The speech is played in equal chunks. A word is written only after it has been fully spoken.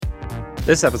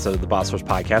This episode of the Boss Rush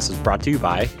Podcast is brought to you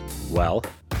by, well,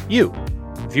 you.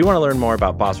 If you want to learn more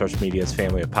about Boss Rush Media's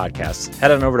family of podcasts,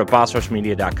 head on over to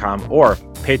bossrushmedia.com or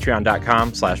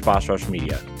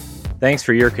patreon.com/bossrushmedia. Thanks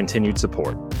for your continued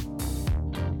support.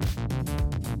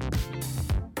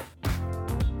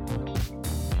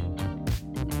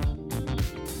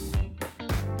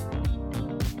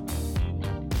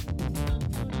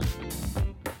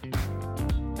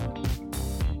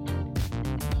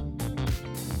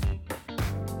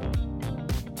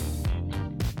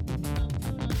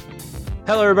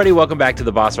 Hello, everybody. Welcome back to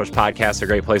the Boss Rush Podcast, a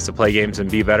great place to play games and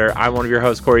be better. I'm one of your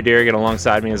hosts, Corey Derrick, and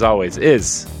alongside me, as always,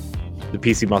 is the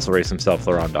PC muscle race himself,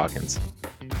 LaRon Dawkins.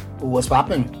 What's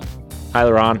poppin'? Hi,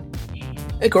 LaRon.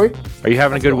 Hey, Corey. Are you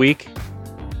having a good week?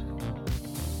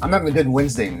 I'm having a good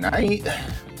Wednesday night.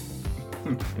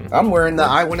 I'm wearing the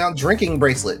I Went Out Drinking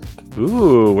bracelet.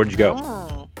 Ooh, where'd you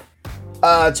go?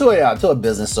 To a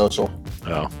business social.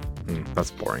 Oh,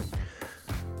 that's boring.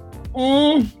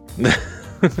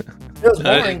 It was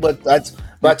boring, but I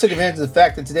took advantage of the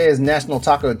fact that today is National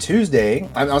Taco Tuesday.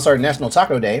 I'm sorry, National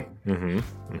Taco Day.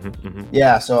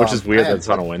 Yeah, so which is weird that it's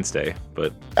on a Wednesday,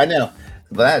 but I know.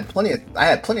 But I had plenty of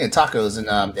tacos and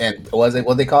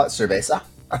what they call it, cerveza.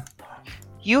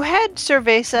 You had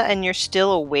cerveza and you're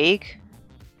still awake?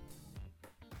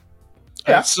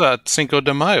 Yeah. It's Cinco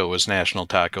de Mayo was National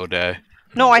Taco Day.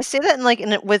 No, I say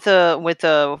that with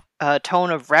a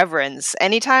tone of reverence.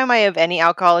 Anytime I have any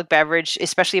alcoholic beverage,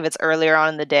 especially if it's earlier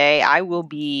on in the day, I will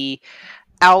be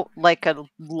out like a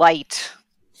light.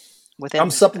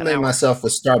 I'm supplementing myself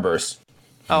with Starburst.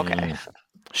 Okay.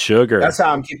 Sugar. That's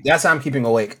how I'm keeping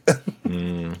awake.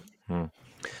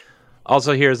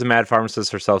 Also, here's the mad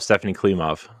pharmacist herself, Stephanie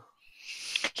Klimov.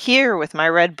 Here with my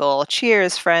Red Bull.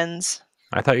 Cheers, friends.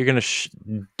 I thought you were going to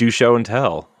do show and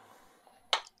tell.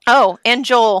 Oh, and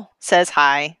Joel says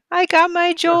hi. I got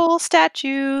my Joel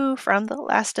statue from The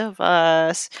Last of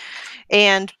Us.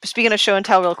 And speaking of show and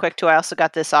tell real quick too, I also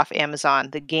got this off Amazon,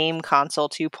 the Game Console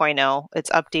 2.0. It's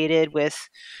updated with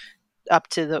up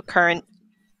to the current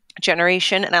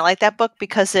generation. And I like that book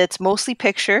because it's mostly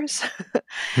pictures.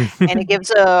 And it gives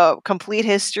a complete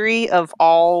history of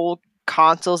all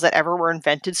consoles that ever were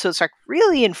invented. So it's like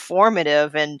really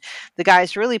informative, and the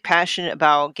guy's really passionate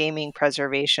about gaming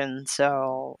preservation.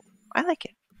 So I like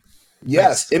it.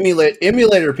 Yes,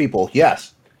 emulator people.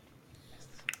 Yes.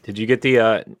 Did you get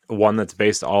the one that's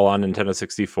based all on Nintendo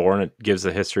 64 and it gives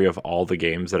a history of all the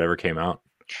games that ever came out?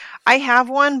 I have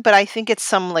one, but I think it's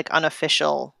some like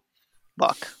unofficial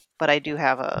book. But I do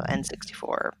have a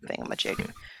N64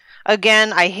 thingamajig.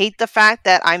 Again, I hate the fact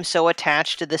that I'm so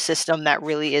attached to the system that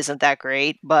really isn't that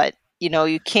great, but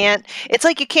you can't. It's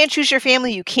like you can't choose your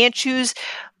family. You can't choose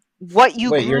what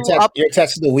you Wait, grew you're up.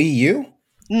 attached to the Wii U?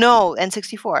 No,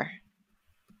 N64.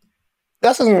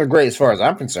 That doesn't great as far as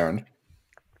I'm concerned.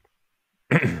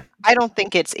 I don't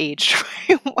think it's aged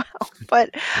very well, but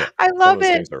Yeah, I love those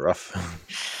it. games are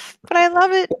rough. But I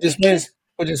love it. Which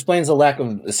explains the lack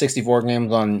of 64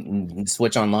 games on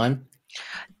Switch Online.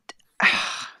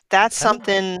 That's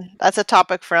a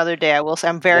topic for another day. I will say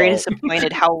I'm very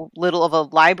disappointed how little of a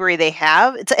library they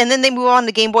have. And then they move on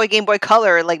to Game Boy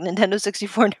Color, like Nintendo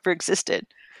 64 never existed.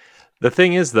 The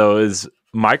thing is, though, is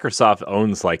Microsoft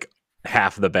owns like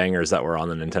half the bangers that were on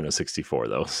the Nintendo 64,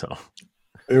 though. So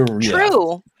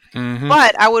True. Mm-hmm.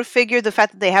 But I would figure the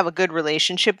fact that they have a good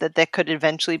relationship that could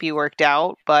eventually be worked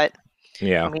out. But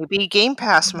yeah, maybe Game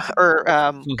Pass or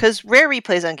because Rare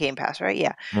Replay's on Game Pass, right?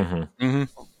 Yeah.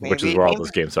 Which is where all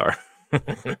those games are.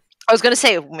 I was going to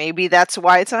say maybe that's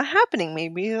why it's not happening.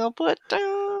 Maybe they'll put,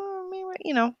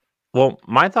 Well,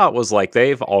 my thought was like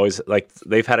they've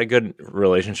had a good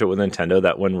relationship with Nintendo.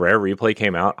 That when Rare Replay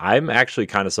came out, I'm actually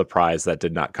kind of surprised that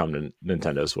did not come to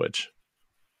Nintendo Switch.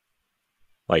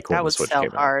 Like when that the would Switch sell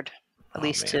came hard, out. at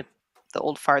least to the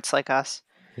old farts like us.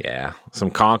 Yeah,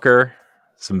 some Conker,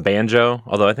 some Banjo.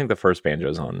 Although I think the first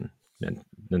Banjo's on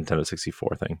Nintendo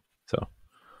 64 thing. So,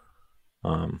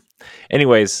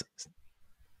 anyways,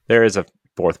 there is a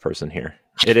fourth person here.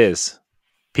 It is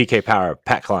PK Power,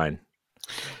 Pat Klein.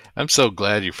 I'm so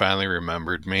glad you finally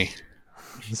remembered me.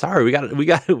 Sorry, we got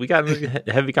a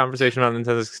heavy conversation on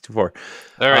Nintendo 64.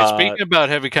 All right, speaking about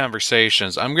heavy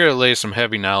conversations, I'm going to lay some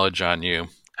heavy knowledge on you.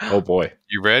 Oh boy.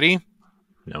 You ready?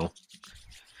 No.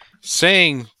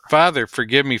 Saying, "Father,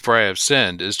 forgive me for I have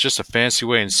sinned," is just a fancy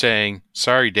way of saying,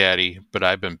 "Sorry, Daddy, but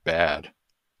I've been bad."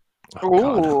 Oh,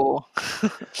 Ooh.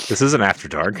 This isn't After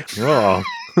Dark. Oh.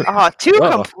 Two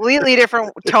completely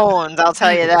different tones, I'll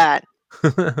tell you that.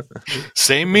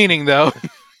 Same meaning, though.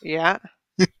 Yeah.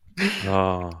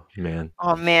 Oh man.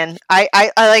 Oh man,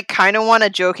 I like kind of want to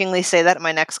jokingly say that at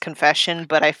my next confession,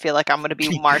 but I feel like I'm going to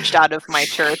be marched out of my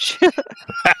church.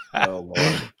 Oh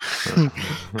Lord.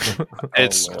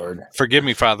 It's Oh Lord. forgive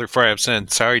me, Father, for I have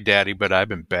sinned. Sorry, Daddy, but I've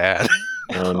been bad.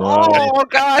 Oh no. Oh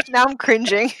gosh, now I'm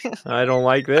cringing. I don't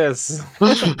like this.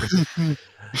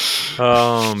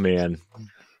 Oh man.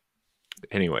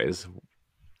 Anyways,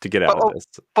 to get out of this.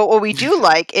 But what we do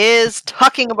like is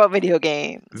talking about video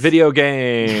games. Video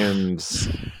games.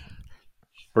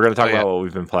 We're going to talk about what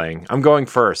we've been playing. I'm going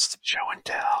first. Show and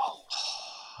tell.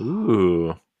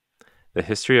 Ooh. The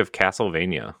history of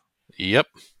Castlevania. Yep.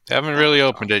 Haven't really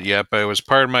opened it yet, but it was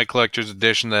part of my collector's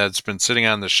edition that's been sitting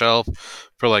on the shelf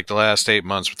for like the last 8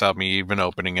 months without me even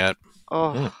opening it.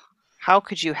 Oh, how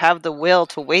could you have the will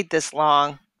to wait this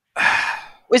long?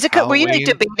 Were you like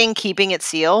debating keeping it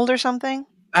sealed or something?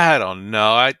 I don't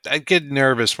know. I get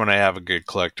nervous when I have a good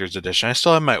collector's edition. I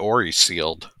still have my Ori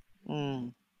sealed.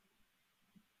 Mm.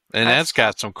 And that's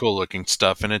got some cool looking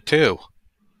stuff in it too.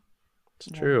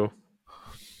 It's true.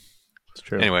 It's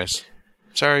true. Anyways,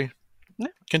 sorry.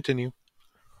 Continue.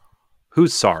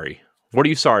 Who's sorry? What are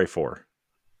you sorry for?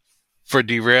 For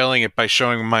derailing it by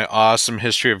showing my awesome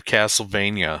history of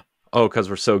Castlevania. Oh, because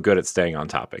we're so good at staying on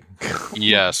topic.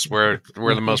 Yes, we're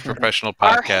the most professional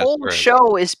podcast. Our whole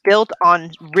show is built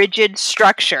on rigid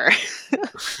structure.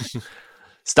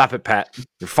 Stop it, Pat.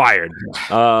 You're fired.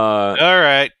 All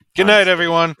right. Good night,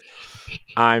 everyone.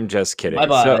 I'm just kidding.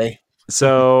 Bye-bye.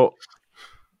 So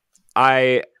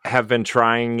I have been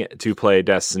trying to play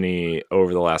Destiny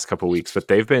over the last couple weeks, but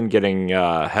they've been getting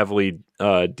heavily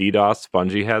DDoS.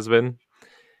 Bungie has been.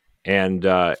 And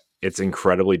it's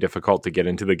incredibly difficult to get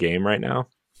into the game right now.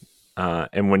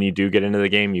 And when you do get into the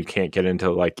game, you can't get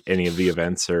into like any of the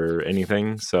events or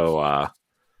anything. So,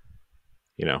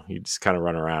 you just kind of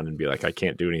run around and be like, I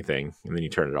can't do anything. And then you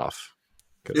turn it off.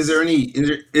 Do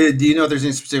you know if there's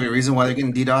any specific reason why they're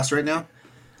getting DDoS right now?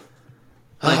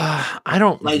 I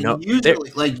don't know.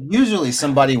 Usually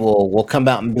somebody will come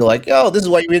out and be like, oh, this is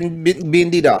why you're being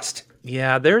DDoSed.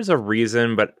 Yeah, there's a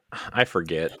reason, but I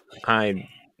forget.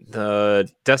 The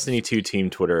Destiny 2 team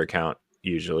Twitter account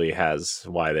usually has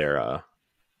why they're,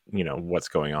 what's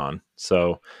going on.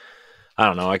 So I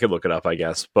don't know. I could look it up, I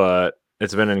guess, but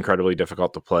it's been incredibly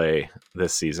difficult to play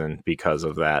this season because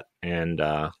of that. And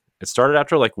it started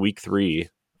after like week 3,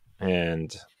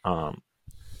 and I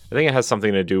think it has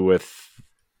something to do with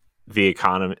the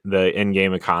economy, the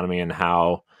in-game economy, and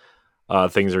how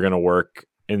things are going to work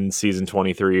in season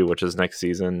 23, which is next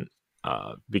season.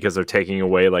 Because they're taking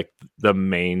away like the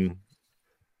main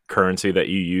currency that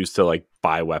you use to like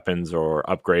buy weapons or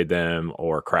upgrade them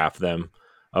or craft them,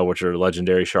 which are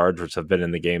legendary shards, which have been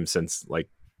in the game since like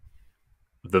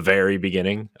the very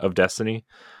beginning of Destiny.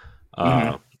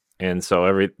 And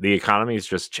so the economy is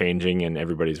just changing, and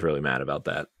everybody's really mad about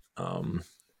that. And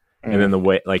then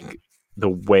the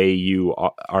way you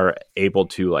are able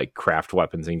to like craft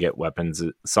weapons and get weapons,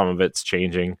 some of it's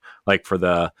changing. Like for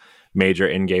the major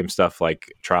in-game stuff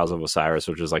like Trials of Osiris,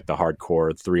 which is like the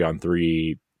hardcore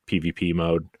 3-on-3 PvP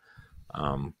mode.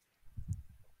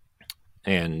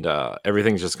 And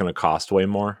everything's just going to cost way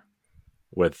more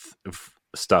with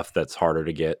stuff that's harder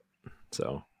to get.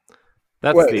 So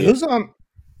that's who's on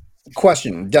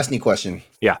Destiny question.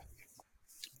 Yeah.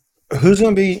 Who's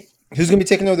going to be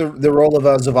taking over the role of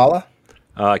Zavala?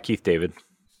 Keith David.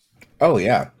 Oh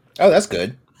yeah. Oh, that's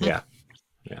good. Yeah.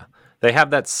 They have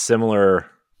that similar,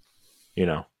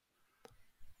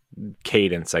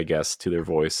 cadence, I guess, to their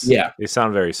voice. Yeah. They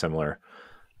sound very similar,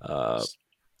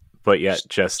 but yet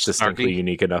just distinctly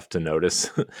unique enough to notice.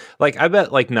 Like, I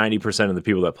bet like 90% of the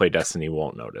people that play Destiny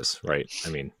won't notice, right? I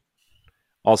mean,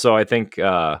 also, I think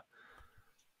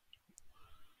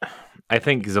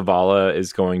Zavala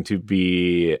is going to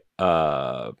be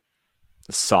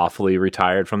softly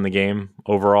retired from the game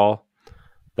overall.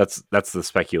 That's the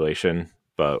speculation,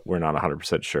 but we're not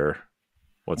 100% sure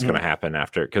what's going to happen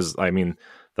after. Because, I mean,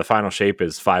 the final shape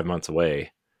is 5 months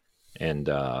away, and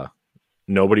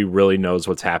nobody really knows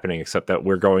what's happening except that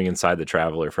we're going inside the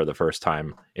Traveler for the first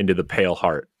time. Into the Pale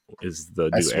Heart is the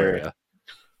new area.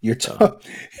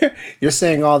 You're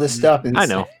saying all this stuff, and I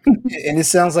know, and it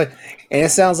sounds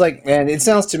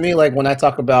to me like when I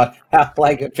talk about how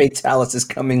like a Fatalis is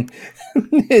coming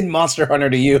in Monster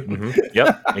Hunter to you. Mm-hmm.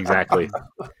 Yep, exactly.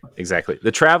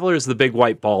 The Traveler is the big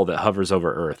white ball that hovers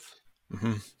over Earth,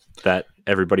 that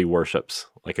everybody worships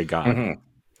like a god,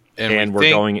 and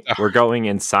we're going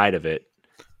inside of it,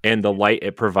 and the light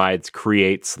it provides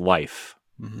creates life,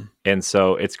 and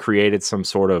so it's created some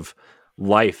sort of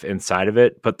life inside of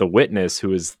it, but the Witness,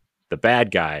 who is the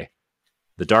bad guy,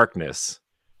 the darkness,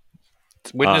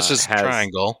 Witness is a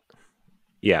triangle.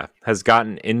 has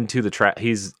gotten into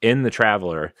he's in the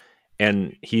Traveler,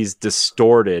 and he's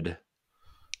distorted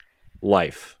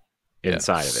life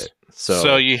inside of it.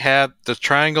 So you have the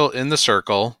triangle in the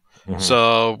circle. Mm-hmm.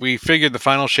 So we figured the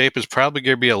final shape is probably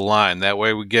going to be a line. That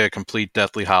way we get a complete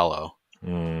Deathly Hollow.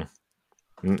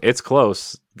 It's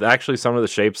close. Actually, some of the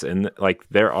shapes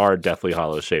there are Deathly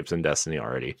Hollow shapes in Destiny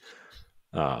already.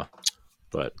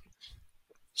 But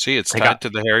see, it's tied to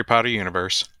the Harry Potter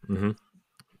universe. Mm-hmm.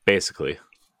 Basically.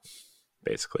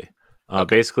 Okay.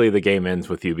 Basically, the game ends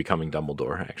with you becoming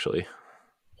Dumbledore. Actually.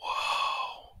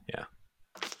 Whoa. Yeah.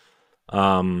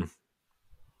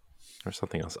 Or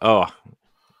something else. Oh,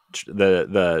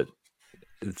 the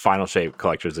Final Shape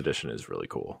Collector's Edition is really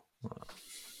cool.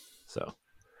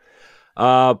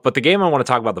 But the game I want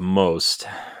to talk about the most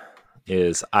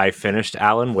is I finished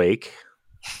Alan Wake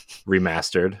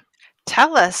Remastered.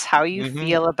 Tell us how you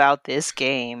feel about this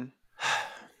game.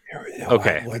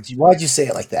 Okay. Why'd you say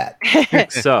it like that?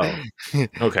 So,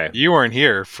 okay. You weren't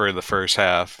here for the first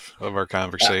half of our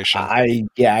conversation.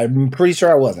 I'm pretty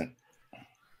sure I wasn't.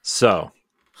 So,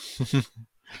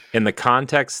 in the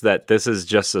context that this is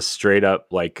just a straight up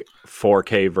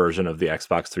 4K version of the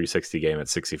Xbox 360 game at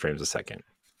 60 frames a second,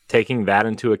 taking that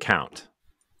into account,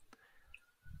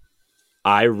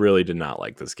 I really did not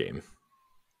like this game.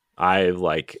 I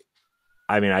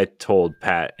told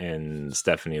Pat and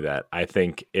Stephanie that I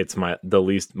think it's my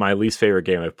least favorite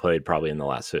game I've played probably in the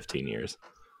last 15 years.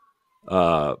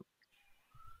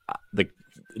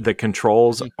 The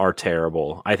controls are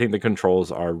terrible. I think the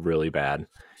controls are really bad.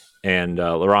 And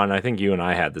Laurent, I think you and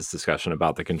I had this discussion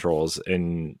about the controls,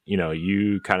 and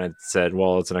you kind of said,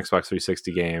 well, it's an Xbox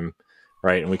 360 game,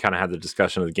 right? And we kind of had the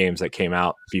discussion of the games that came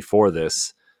out before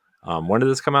this. When did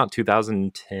this come out?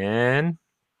 2010?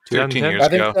 13 years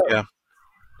ago. So.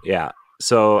 Yeah.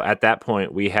 So at that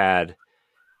point, we had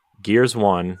Gears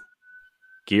 1,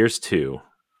 Gears 2,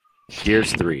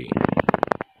 Gears 3,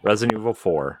 Resident Evil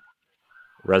 4,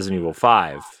 Resident Evil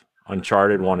 5,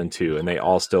 Uncharted 1 and 2, and they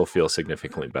all still feel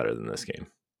significantly better than this game.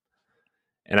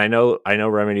 And I know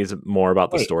Remedy's more about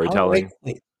the storytelling.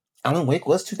 Alan Wake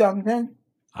was 2010?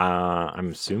 I'm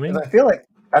assuming. I feel like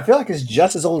it's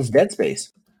just as old as Dead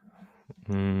Space.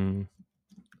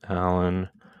 Alan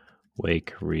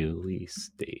Wake release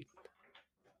date.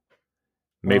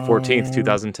 May 14th,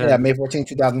 2010. Yeah, May 14th,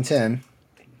 2010.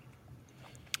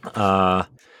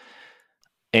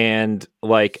 And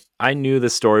I knew the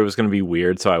story was going to be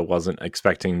weird, so I wasn't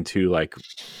expecting to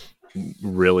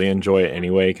really enjoy it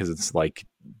anyway, because it's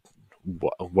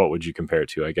what would you compare it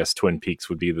to? I guess Twin Peaks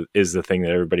is the thing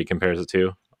that everybody compares it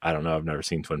to. I don't know. I've never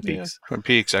seen Twin Peaks. Yeah, Twin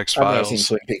Peaks, X-Files. I've never seen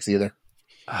Twin Peaks either.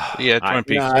 Yeah, Twin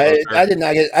Peaks. No, I did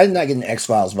not get an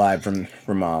X-Files vibe from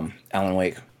Alan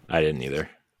Wake. I didn't either.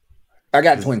 I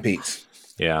got Twin Peaks.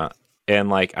 Yeah.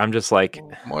 And I'm just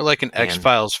more like an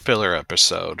X-Files filler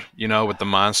episode, with the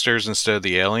monsters instead of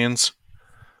the aliens.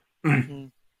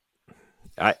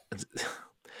 I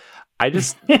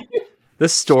just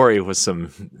this story was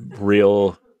some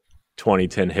real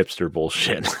 2010 hipster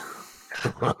bullshit.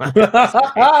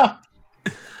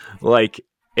 Wait,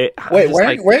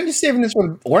 why aren't you saving this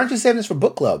for? Why aren't you saving this for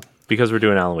book club? Because we're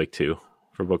doing Alan Wake 2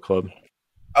 for book club.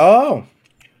 Oh,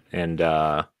 and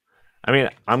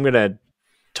I'm gonna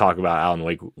talk about Alan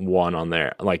Wake 1 on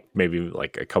there, maybe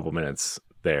a couple minutes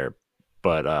there,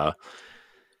 but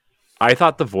I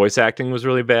thought the voice acting was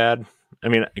really bad.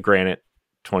 Granted,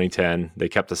 2010, they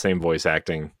kept the same voice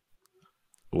acting.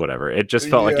 Whatever. It just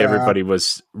felt like everybody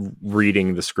was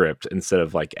reading the script instead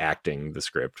of acting the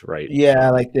script, right?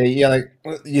 Yeah,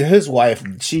 his wife,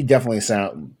 she definitely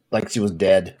sounded like she was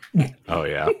dead. Oh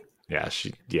yeah.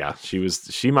 She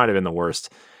might have been the worst.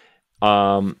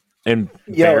 And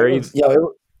Barry,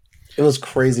 it was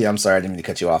crazy. I'm sorry, I didn't mean to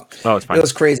cut you off. Oh, it's fine. It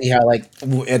was crazy how at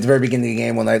the very beginning of the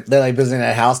game when they're visiting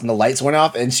that house and the lights went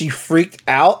off and she freaked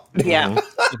out. Yeah.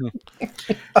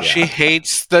 She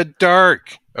hates the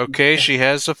dark. Okay, she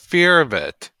has a fear of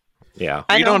it. Yeah.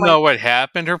 You don't know what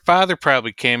happened. Her father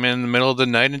probably came in the middle of the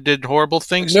night and did horrible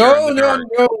things. No. Yeah,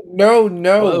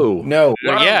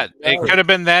 it could have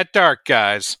been that dark,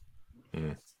 guys.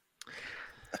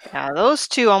 Yeah, those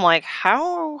two, I'm like,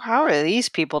 how are these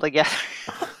people together?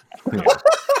 Yeah.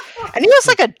 And he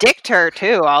was a dick to her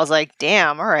too. I was like,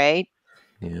 damn, all right.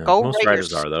 Yeah. Most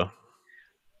writers are though.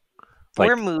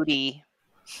 We're moody.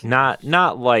 Not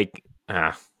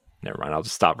never mind. I'll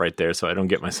just stop right there so I don't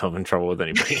get myself in trouble with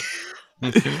anybody.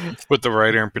 With the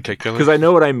writer in particular? Because I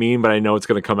know what I mean, but I know it's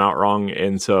going to come out wrong,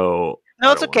 and so...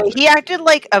 No, it's okay. He acted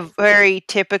like a very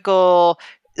typical,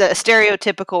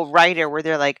 stereotypical writer where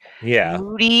they're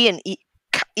moody and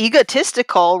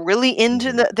egotistical, really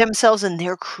into themselves and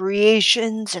their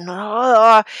creations,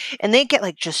 and they get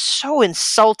like just so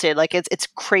insulted, like it's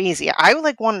crazy. I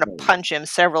like wanted to punch him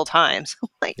several times.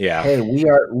 Like, Yeah. Hey,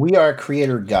 we are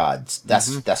creator gods.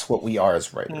 That's what we are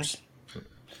as writers.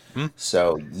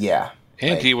 So yeah.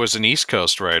 And he was an East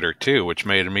Coast writer too, which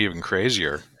made him even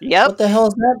crazier. Yep. What the hell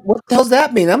is that? What the hell does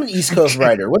that mean? I'm an East Coast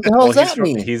writer. What the hell does that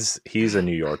mean? He's a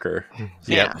New Yorker.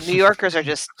 Yeah, New Yorkers are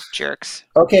just jerks.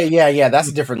 Okay, yeah, that's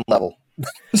a different level.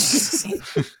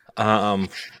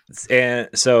 And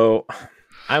so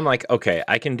I'm like, okay,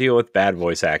 I can deal with bad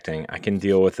voice acting. I can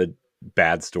deal with a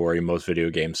bad story. Most video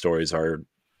game stories are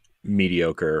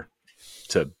mediocre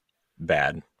to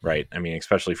bad, right? I mean,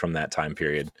 especially from that time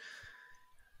period.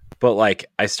 But like,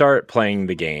 I start playing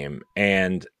the game,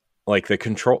 and like the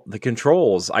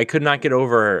controls, I could not get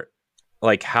over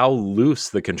like how loose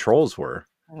the controls were.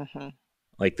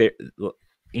 Like they,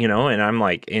 and I'm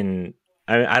like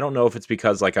I don't know if it's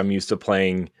because like I'm used to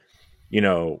playing,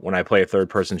 when I play a third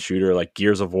person shooter, like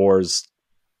Gears of War's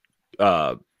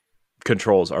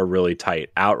controls are really tight.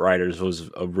 Outriders was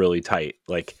really tight.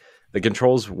 Like the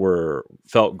controls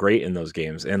felt great in those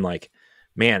games. And like,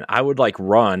 man, I would like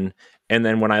run, and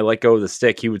then when I let go of the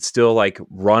stick, he would still like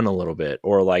run a little bit,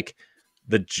 or like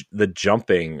the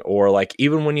jumping, or like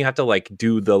even when you have to like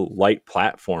do the light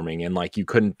platforming, and like you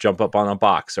couldn't jump up on a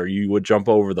box, or you would jump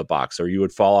over the box, or you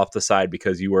would fall off the side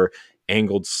because you were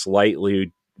angled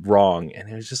slightly wrong. And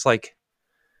it was just like,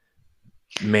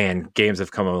 man, games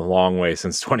have come a long way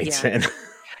since 2010.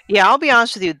 Yeah, I'll be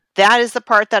honest with you. That is the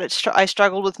part that I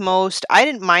struggled with most. I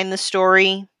didn't mind the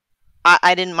story.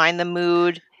 I didn't mind the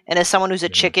mood. And as someone who's a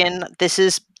chicken, this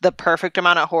is the perfect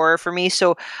amount of horror for me.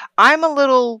 So I'm a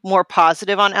little more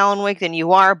positive on Alan Wake than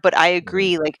you are, but I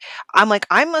agree. I'm like,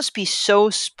 I must be so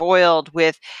spoiled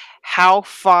with how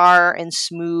far and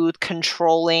smooth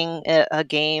controlling a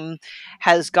game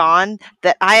has gone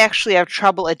that I actually have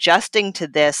trouble adjusting to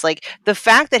this. Like the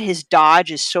fact that his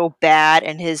dodge is so bad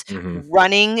and his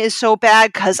running is so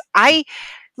bad, because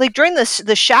like during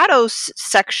the shadows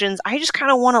sections, I just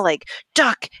kind of want to like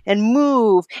duck and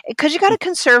move because you got to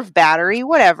conserve battery,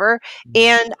 whatever.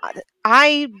 And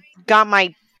I got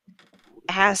my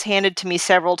ass handed to me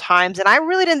several times, and I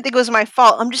really didn't think it was my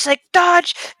fault. I'm just like,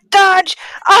 dodge,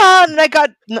 and I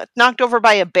got knocked over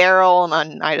by a barrel,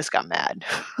 and I just got mad.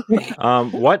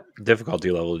 What difficulty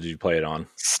level did you play it on?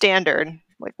 Standard.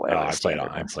 Like what? I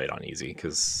played on easy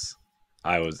because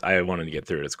I wanted to get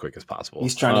through it as quick as possible.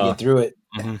 He's trying to get through it.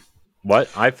 What?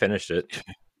 I finished it.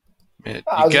 Man,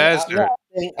 I was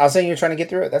saying you're trying to get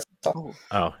through it. That's all.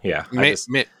 Oh yeah. There's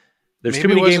maybe too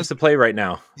many games to play right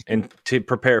now, and to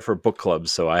prepare for book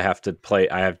clubs, so I have to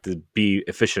be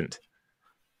efficient.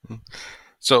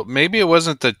 So maybe it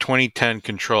wasn't the 2010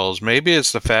 controls. Maybe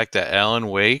it's the fact that Alan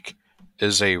Wake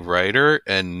is a writer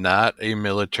and not a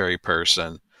military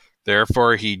person.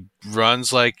 Therefore, he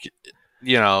runs like,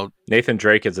 Nathan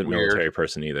Drake isn't a weird. military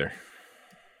person either.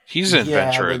 He's an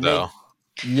adventurer, though.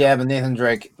 But Nathan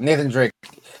Drake.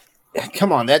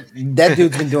 Come on, that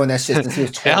dude's been doing that shit since he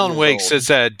was 12 Alan years Wake old.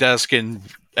 sits at a desk and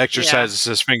exercises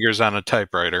his fingers on a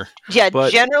typewriter. Yeah,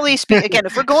 generally speaking, again,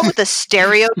 if we're going with a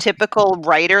stereotypical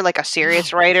writer, like a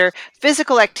serious writer,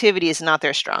 physical activity is not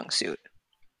their strong suit.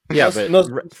 Yeah, most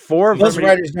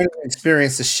writers don't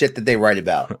experience the shit that they write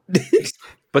about.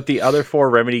 But the other 4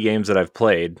 Remedy games that I've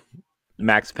played,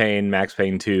 Max Payne, Max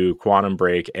Payne 2, Quantum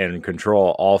Break, and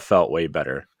Control, all felt way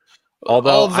better.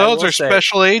 Although all those are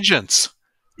special agents.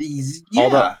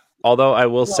 Yeah. Although I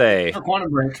will say,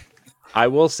 Quantum Break. I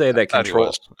will say that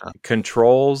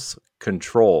controls.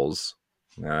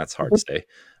 Nah, that's hard to say.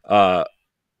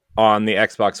 On the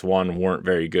Xbox One weren't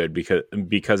very good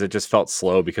because it just felt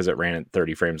slow because it ran at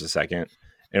 30 frames a second.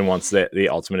 And once the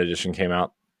Ultimate Edition came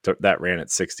out, that ran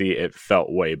at 60. It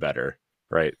felt way better,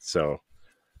 right? So,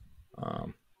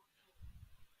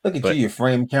 look at you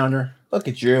frame counter. Look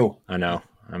at you. I know.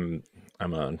 I'm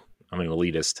an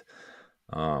elitist.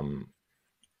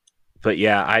 But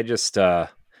yeah, I just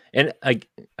and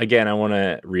again, I want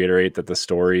to reiterate that the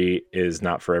story is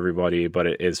not for everybody, but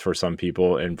it is for some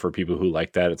people, and for people who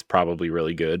like that, it's probably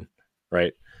really good,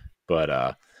 right? But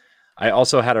I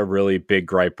also had a really big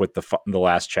gripe with the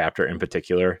last chapter in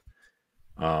particular,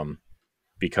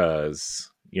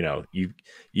 because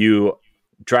you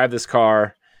drive this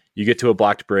car, you get to a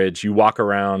blocked bridge, you walk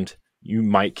around, you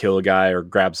might kill a guy or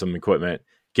grab some equipment,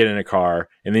 get in a car,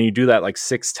 and then you do that like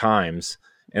 6 times,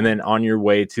 and then on your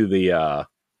way to the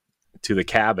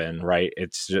cabin, right,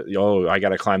 it's just, I got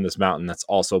to climb this mountain that's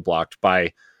also blocked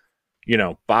by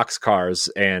box cars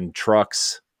and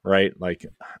trucks, right? Like,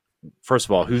 first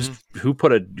of all, who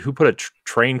put a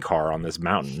train car on this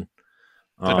mountain?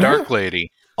 The Dark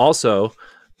Lady. Also,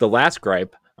 the last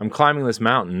gripe, I'm climbing this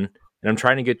mountain and I'm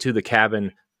trying to get to the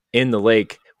cabin in the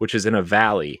lake, which is in a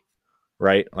valley,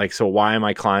 right? Like, so why am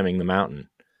I climbing the mountain?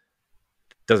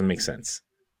 Doesn't make sense.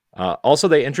 Also,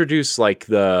 they introduced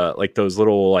those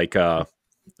little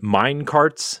mine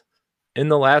carts in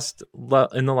the last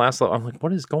level. I'm like,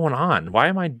 what is going on? Why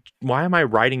am I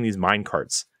riding these mine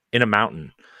carts in a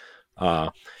mountain?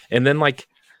 And then like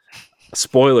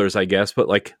spoilers, I guess, but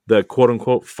like the quote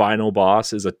unquote final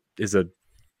boss is a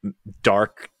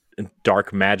dark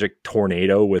magic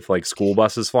tornado with like school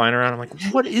buses flying around. I'm like,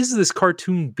 what is this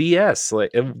cartoon BS?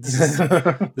 Like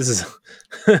this is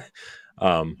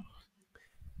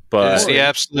but it's the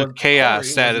absolute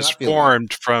chaos that is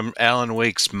formed from Alan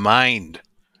Wake's mind.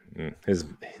 His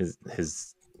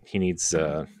he needs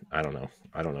I don't know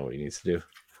what he needs to do.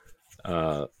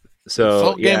 So the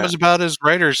full game was about his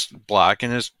writer's block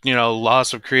and his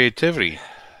loss of creativity.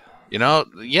 You're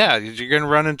going to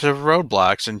run into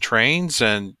roadblocks and trains,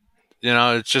 and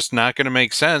it's just not going to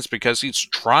make sense because he's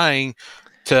trying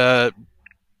to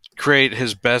create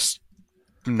his best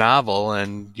novel,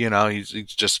 and he's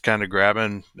just kind of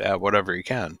grabbing at whatever he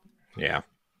can. Yeah,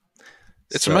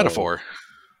 it's a metaphor.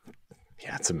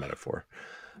 Yeah, it's a metaphor.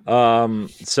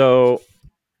 So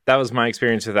that was my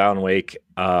experience with Alan Wake.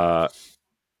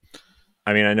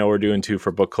 I mean, I know we're doing 2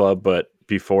 for book club, but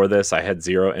before this, I had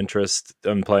 0 interest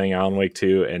in playing Alan Wake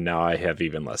 2, and now I have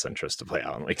even less interest to play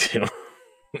Alan Wake 2,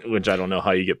 which I don't know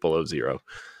how you get below 0.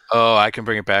 Oh, I can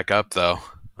bring it back up, though.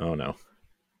 Oh, no.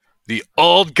 The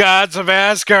old gods of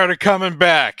Asgard are coming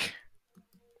back.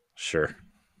 Sure.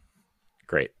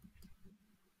 Great.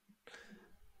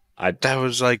 That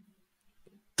was like,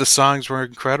 the songs were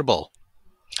incredible.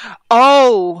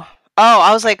 Oh,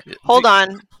 I was like, hold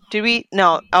on. Did we?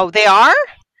 No. Oh, they are?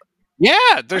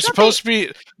 Yeah, they're supposed to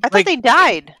be. I thought they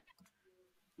died.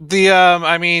 There's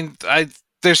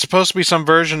supposed to be some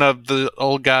version of the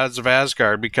old gods of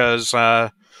Asgard because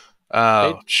poets.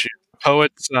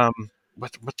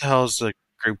 What the hell is the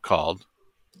group called?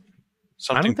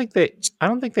 Something. I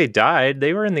don't think they died.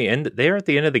 They were in the end. They were at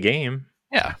the end of the game.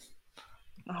 Yeah.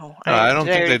 Oh, I don't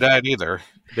think they died either.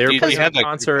 They were playing a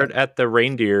concert at the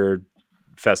reindeer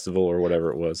festival or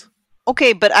whatever it was.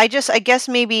 Okay, but I guess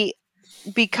maybe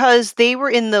because they were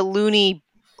in the loony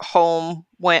home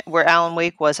where Alan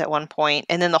Wake was at one point,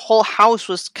 and then the whole house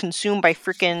was consumed by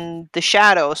freaking the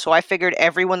shadow. So I figured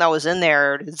everyone that was in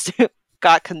there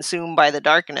got consumed by the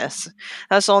darkness.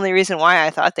 That's the only reason why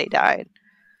I thought they died.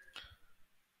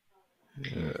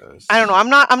 Yes. I don't know.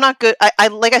 I'm not good. I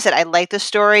like I said, I like the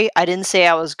story. I didn't say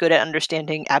I was good at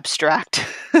understanding abstract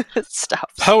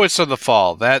stuff. Poets of the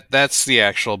Fall. That's the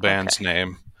actual band's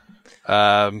name.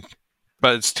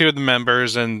 But it's 2 of the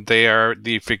members, and they are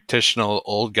the fictional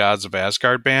Old Gods of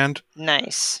Asgard band.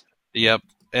 Nice. Yep,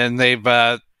 and they've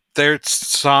their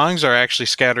songs are actually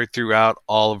scattered throughout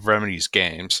all of Remedy's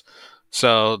games.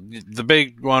 So the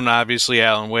big one, obviously,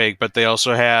 Alan Wake, but they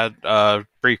also had a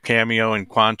brief cameo in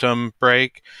Quantum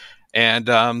Break, and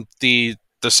the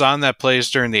song that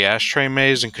plays during the ashtray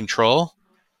maze in Control,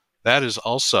 that is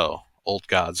also Old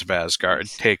Gods of Asgard.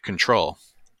 Take Control.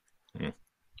 Yeah.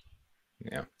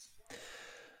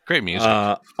 Great music.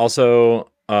 Also,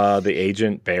 the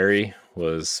agent Barry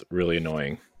was really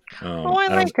annoying. I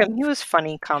like him. He was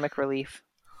funny, comic relief.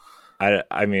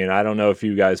 I mean, I don't know if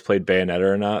you guys played Bayonetta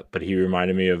or not, but he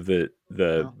reminded me of the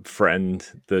friend,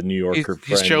 the New Yorker friend.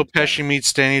 He's Joe Pesci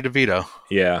meets Danny DeVito.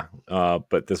 Yeah,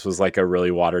 but this was like a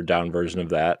really watered down version of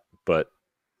that, but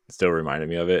still reminded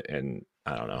me of it, and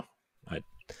I don't know.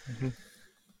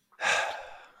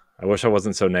 I wish I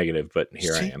wasn't so negative, but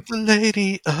here I am. The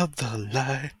lady of the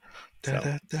light. Da,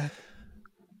 da, da.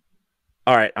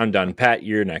 All right, I'm done. Pat,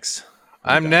 you're next.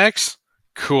 I'm next?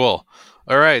 Cool.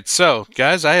 All right, so,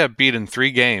 guys, I have beaten 3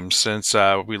 games since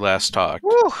we last talked.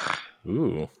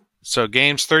 Ooh. So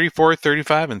games 34,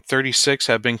 35, and 36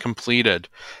 have been completed.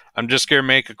 I'm just going to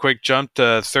make a quick jump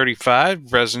to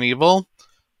 35, Resident Evil.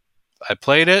 I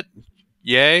played it.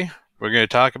 Yay. We're going to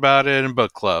talk about it in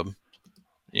book club.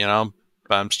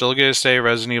 But I'm still going to say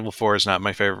Resident Evil 4 is not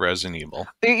my favorite Resident Evil.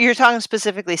 You're talking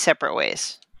specifically Separate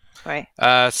Ways, right?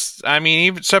 I mean,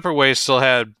 even Separate Ways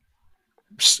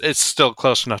it's still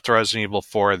close enough to Resident Evil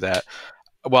 4 that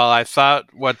while I thought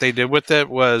what they did with it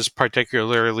was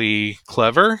particularly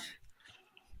clever,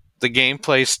 the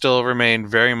gameplay still remained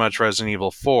very much Resident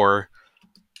Evil 4,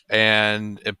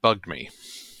 and it bugged me.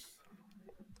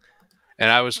 And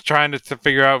I was trying to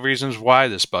figure out reasons why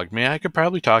this bugged me. I could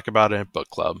probably talk about it in book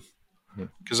club,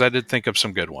 because I did think of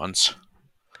some good ones.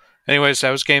 Anyways,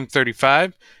 that was game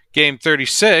 35. Game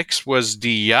 36 was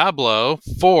Diablo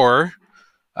 4,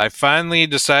 I finally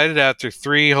decided after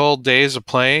 3 whole days of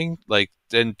playing, like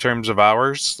in terms of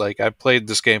hours, like I played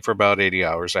this game for about 80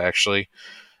 hours actually.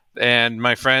 And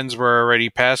my friends were already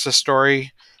past the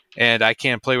story, and I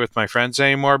can't play with my friends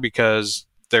anymore because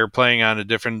they're playing on a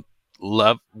different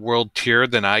world tier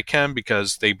than I can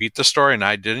because they beat the story and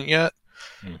I didn't yet.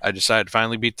 I decided to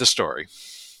finally beat the story.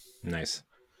 Nice.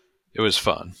 It was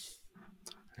fun.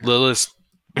 Lilith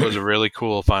was a really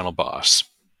cool final boss.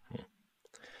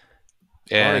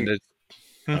 And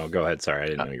oh, go ahead. Sorry, I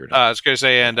didn't know you were done. I was going to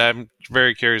say, and I'm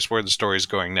very curious where the story's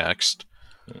going next.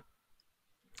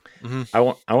 Mm-hmm. I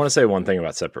want to say one thing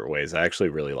about Separate Ways. I actually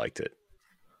really liked it.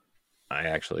 I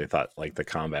actually thought like the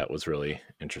combat was really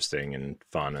interesting and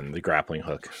fun, and the grappling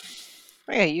hook.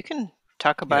 Yeah, you can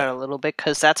talk about it a little bit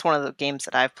because that's one of the games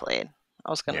that I've played. I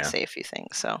was going to say a few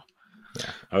things, so.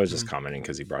 Yeah, I was just commenting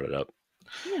because he brought it up.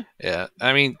 Yeah,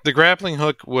 I mean, the grappling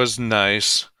hook was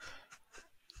nice,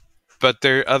 but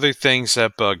there are other things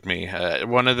that bugged me.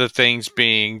 One of the things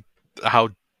being how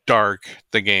dark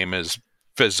the game is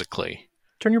physically.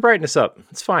 Turn your brightness up.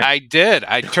 It's fine. I did.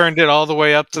 I turned it all the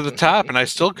way up to the top, and I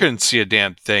still couldn't see a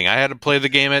damn thing. I had to play the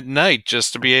game at night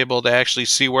just to be able to actually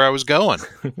see where I was going.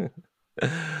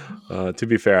 To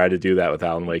be fair, I had to do that with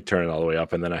Alan Wake, turn it all the way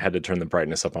up, and then I had to turn the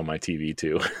brightness up on my TV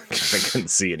too because I couldn't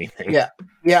see anything. Yeah,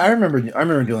 I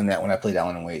remember doing that when I played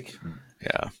Alan Wake.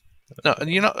 Yeah.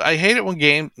 No, I hate it when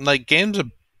games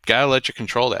have gotta let you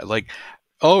control that. Like,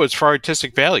 oh, it's for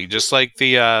artistic value, just like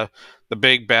the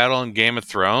big battle in Game of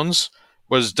Thrones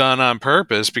was done on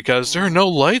purpose because there are no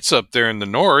lights up there in the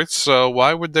north, so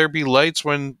why would there be lights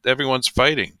when everyone's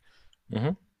fighting?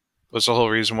 Mm-hmm. That's the whole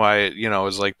reason why it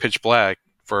was like pitch black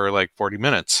for like 40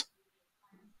 minutes.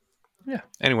 Yeah.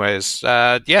 Anyways,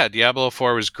 Diablo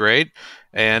 4 was great,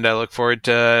 and I look forward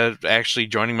to actually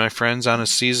joining my friends on a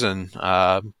season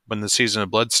when the Season of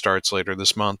Blood starts later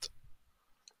this month.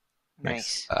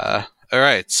 Nice. All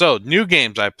right, so new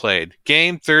games I played.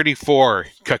 Game 34,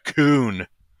 Cocoon.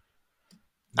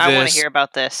 I want to hear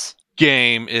about this.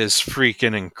 Game is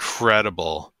freaking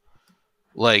incredible.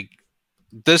 Like,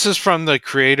 this is from the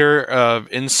creator of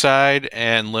Inside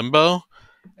and Limbo,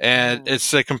 and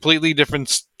it's a completely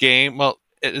different game. Well,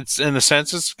 it's in a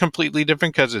sense it's completely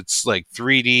different because it's like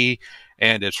 3D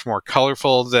and it's more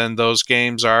colorful than those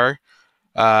games are.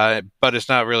 But it's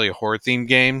not really a horror themed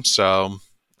game. So,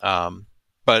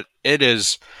 but it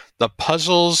is, the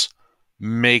puzzles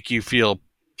make you feel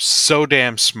so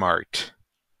damn smart.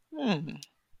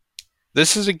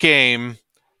 This is a game.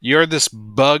 You're this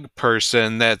bug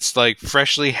person that's like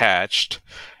freshly hatched,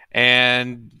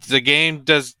 and the game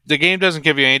doesn't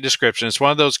give you any description. It's one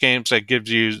of those games that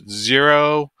gives you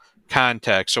zero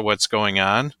context of what's going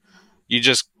on. You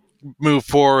just move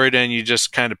forward and you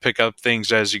just kind of pick up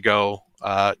things as you go.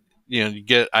 You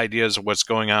get ideas of what's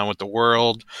going on with the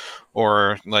world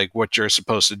or like what you're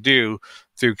supposed to do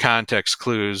through context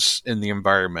clues in the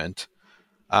environment.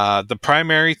 The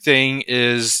primary thing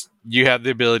is you have the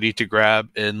ability to grab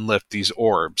and lift these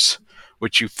orbs,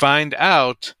 which you find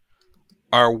out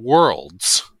are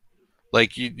worlds.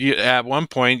 Like you at one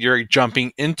point you're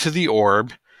jumping into the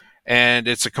orb, and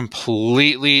it's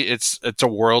a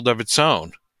world of its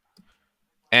own.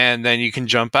 And then you can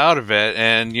jump out of it,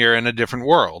 and you're in a different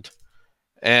world.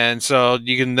 And so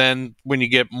you can then, when you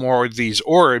get more of these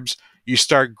orbs, you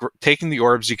start taking the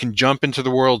orbs. You can jump into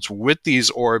the worlds with these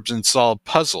orbs and solve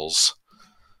puzzles,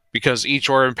 because each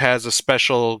orb has a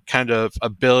special kind of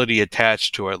ability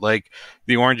attached to it. Like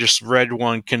the orange red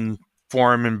one can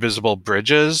form invisible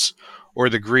bridges, or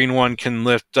the green one can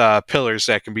lift pillars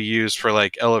that can be used for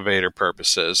like elevator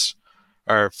purposes,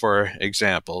 or for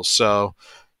example. So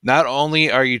not only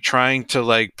are you trying to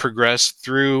like progress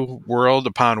through world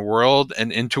upon world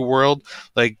and into world,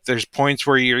 like there's points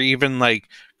where you're even like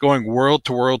going world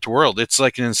to world to world. It's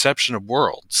like an inception of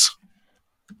worlds.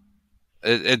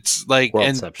 It's like,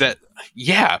 and that,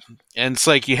 yeah, and it's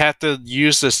like you have to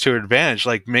use this to advantage.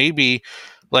 Like maybe,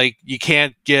 like you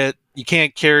can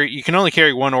only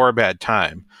carry one orb at a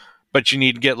time, but you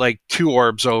need to get like 2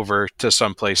 orbs over to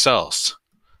someplace else.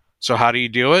 So how do you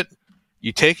do it?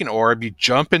 You take an orb, you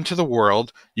jump into the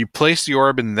world, you place the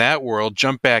orb in that world,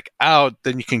 jump back out,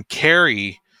 then you can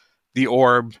carry the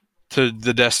orb to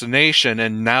the destination,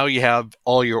 and now you have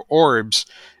all your orbs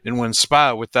in one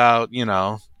spot without,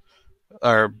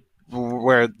 or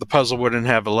where the puzzle wouldn't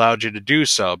have allowed you to do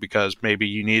so, because maybe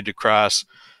you need to cross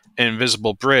an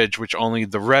invisible bridge, which only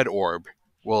the red orb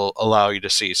will allow you to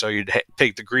see. So you'd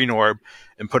take the green orb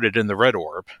and put it in the red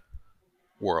orb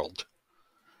world.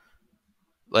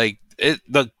 Like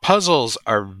the puzzles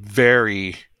are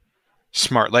very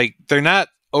smart. Like they're not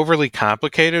overly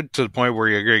complicated to the point where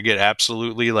you're going to get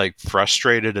absolutely like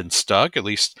frustrated and stuck. At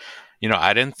least,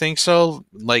 I didn't think so.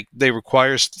 Like, they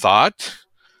requires thought,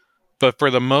 but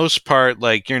for the most part,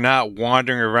 like, you're not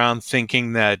wandering around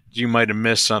thinking that you might have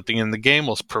missed something, and the game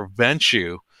will prevent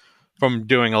you from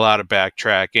doing a lot of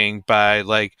backtracking by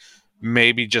like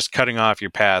maybe just cutting off your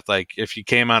path. Like, if you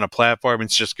came on a platform,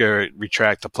 it's just going to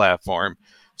retract the platform.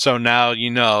 So now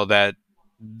you know that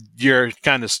you're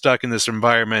kind of stuck in this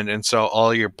environment, and so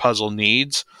all your puzzle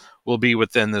needs will be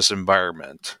within this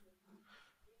environment.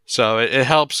 So it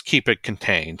helps keep it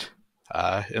contained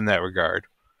in that regard.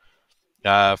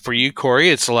 For you, Corey,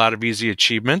 it's a lot of easy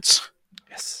achievements.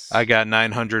 Yes. I got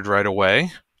 900 right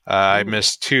away. I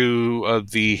missed 2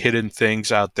 of the hidden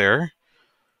things out there.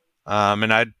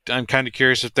 And I'm kind of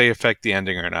curious if they affect the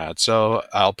ending or not. So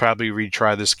I'll probably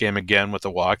retry this game again with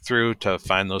a walkthrough to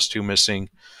find those 2 missing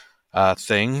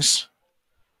things.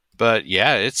 But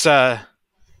yeah, it's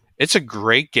a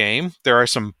great game. There are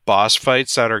some boss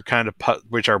fights that are kind of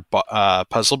which are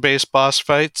puzzle-based boss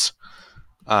fights.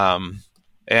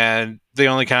 And the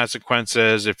only consequence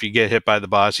is if you get hit by the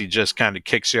boss, he just kind of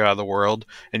kicks you out of the world,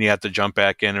 and you have to jump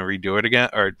back in and redo it again,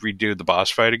 or redo the boss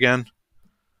fight again.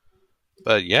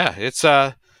 But yeah, it's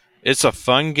a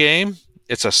fun game.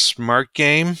 It's a smart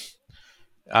game.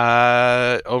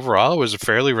 Overall, it was a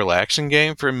fairly relaxing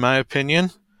game, in my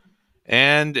opinion.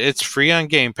 And it's free on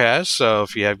Game Pass, so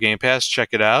if you have Game Pass, check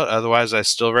it out. Otherwise, I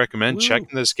still recommend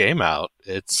checking this game out.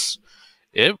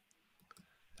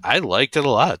 I liked it a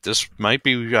lot. This might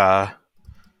be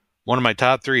one of my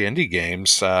top 3 indie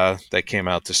games that came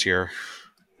out this year.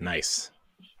 Nice.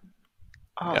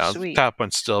 Oh, sweet. The top one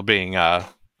still being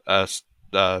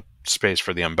Space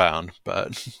for the Unbound,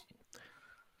 but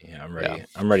yeah, I'm ready. Yeah.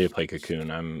 I'm ready to play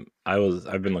Cocoon.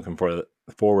 I've been looking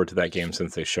forward to that game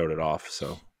since they showed it off.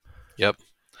 So, yep.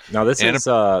 Now this is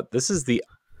the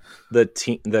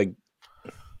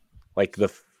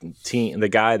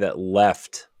guy that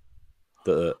left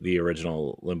the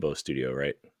original Limbo studio,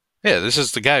 right? Yeah, this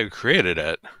is the guy who created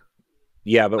it.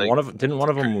 Yeah, but didn't one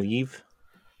of them leave?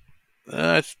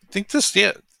 I think this.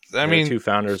 Yeah, I mean, 2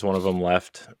 founders. One of them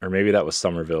left, or maybe that was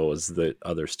Somerville was the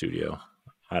other studio.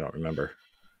 I don't remember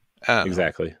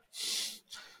exactly.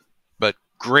 But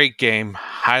great game,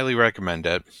 highly recommend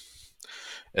it.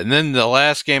 And then the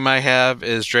last game I have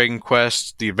is Dragon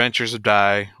Quest: The Adventures of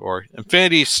Dai, or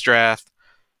Infinity Strath.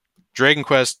 Dragon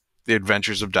Quest: The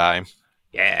Adventures of Dai.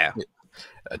 Yeah.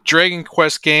 A Dragon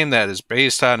Quest game that is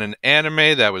based on an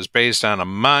anime that was based on a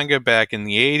manga back in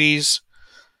the 80s.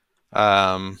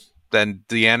 Then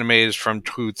the anime is from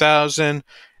 2000,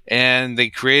 and they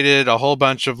created a whole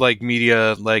bunch of like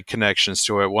media like connections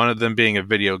to it, one of them being a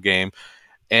video game.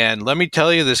 And let me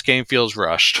tell you, this game feels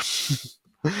rushed.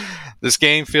 This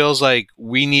game feels like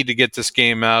we need to get this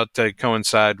game out to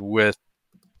coincide with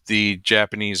the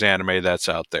Japanese anime that's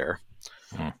out there.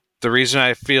 The reason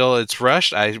I feel it's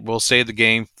rushed, I will say the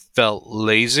game felt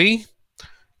lazy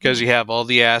because you have all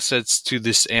the assets to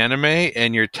this anime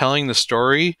and you're telling the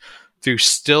story through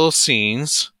still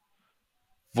scenes,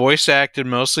 voice acted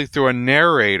mostly through a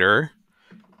narrator,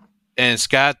 and it's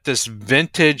got this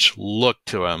vintage look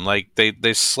to him. Like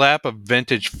they slap a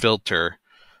vintage filter.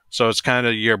 So it's kind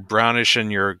of your brownish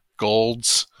and your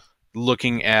golds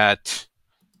looking at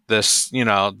this,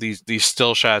 these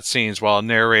still shot scenes while a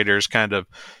narrator's kind of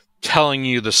telling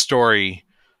you the story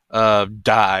of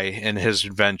Dai and his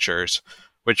adventures,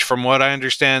 which from what I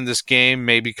understand, this game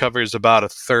maybe covers about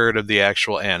 1/3 of the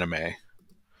actual anime.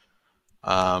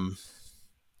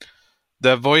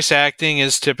 The voice acting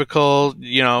is typical,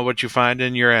 what you find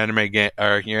in your anime game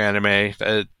or your anime.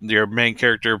 Your main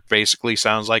character basically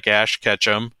sounds like Ash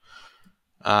Ketchum,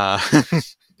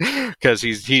 because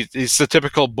he's the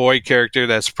typical boy character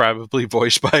that's probably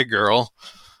voiced by a girl.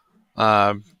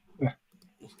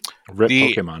 Rip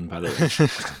Pokemon, by the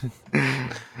way.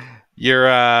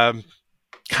 Your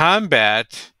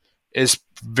combat is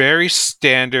very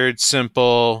standard,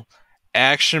 simple,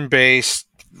 action-based,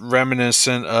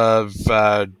 reminiscent of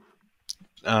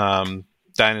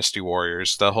Dynasty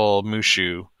Warriors, the whole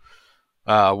Mushu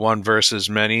one versus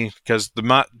many, because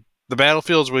the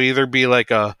battlefields will either be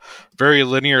like a very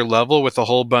linear level with a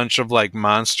whole bunch of like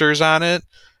monsters on it,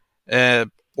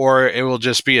 or it will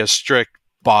just be a strict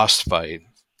boss fight.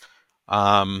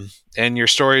 And your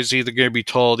story is either going to be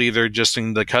told either just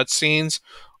in the cutscenes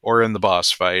or in the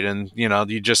boss fight, and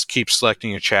you just keep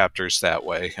selecting your chapters that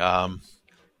way.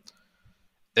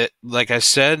 Like I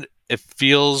said, it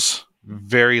feels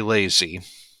very lazy,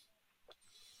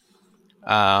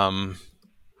 and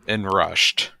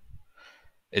rushed.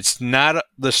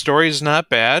 The story's not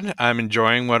bad. I'm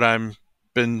enjoying what I've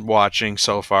been watching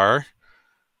so far.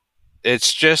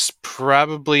 it's just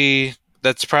probably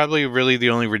really the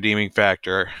only redeeming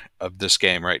factor of this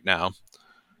game right now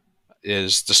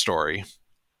is the story.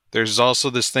 There's also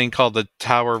this thing called the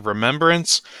Tower of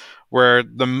Remembrance, where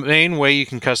the main way you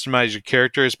can customize your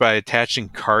character is by attaching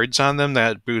cards on them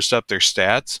that boost up their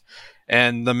stats.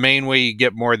 And the main way you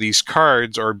get more of these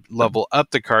cards or level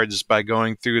up the cards is by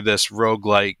going through this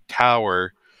roguelike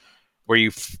tower where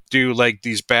you do like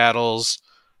these battles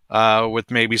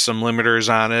with maybe some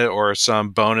limiters on it or some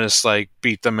bonus, like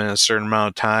beat them in a certain amount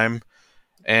of time.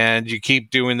 And you keep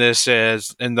doing this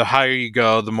and the higher you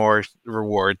go, the more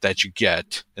reward that you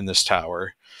get in this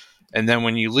tower. And then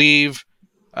when you leave,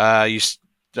 you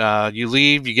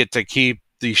get to keep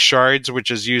the shards,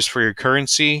 which is used for your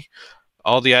currency.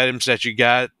 All the items that you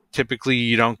got, typically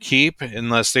you don't keep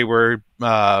unless they were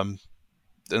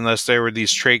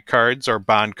these trait cards or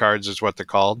bond cards, is what they're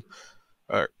called.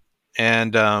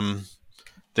 And then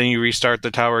you restart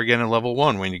the tower again at level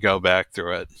 1 when you go back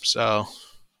through it. So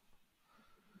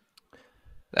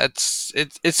that's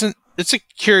it's a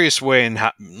curious way in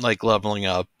like leveling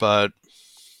up, but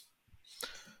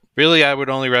really I would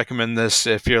only recommend this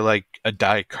if you're like a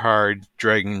die-hard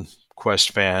Dragon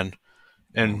Quest fan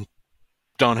and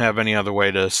don't have any other way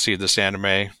to see this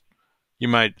anime. You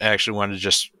might actually want to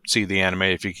just see the anime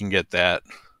if you can get that.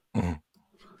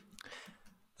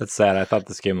 That's sad. I thought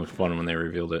this game was fun when they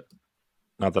revealed it.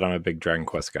 Not that I'm a big Dragon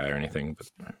Quest guy or anything, but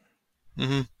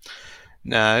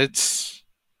Nah, it's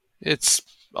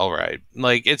all right.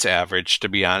 Like, it's average, to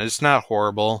be honest. It's not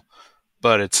horrible,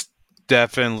 but it's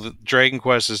definitely Dragon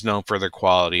Quest is known for their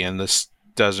quality, and this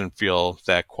doesn't feel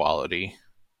that quality.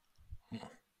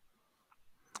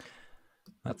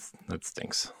 That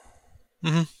stinks.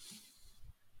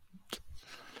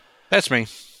 That's me.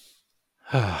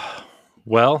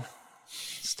 Well,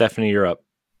 Stephanie, you're up.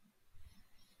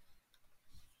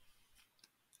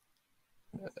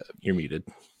 You're muted.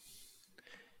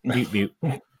 Mute.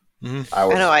 I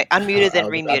know. I unmuted then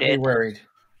remuted. Worried.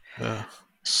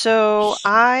 So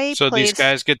these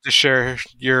guys get to share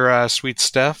your sweet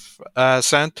Steph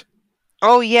scent?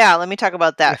 Oh yeah, let me talk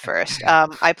about that first.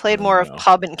 I played more of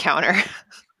Pub Encounter.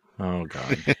 Oh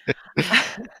god.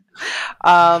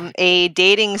 A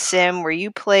dating sim where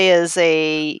you play as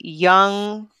a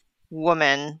young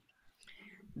woman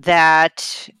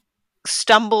that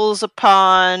stumbles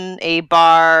upon a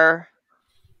bar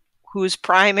whose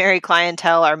primary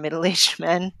clientele are middle-aged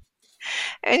men,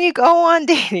 and you go on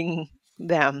dating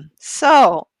them.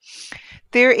 So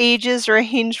their ages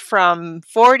range from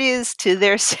 40s to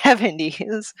their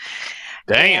 70s.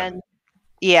 Damn. And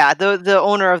yeah, the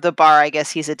owner of the bar, I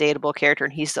guess he's a dateable character,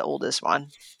 and he's the oldest one.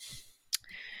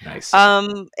 Nice.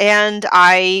 And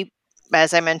I,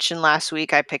 as I mentioned last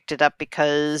week, I picked it up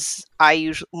because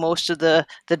most of the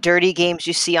dirty games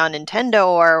you see on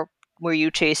Nintendo are where you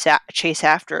chase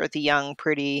after the young,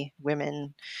 pretty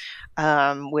women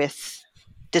with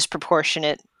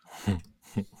disproportionate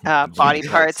body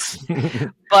parts.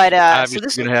 But obviously, so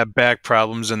this going to have back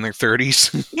problems in their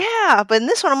 30s. Yeah, but in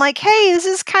this one, I'm like, hey, this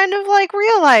is kind of like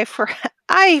real life. Where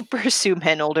I pursue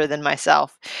men older than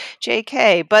myself,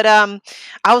 JK. But I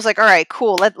was like, all right,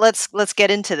 cool. Let's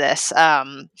get into this.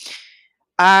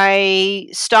 I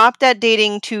stopped at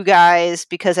dating 2 guys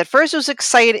because at first it was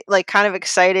exciting, like kind of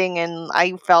exciting, and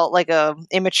I felt like a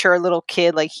immature little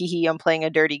kid, like hee, I'm playing a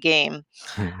dirty game.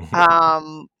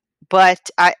 But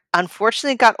I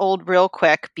unfortunately got old real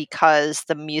quick because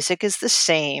the music is the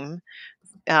same.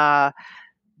 There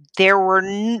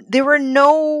were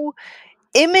no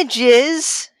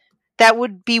images that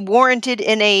would be warranted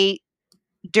in a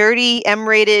dirty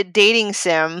M-rated dating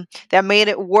sim that made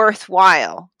it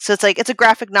worthwhile. So it's like it's a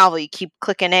graphic novel. You keep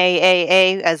clicking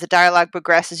A as the dialogue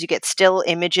progresses. You get still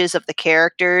images of the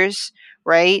characters,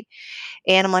 right?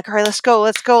 And I'm like, all right, let's go.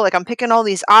 Like, I'm picking all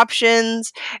these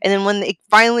options. And then when it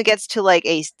finally gets to like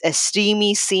a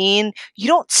steamy scene, you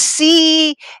don't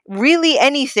see really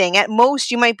anything. At most,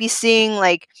 you might be seeing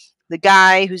like the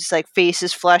guy whose like face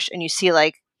is flush, and you see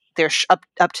like they're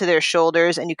up to their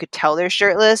shoulders, and you could tell they're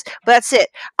shirtless. But that's it.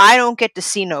 I don't get to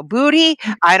see no booty.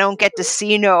 I don't get to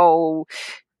see no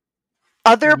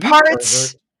other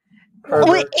parts.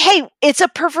 Wait, hey, it's a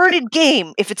perverted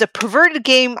game. If it's a perverted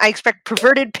game, I expect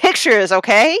perverted pictures,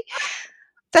 okay?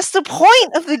 That's the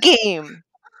point of the game.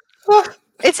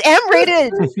 It's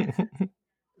M-rated.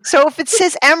 So if it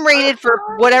says M-rated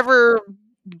for whatever,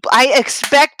 I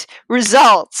expect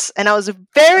results. And I was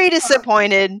very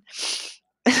disappointed.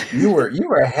 You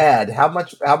were ahead. How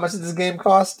much did this game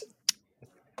cost?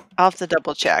 I'll have to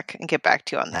double check and get back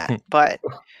to you on that.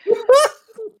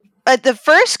 But the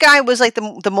first guy was like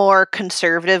the more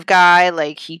conservative guy.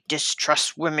 Like, he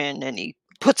distrusts women and he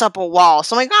puts up a wall.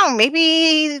 So I'm like, oh,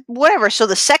 maybe whatever. So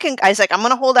the second guy's like, I'm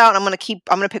going to hold out. And I'm going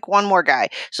to pick one more guy.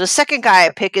 So the second guy I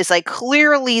pick is like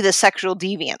clearly the sexual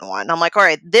deviant one. I'm like, all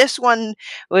right, this one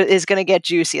is going to get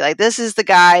juicy. Like, this is the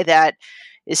guy that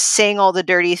is saying all the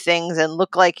dirty things and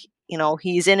look like,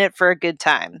 he's in it for a good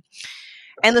time.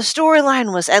 And the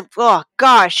storyline was, oh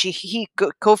gosh,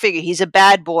 go figure, he's a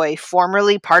bad boy,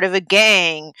 formerly part of a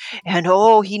gang, and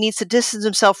he needs to distance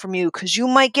himself from you because you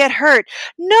might get hurt.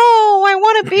 No, I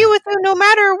want to be with you no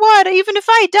matter what, even if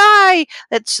I die.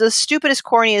 That's the stupidest,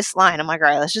 corniest line. I'm like, all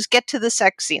right, let's just get to the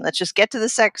sex scene. We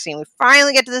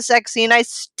finally get to the sex scene. I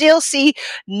still see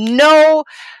no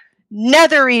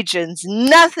nether regions,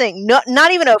 nothing,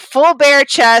 not even a full bare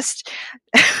chest,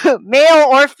 male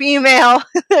or female.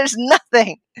 There's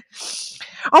nothing.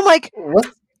 I'm like, What?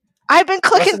 I've been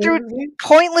clicking through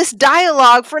pointless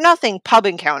dialogue for nothing. Pub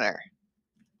encounter.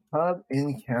 Pub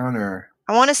encounter.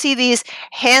 I want to see these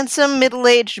handsome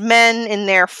middle-aged men in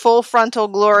their full frontal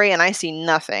glory, and I see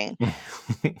nothing. Or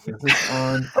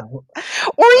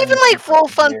even like full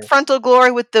frontal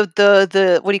glory with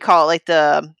the what do you call it? Like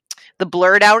the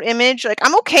blurred out image. Like,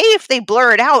 I'm okay if they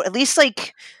blur it out. At least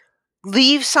like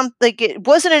leave something. Like, it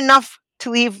wasn't enough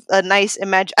to leave a nice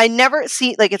image. I never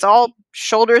see, like, it's all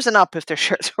shoulders and up if their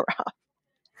shirts were off.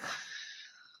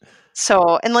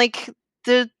 So, and like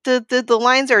the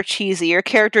lines are cheesy. Your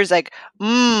character's like,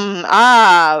 ooh.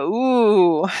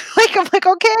 Like, I'm like,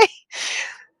 okay.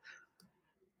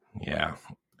 Yeah.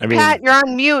 I mean, Pat, you're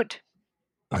on mute.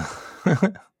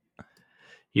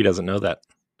 He doesn't know that.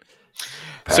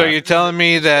 So you're telling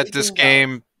me that this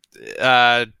game,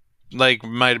 like,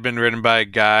 might have been written by a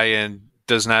guy and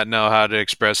does not know how to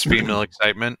express female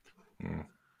excitement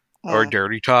or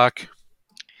dirty talk?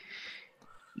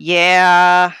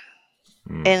 Yeah.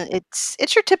 And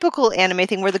it's your typical anime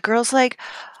thing where the girl's like,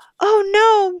 oh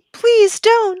no, please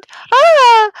don't.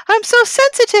 I'm so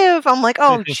sensitive. I'm like,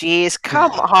 oh geez,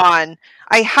 come on.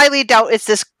 I highly doubt it's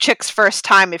this chick's first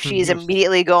time if she's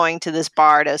immediately going to this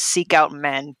bar to seek out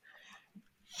men.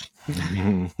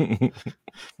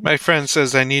 My friend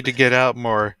says I need to get out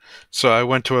more, so I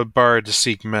went to a bar to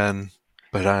seek men,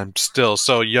 but I'm still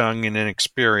so young and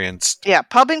inexperienced. Yeah,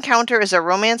 Pub Encounter is a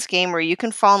romance game where you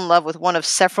can fall in love with one of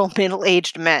several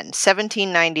middle-aged men.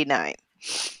 $17.99.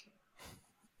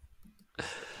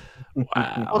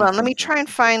 Wow. Hold on, let me try and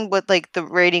find what like the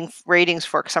ratings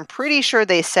for, because I'm pretty sure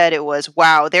they said it was,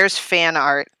 wow, there's fan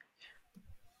art.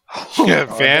 Yeah,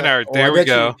 fan art. There we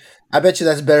go. I bet you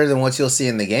that's better than what you'll see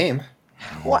in the game.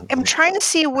 Well, I'm trying to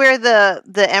see where the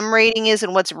M rating is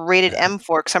and what's rated M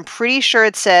for, because I'm pretty sure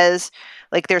it says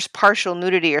like there's partial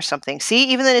nudity or something. See,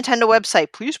 even the Nintendo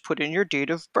website, please put in your date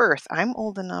of birth. I'm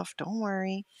old enough, don't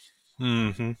worry.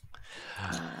 Mm-hmm.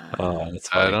 That's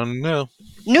funny. I don't know.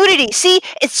 Nudity. See,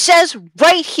 it says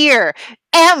right here.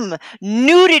 M,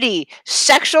 nudity,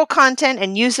 sexual content,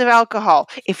 and use of alcohol.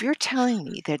 If you're telling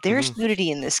me that there's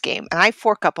nudity in this game and I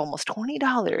fork up almost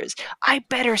 $20, I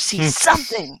better see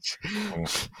something.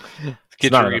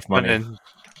 Get your refund and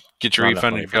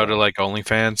go to like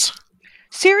OnlyFans.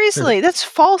 Seriously, that's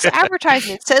false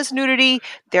advertising. It says nudity.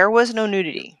 There was no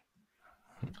nudity.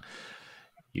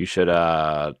 You should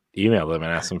email them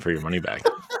and ask them for your money back.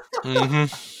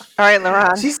 All right,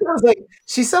 Laurent. She sounds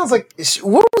like.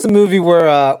 What was the movie where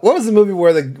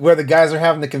the guys are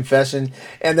having the confession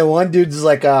and the one dude's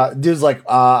like, I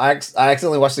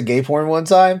accidentally watched the gay porn one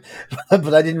time,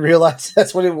 but I didn't realize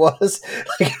that's what it was.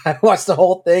 Like, I watched the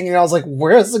whole thing and I was like,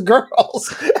 where's the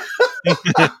girls?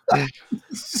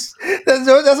 That's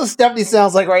what Stephanie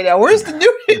sounds like right now. Where's the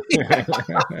nudity?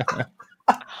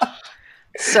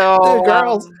 So the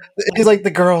girls, he's like,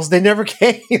 the girls, they never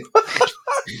came.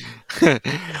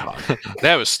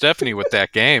 That was Stephanie with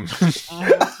that game.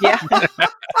 Yeah.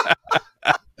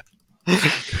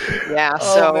 Yeah.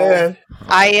 So man.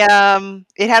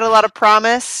 it had a lot of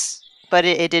promise, but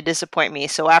it did disappoint me.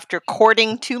 So after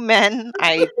courting 2 men,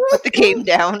 I put the game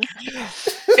down.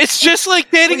 It's just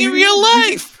like dating in real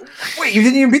life. Wait, you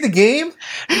didn't even beat the game?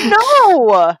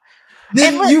 No.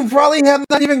 Then you probably have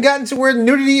not even gotten to where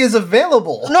nudity is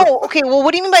available. No, okay, well,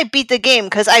 what do you mean by beat the game?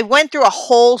 Because I went through a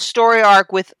whole story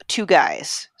arc with 2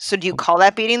 guys. So do you call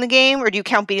that beating the game, or do you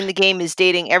count beating the game as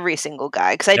dating every single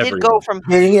guy? Because I did go from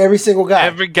dating every single guy.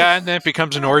 Every guy, and then it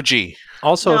becomes an orgy.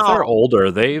 Also, if they're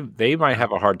older, they might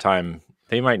have a hard time.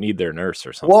 They might need their nurse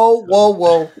or something. Whoa.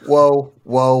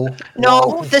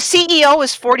 No, the CEO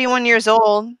is 41 years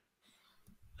old.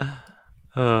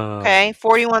 Okay,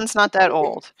 41's not that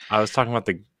old. I was talking about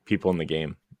the people in the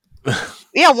game.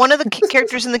 Yeah, one of the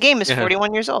characters in the game is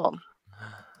 41 years old.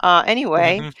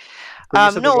 Anyway, But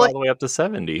you said they No, go all the way up to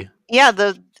 70. yeah,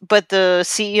 but the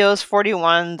CEO is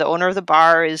 41, the owner of the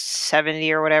bar is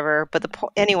 70 or whatever. But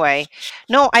anyway,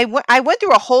 no, I went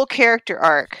through a whole character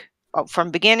arc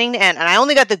from beginning to end, and I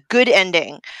only got the good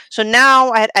ending. So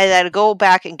now I had to go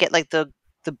back and get like the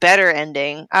better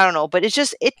ending. I don't know, but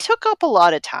it took up a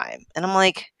lot of time, and I'm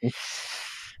like,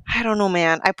 I don't know,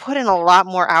 man. I put in a lot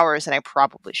more hours than I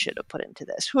probably should have put into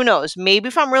this. Who knows? Maybe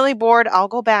if I'm really bored, I'll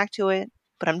go back to it.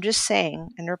 But I'm just saying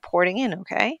and reporting in,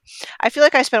 okay? I feel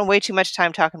like I spent way too much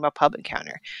time talking about Pub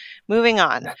Encounter. Moving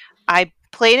on. I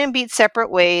played and beat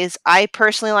Separate Ways. I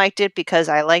personally liked it because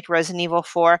I liked Resident Evil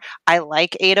 4. I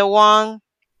like Ada Wong.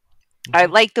 I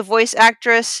like the voice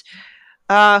actress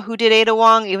who did Ada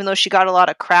Wong, even though she got a lot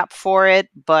of crap for it,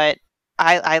 but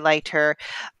I liked her.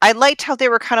 I liked how they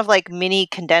were kind of like mini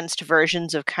condensed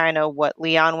versions of kind of what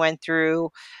Leon went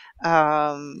through.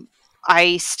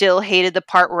 I still hated the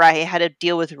part where I had to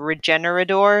deal with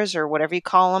regenerators or whatever you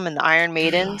call them and the Iron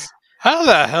Maidens. How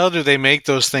the hell do they make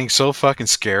those things so fucking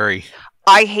scary?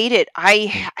 I hate it.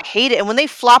 I hate it. And when they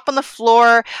flop on the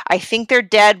floor, I think they're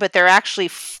dead, but they're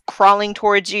actually crawling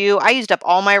towards you. I used up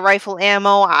all my rifle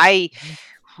ammo. I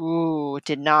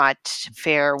did not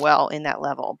fare well in that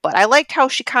level. But I liked how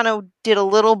she kind of did a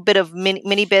little bit of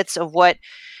mini bits of what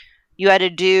you had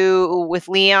to do with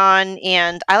Leon,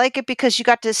 and I like it because you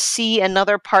got to see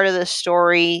another part of the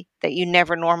story that you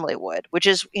never normally would, which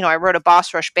is, I wrote a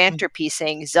Boss Rush banter piece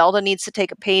saying Zelda needs to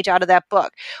take a page out of that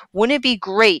book. Wouldn't it be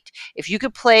great if you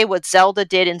could play what Zelda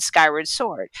did in Skyward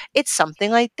Sword? It's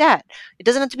something like that. It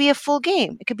doesn't have to be a full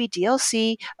game. It could be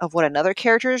DLC of what another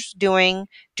character is doing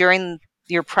during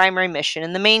your primary mission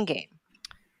in the main game.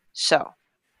 So,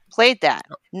 played that.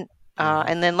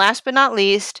 And then last but not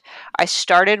least, I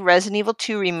started Resident Evil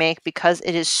 2 Remake because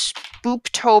it is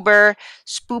Spooptober,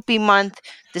 Spoopy month.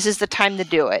 This is the time to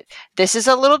do it. This is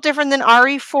a little different than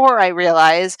RE4, I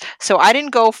realize. So I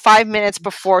didn't go 5 minutes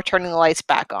before turning the lights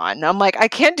back on. I'm like, I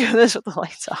can't do this with the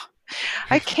lights off.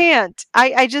 I can't.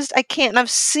 I can't. And I've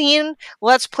seen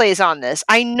Let's Plays on this.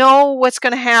 I know what's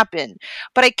going to happen,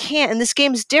 but I can't. And this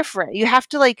game's different. You have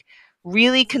to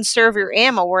really conserve your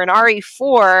ammo, where in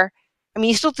RE4, I mean,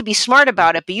 you still have to be smart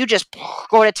about it, but you just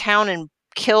go to town and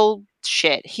kill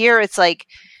shit. Here, it's like,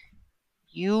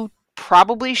 you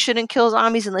probably shouldn't kill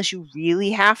zombies unless you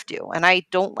really have to, and I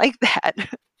don't like that.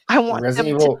 I want Resident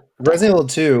Evil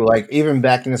 2, even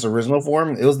back in its original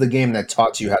form, it was the game that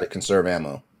taught you how to conserve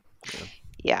ammo.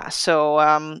 Yeah, so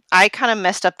I kind of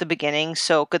messed up the beginning,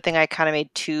 so good thing I kind of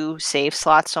made 2 save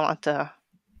slots, so I don't have to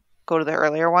go to the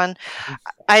earlier one.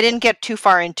 I didn't get too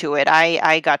far into it.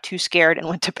 I got too scared and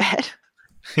went to bed.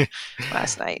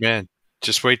 Last night. Man,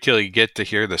 just wait till you get to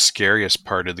hear the scariest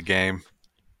part of the game.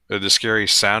 Or the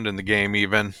scariest sound in the game,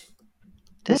 even.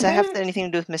 Does that have anything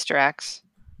to do with Mr. X?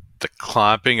 The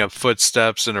clomping of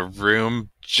footsteps in a room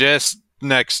just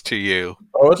next to you.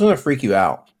 Oh, it's going to freak you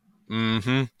out.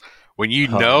 Mm-hmm. When you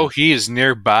know he is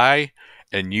nearby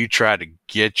and you try to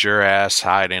get your ass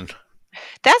hiding.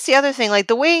 That's the other thing.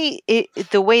 The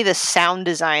way the sound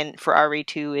design for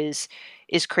RE2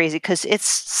 is crazy because it's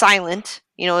silent.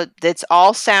 It's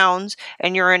all sounds,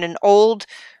 and you're in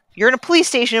a police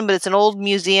station, but it's an old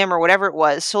museum or whatever it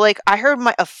was. So I heard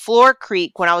a floor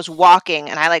creak when I was walking,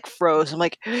 and I froze. I'm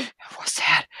like, what's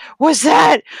that? What's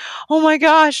that? Oh my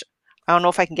gosh! I don't know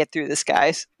if I can get through this,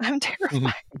 guys. I'm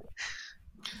terrified.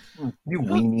 You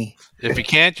weenie. If you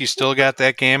can't, you still got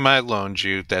that game I loaned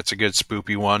you. That's a good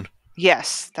spoopy one.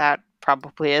 Yes, that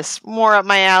probably is more up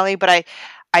my alley, but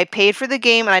I paid for the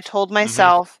game, and I told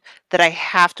myself that I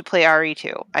have to play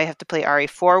RE2. I have to play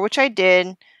RE4, which I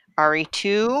did,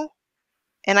 RE2,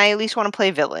 and I at least want to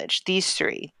play Village. These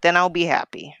 3. Then I'll be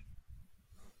happy.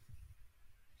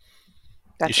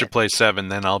 You should play 7,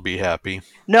 then I'll be happy.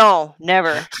 No,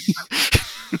 never.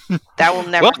 That will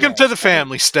never. Welcome to the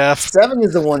family, Steph. 7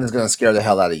 is the one that's going to scare the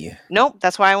hell out of you. Nope,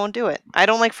 that's why I won't do it. I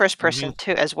don't like first person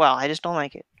too as well. I just don't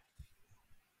like it.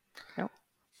 Nope.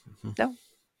 No.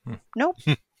 Nope.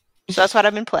 So that's what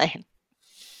I've been playing.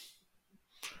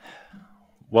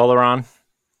 Well, Laron,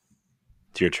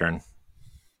 it's your turn.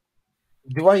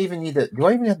 Do I even need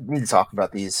to talk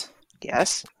about these?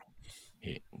 Yes.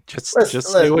 Just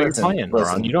say what you're playing,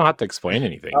 Laron. You don't have to explain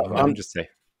anything. Just say.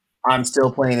 I'm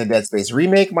still playing the Dead Space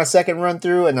remake, my second run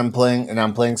through, and I'm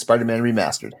playing Spider-Man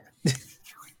Remastered.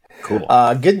 Cool.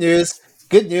 Good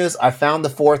news. I found the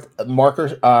 4th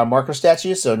marker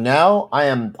statue, so now I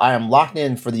am locked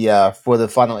in for the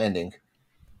final ending.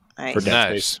 Nice. For Dead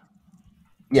Space.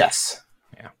 Yes.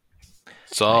 Yeah.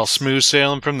 It's all smooth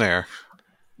sailing from there.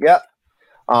 Yep.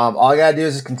 All I gotta do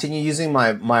is just continue using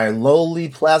my lowly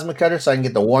plasma cutter so I can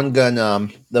get the one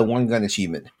gun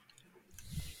achievement.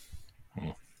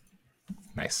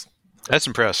 Nice. That's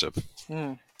impressive.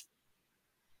 Hmm.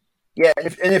 Yeah,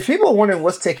 and if people are wondering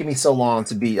what's taking me so long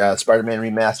to beat Spider-Man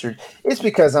Remastered, it's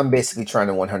because I'm basically trying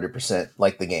to 100%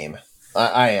 like the game.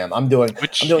 I am. I'm doing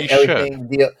Which you should. everything,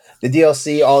 the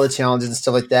DLC, all the challenges and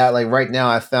stuff like that. Like right now,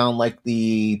 I found like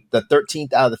the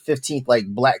 13th out of the 15th like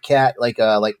Black Cat like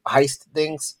heist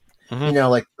things. Mhm. You know,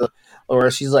 like where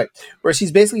she's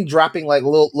basically dropping like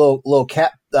little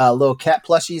cat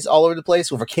plushies all over the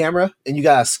place with a camera, and you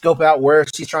gotta scope out where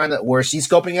she's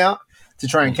scoping out to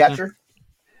try and Mhm. capture.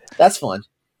 That's fun.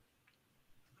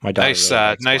 My daughter Nice, really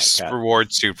likes nice Black Cat.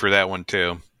 reward suit for that one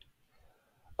too.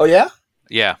 Oh yeah.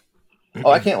 Yeah,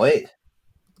 Oh, I can't wait.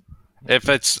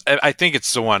 I think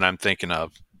it's the one I'm thinking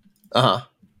of.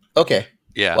 Okay.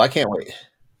 Yeah. Well, I can't wait.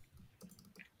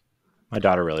 My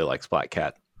daughter really likes Black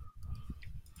Cat.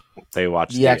 They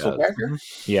watch The actual character.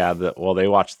 they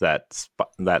watched that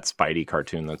Spidey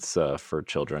cartoon that's for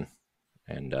children,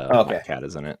 and Okay. Black Cat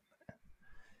is in it.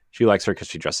 She likes her because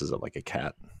she dresses up like a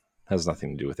cat. Has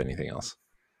nothing to do with anything else.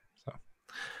 So,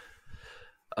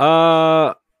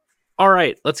 all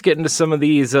right, let's get into some of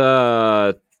these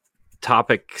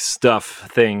topic stuff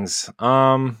things.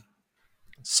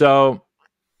 So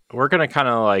we're gonna kind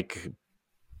of like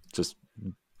just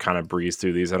kind of breeze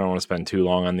through these. I don't want to spend too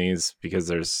long on these because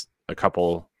there's a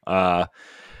couple.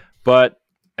 But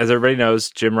as everybody knows,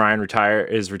 Jim Ryan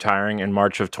is retiring in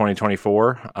March of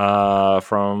 2024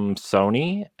 from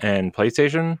Sony and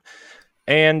PlayStation.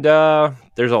 And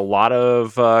there's a lot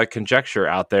of conjecture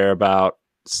out there about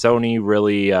Sony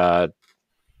really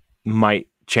might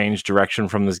change direction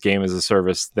from this game as a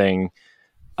service thing.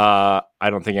 I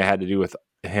don't think it had to do with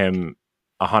him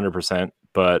 100%,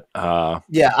 but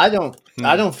Yeah, I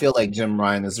don't feel like Jim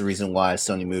Ryan is the reason why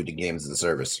Sony moved to games as a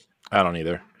service. I don't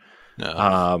either.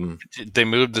 No. They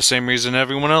moved the same reason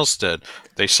everyone else did.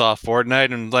 They saw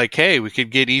Fortnite and like, hey, we could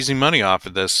get easy money off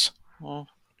of this. Well,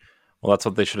 that's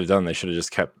what they should have done. They should have just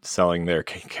kept selling their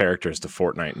characters to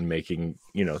Fortnite and making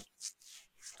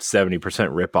 70%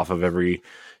 rip off of every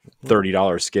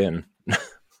 $30 skin.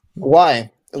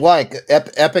 Why?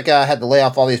 Epic had to lay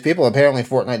off all these people. Apparently,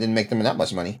 Fortnite didn't make them that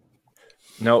much money.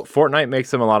 No, Fortnite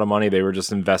makes them a lot of money. They were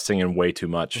just investing in way too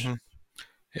much. Mhm.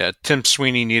 Yeah, Tim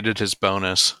Sweeney needed his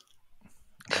bonus.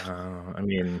 I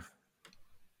mean,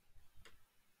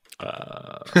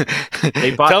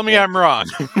 Tell me I'm wrong.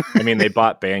 I mean, they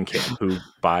bought Bandcamp. Who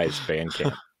buys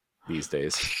Bandcamp these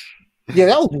days? Yeah,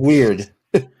 that was weird.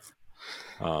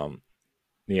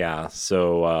 Yeah.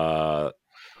 So,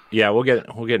 yeah, we'll get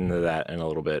into that in a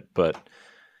little bit. But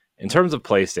in terms of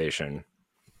PlayStation,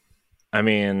 I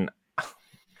mean,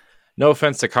 no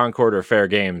offense to Concord or Fair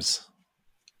Games,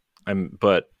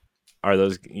 but are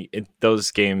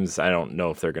those games? I don't know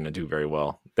if they're going to do very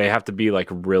well. They have to be like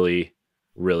really,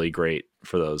 really great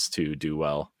for those to do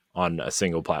well on a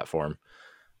single platform.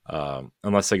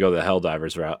 Unless they go the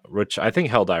Helldivers route, which I think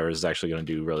Helldivers is actually going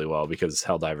to do really well because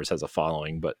Helldivers has a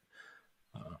following, but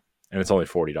and it's only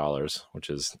 $40, which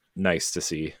is nice to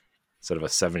see instead of a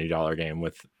 $70 game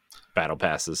with battle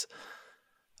passes.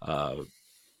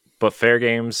 But Fair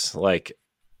Games, like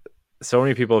so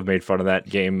many people have made fun of that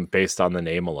game based on the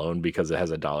name alone because it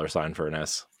has a $sign for an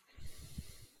S.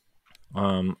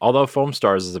 Although Foam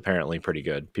Stars is apparently pretty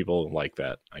good. People like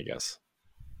that, I guess.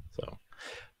 So,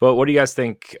 but what do you guys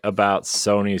think about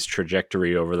Sony's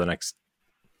trajectory over the next,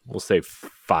 we'll say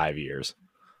 5 years?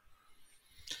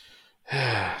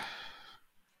 Go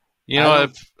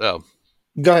ahead,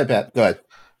 Pat. Go ahead. I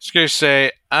was going to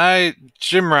say,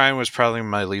 Jim Ryan was probably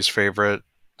my least favorite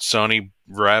Sony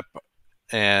rep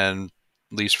and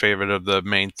least favorite of the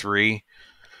main three.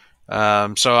 So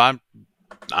I'm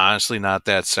honestly not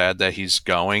that sad that he's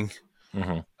going.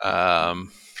 Mm-hmm.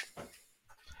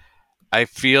 I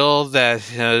feel that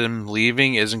him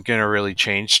leaving isn't going to really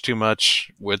change too much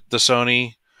with the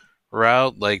Sony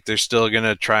route. Like they're still going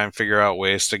to try and figure out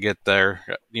ways to get their,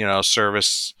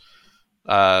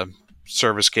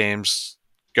 service games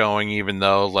going, even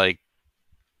though like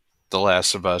The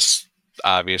Last of Us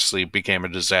obviously became a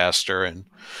disaster, and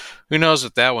who knows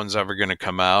if that one's ever going to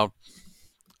come out.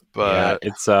 But yeah,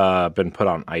 it's been put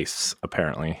on ice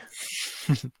apparently.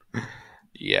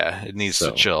 Yeah, it needs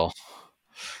to chill.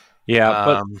 Yeah,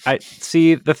 but I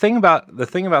see the thing about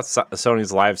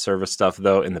Sony's live service stuff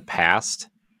though in the past,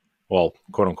 well,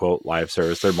 quote unquote live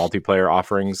service, their multiplayer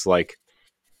offerings, like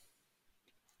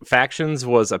Factions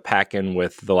was a pack-in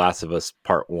with The Last of Us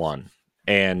Part 1,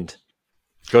 and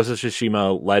Ghost of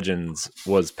Tsushima Legends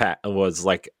was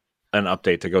like an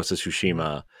update to Ghost of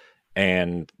Tsushima,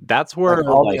 and that's where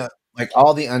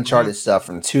all the Uncharted stuff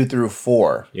from 2 through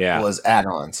 4 Yeah. was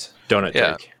add-ons. Donut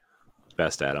Yeah. Cake,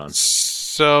 best add-on.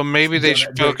 So maybe they Yeah,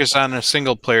 should focus on a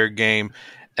single player game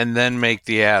and then make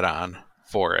the add-on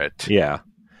for it. Yeah.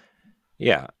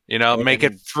 Make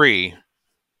it free.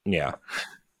 Yeah.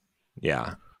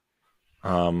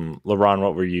 LeBron,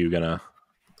 what were you gonna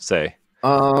say?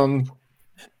 All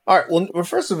right. Well,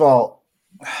 first of all,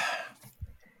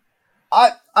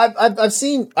 I've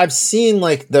seen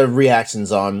like the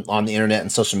reactions on the internet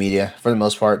and social media for the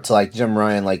most part to like Jim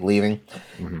Ryan like leaving,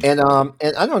 and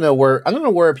I don't know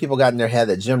where people got in their head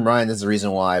that Jim Ryan is the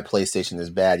reason why PlayStation is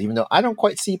bad, even though I don't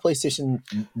quite see PlayStation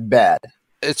bad.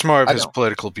 It's more of his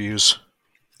political views.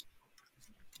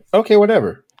 Okay,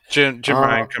 whatever. Jim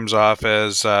Ryan comes off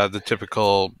as the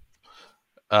typical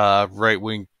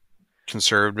right-wing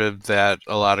conservative that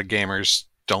a lot of gamers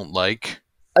don't like.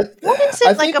 I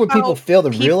think what people fail to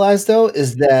realize, though,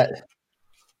 is that...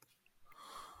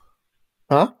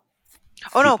 Huh?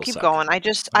 Oh, no, keep going. I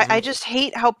just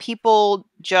hate how people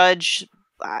judge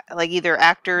like either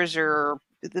actors or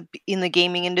in the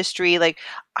gaming industry. Like,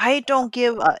 I don't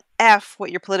give a F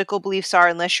what your political beliefs are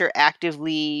unless you're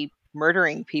actively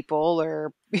murdering people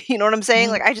or, you know what I'm saying?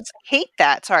 Like, I just hate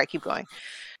that. Sorry, keep going.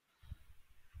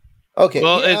 Okay.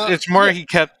 Well, it's more he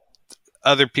kept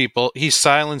other people, he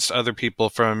silenced other people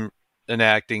from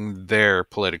enacting their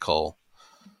political,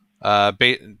 like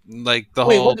the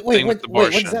whole thing with abortion.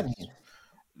 What does that mean?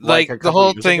 Like the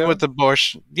whole thing with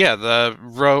abortion,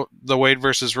 the Wade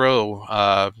versus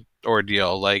Roe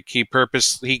ordeal. Like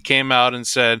he came out and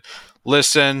said,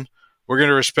 "Listen, we're going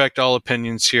to respect all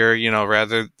opinions here,"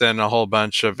 rather than a whole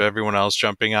bunch of everyone else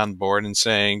jumping on board and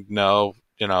saying, "No,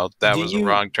 that was a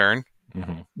wrong turn."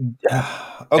 Mm-hmm.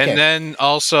 Okay. And then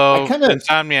also,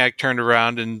 Insomniac turned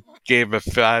around and gave a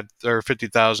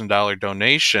 $50,000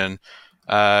 donation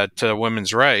to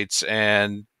women's rights,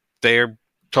 and they're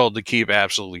told to keep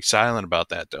absolutely silent about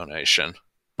that donation.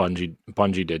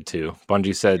 Bungie did too.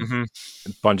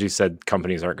 Bungie said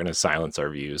companies aren't going to silence our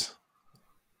views.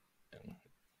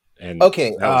 And that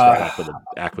was right after the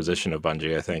acquisition of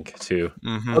Bungie, I think, too.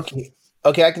 Mm-hmm.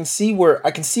 Okay, I can see where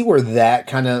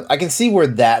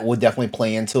that would definitely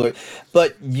play into it,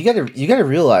 but you gotta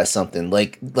realize something.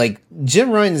 Like Jim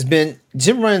Ryan's been with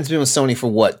Sony for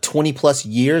what, 20 plus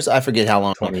years? I forget how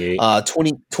long. 28.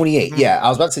 28. Mm-hmm. Yeah, I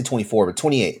was about to say 24, but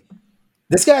 28.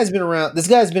 This guy's been around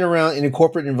in a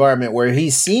corporate environment where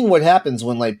he's seen what happens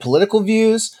when like political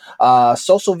views,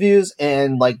 social views,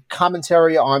 and like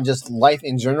commentary on just life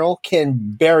in general can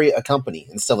bury a company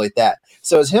and stuff like that.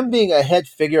 So as him being a head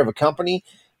figure of a company,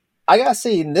 I gotta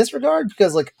say in this regard,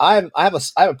 because like I have a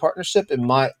partnership in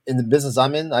the business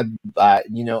I'm in. The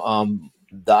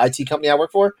IT company I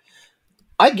work for.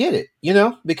 I get it,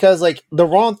 because like the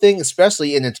wrong thing,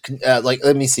 especially in it, like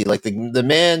let me see, like the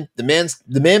man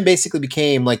basically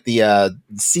became like the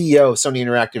CEO of Sony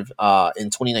Interactive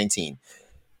in 2019.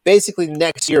 Basically,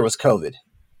 next year was COVID,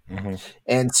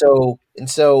 and so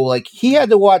like he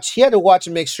had to watch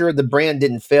and make sure the brand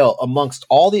didn't fail amongst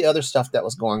all the other stuff that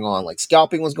was going on. Like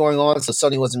scalping was going on, so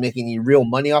Sony wasn't making any real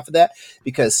money off of that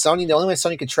because the only way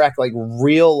Sony could track like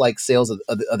real like sales of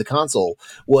the console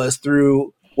was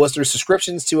through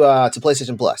subscriptions to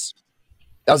PlayStation Plus.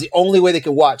 That was the only way they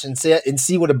could watch and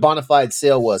see what a bona fide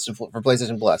sale was for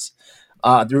PlayStation Plus.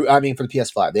 For the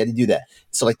PS5, they had to do that,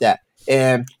 stuff like that.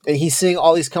 And he's seeing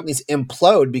all these companies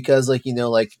implode because, like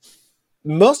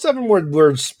most of them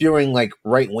were spewing like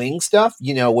right wing stuff,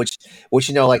 which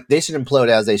like they should implode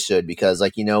as they should because,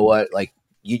 like,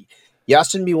 y'all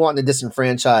shouldn't be wanting to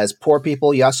disenfranchise poor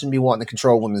people. Y'all shouldn't be wanting to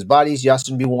control women's bodies. Y'all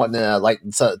shouldn't be wanting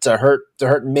to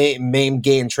hurt maim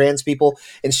gay and trans people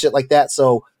and shit like that.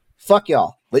 So fuck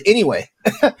y'all. But anyway,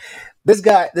 this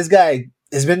guy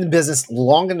has been in business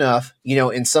long enough,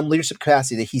 in some leadership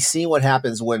capacity that he's seen what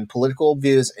happens when political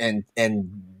views and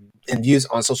views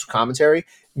on social commentary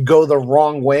go the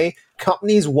wrong way.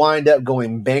 Companies wind up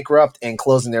going bankrupt and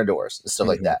closing their doors and stuff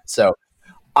like that. So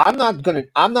I'm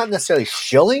not necessarily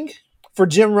shilling for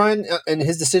Jim Ryan and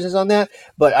his decisions on that,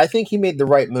 but I think he made the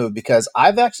right move because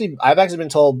I've actually been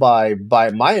told by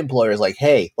my employers, like,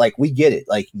 hey, like, we get it,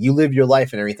 like, you live your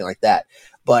life and everything like that,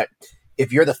 but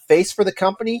if you're the face for the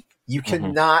company, you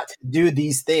cannot do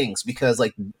these things because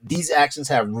like these actions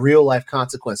have real life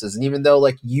consequences. And even though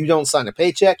like you don't sign a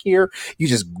paycheck here, you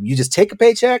just take a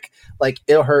paycheck, like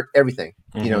it'll hurt everything,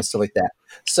 stuff like that.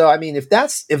 So I mean, if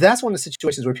that's one of the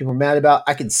situations where people are mad about,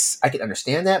 I can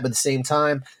understand that, but at the same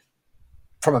time,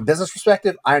 from a business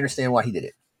perspective, I understand why he did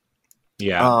it.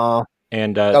 Yeah.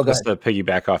 Just to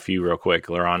piggyback off you real quick,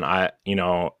 Laurent, I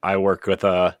work with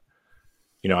I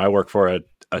work for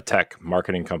a tech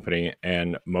marketing company,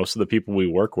 and most of the people we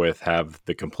work with have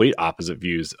the complete opposite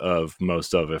views of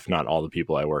most of, if not all, the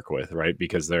people I work with, right?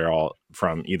 Because they're all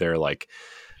from either like,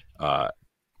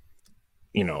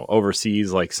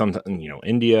 overseas, like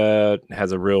India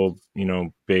has a real,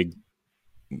 big,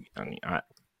 I mean, I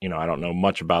don't know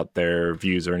much about their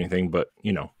views or anything, but,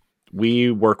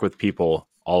 we work with people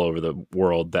all over the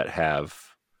world that have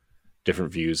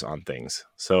different views on things.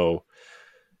 So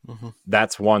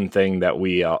that's one thing that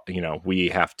we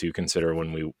have to consider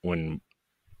when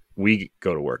we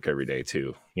go to work every day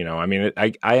too. I mean,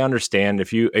 I understand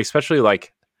if you, especially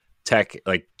like tech,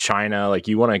 like China, like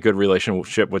you want a good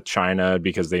relationship with China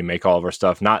because they make all of our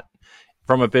stuff, not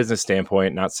from a business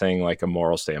standpoint, not saying like a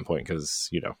moral standpoint, because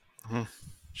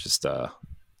just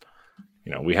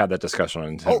we had that discussion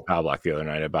on Power Block the other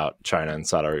night about China and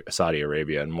Saudi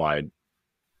Arabia and why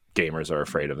gamers are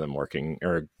afraid of them working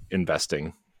or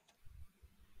investing.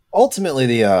 Ultimately,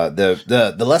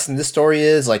 the lesson in this story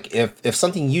is like if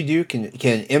something you do can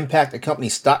impact a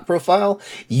company's stock profile,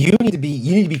 you need to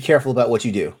be careful about what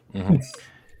you do. Mm-hmm.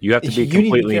 You have to be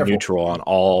completely neutral on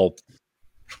all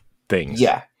things.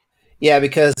 Yeah,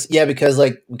 because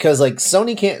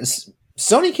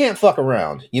Sony can't fuck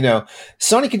around.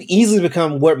 Sony can easily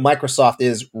become what Microsoft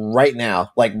is right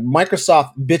now. Like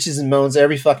Microsoft bitches and moans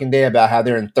every fucking day about how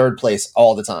they're in third place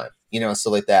all the time.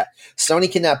 Stuff like that. Sony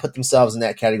cannot put themselves in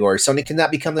that category. Sony cannot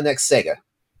become the next Sega.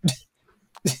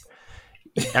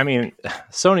 I mean,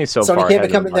 Sony's so far ahead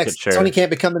of the market share. Sony can't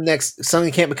become the next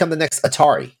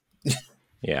Atari.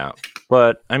 Yeah,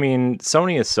 but I mean,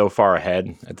 Sony is so far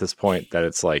ahead at this point that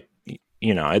it's like,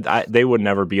 they would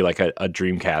never be like a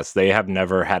Dreamcast. They have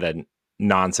never had a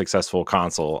non-successful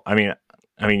console. I mean,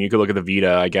 you could look at the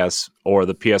Vita, I guess, or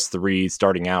the PS3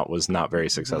 starting out was not very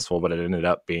successful, but it ended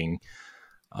up being.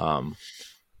 Hey,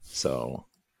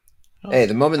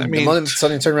 the moment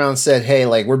Sony turned around and said, "Hey,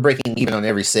 like we're breaking even on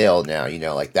every sale now,"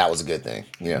 like that was a good thing.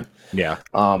 Yeah.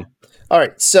 All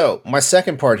right. So my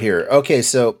second part here. Okay,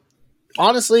 so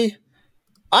honestly,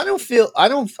 I don't feel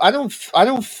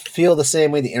the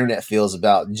same way the internet feels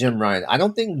about Jim Ryan. I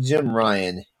don't think Jim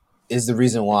Ryan is the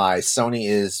reason why Sony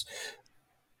is,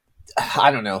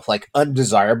 I don't know, like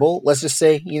undesirable. Let's just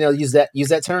say, use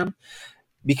that term,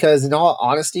 because in all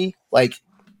honesty, like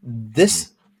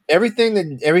this, everything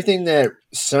that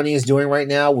Sony is doing right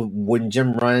now, when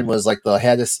Jim Ryan was like the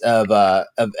head of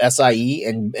SIE,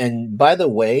 and by the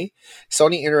way,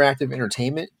 Sony Interactive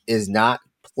Entertainment is not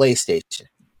PlayStation.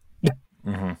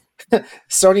 Mm-hmm.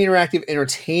 Sony Interactive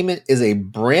Entertainment is a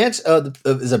branch of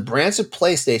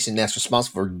PlayStation that's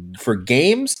responsible for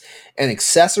games and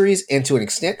accessories, and to an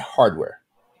extent hardware.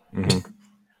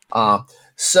 Mm-hmm.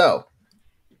 So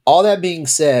all that being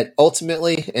said,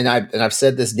 ultimately, and I've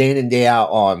said this day in and day out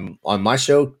on my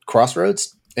show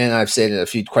Crossroads, and I've said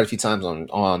it quite a few times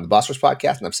on the Boss Rush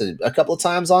podcast, and I've said it a couple of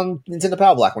times on Nintendo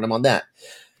Power Block when I'm on that.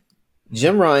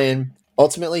 Jim Ryan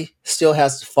ultimately still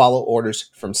has to follow orders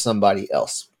from somebody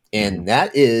else. And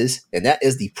that is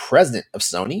the president of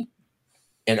Sony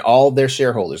and all their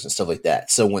shareholders and stuff like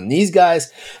that. So when these guys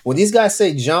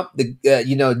say jump,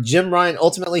 Jim Ryan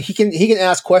ultimately he can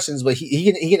ask questions, but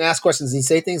he can ask questions and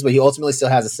say things, but he ultimately still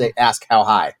has to ask how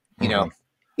high.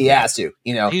 He has to.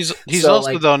 He's so,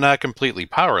 also though not completely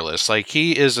powerless. Like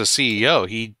he is a CEO.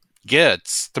 He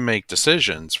gets to make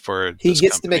decisions for.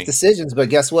 To make decisions, but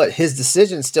guess what? His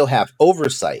decisions still have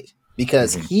oversight.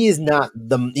 Because he's not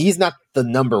the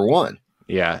number one.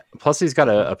 Yeah. Plus, he's got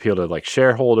to appeal to like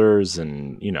shareholders,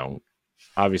 and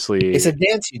obviously, it's a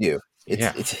dance you do.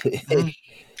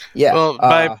 Yeah. Well,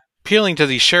 by appealing to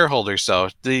these shareholders, though,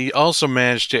 they also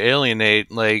managed to alienate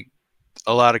like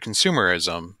a lot of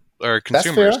consumerism or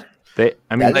consumers. That's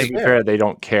fair. To be fair, they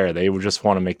don't care. They just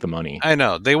want to make the money. I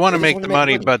know they want to make the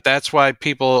money, but that's why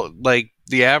people like.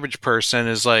 The average person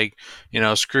is like,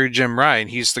 screw Jim Ryan.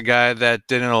 He's the guy that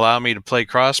didn't allow me to play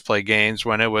crossplay games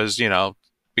when it was,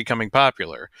 becoming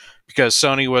popular, because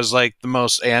Sony was like the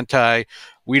most anti.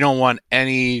 We don't want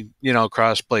any,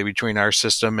 crossplay between our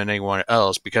system and anyone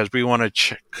else because we want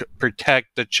to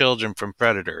protect the children from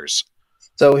predators.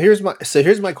 So here's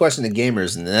my question to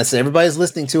gamers, and that's everybody's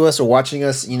listening to us or watching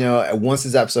us. Once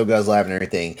this episode goes live and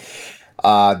everything,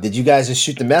 did you guys just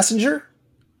shoot the messenger?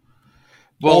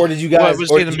 Well, or did you guys? Was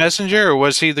he the messenger, or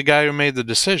was he the guy who made the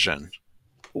decision?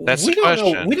 That's the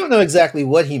question. We don't know exactly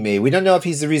what he made. We don't know if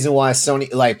he's the reason why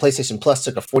Sony, like PlayStation Plus,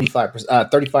 took a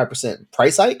 35%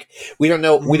 price hike. We don't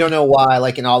know. We don't know why,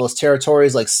 like in all those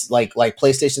territories, like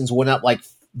PlayStation's went up like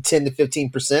 10 to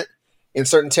 15%. in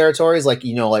certain territories, like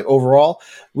like overall.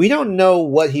 We don't know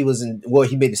what he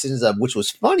made decisions of, which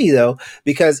was funny though,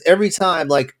 because every time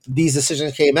like these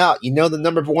decisions came out, the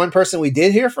number one person we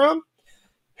did hear from,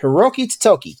 Hiroki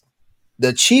Totoki,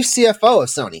 the chief CFO of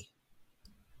Sony.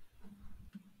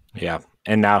 Yeah,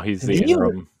 and now he's the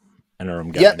interim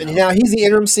guy. Yep, and now he's the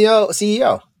interim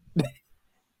CEO.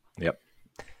 Yep.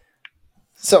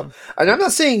 So, and I'm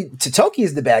not saying Totoki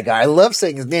is the bad guy. I love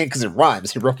saying his name because it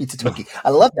rhymes, Hiroki Totoki. I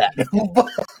love that.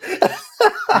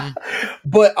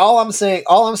 But all I'm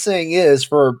saying is,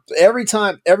 for every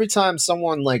time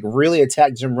someone like really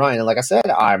attacked Jim Ryan, and like I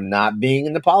said, I'm not being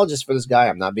an apologist for this guy.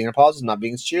 I'm not being an apologist. I'm not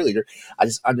being his cheerleader. I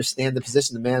just understand the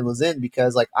position the man was in,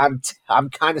 because like I'm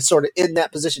kind of sort of in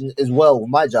that position as well with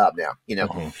my job now.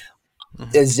 Mm-hmm.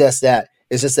 It's just that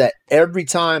every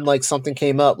time like something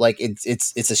came up, like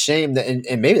it's a shame that,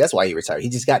 and maybe that's why he retired. He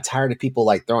just got tired of people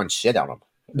like throwing shit on him.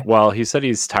 Well, he said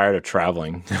he's tired of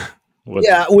traveling.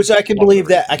 Yeah, which I can believe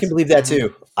that. I can believe that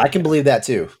too.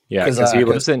 Yeah, because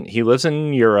he lives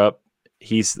in Europe.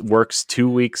 He works 2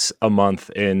 weeks a month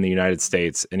in the United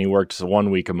States, and he works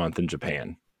 1 week a month in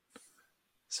Japan.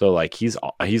 So like he's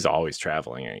always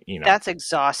traveling. That's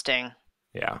exhausting.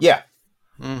 Yeah. Yeah.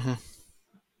 Mm-hmm.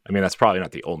 I mean, that's probably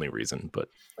not the only reason, but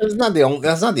that's not the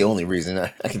only reason,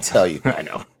 I can tell you. I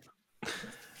know.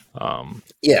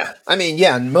 Yeah, I mean,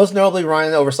 yeah, and most notably,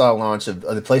 Ryan oversaw the launch of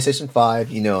the PlayStation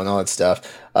 5, and all that stuff.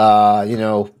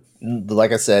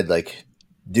 Like I said, like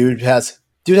dude has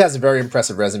a very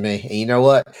impressive resume, and you know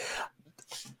what?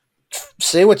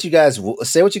 Say what you guys will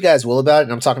about it.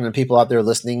 And I'm talking to people out there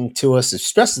listening to us,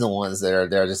 especially the ones that are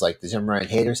just like the Jim Ryan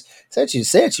haters. Say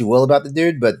what you will about the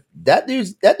dude, but that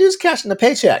dude's cashing a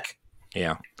paycheck.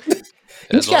 Yeah.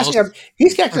 He's cashing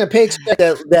a paycheck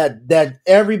that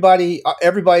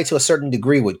everybody to a certain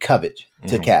degree would covet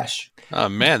to cash. Oh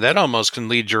man, that almost can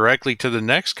lead directly to the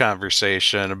next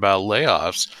conversation about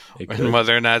layoffs and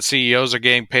whether or not CEOs are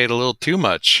getting paid a little too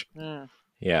much.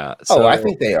 Yeah. So I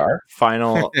think they are.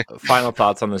 Final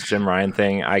thoughts on this Jim Ryan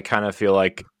thing. I kind of feel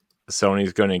like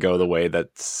Sony's going to go the way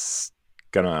that's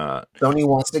gonna. Sony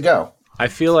wants to go. I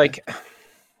feel like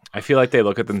they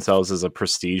look at themselves as a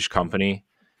prestige company.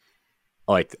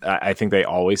 Like I think they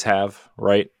always have,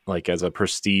 right? Like as a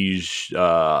prestige,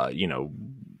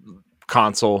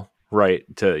 console, right?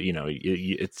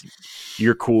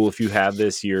 You're cool if you have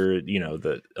this. You're,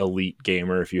 the elite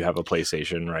gamer if you have a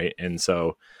PlayStation, right? And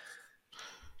so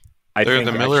they're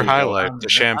the Miller High Life, the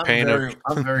champagne.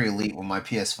 I'm very elite with my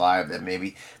PS5. That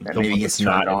maybe gets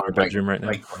not in your bedroom right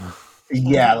now.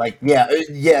 Yeah.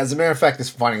 As a matter of fact, it's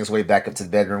finding its way back up to the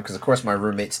bedroom because, of course, my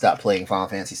roommate stopped playing Final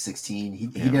Fantasy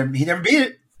 16. He never beat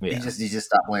it. Yeah. He just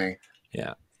stopped playing.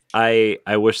 Yeah, I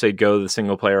wish they'd go the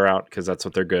single player route because that's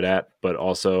what they're good at. But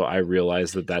also, I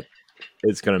realize that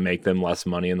it's going to make them less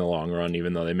money in the long run,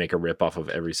 even though they make a rip off of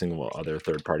every single other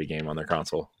third party game on their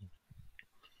console.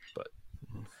 But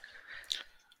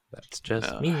that's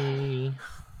just me.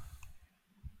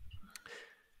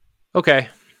 Okay,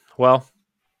 well.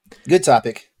 Good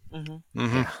topic.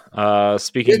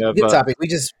 Speaking of good topic,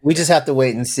 we just have to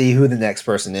wait and see who the next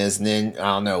person is, and then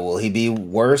I don't know. Will he be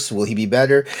worse? Will he be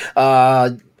better?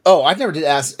 I never did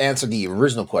answer the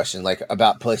original question, like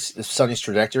about Sony's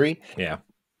trajectory. Yeah,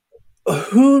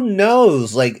 who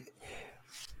knows? Like,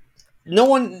 no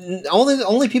one,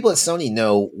 only people at Sony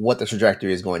know what the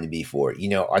trajectory is going to be for it.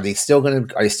 Are they still going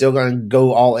to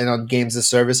go all in on games as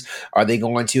service? Are they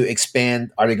going to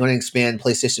expand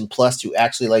PlayStation Plus to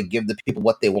actually like give the people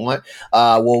what they want?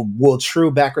 Will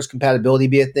true backwards compatibility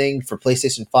be a thing for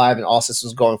PlayStation 5 and all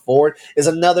systems going forward? Is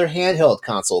another handheld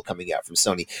console coming out from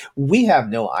Sony? We have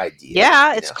no idea.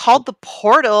 Yeah, it's called the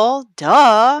Portal.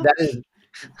 Duh. That is.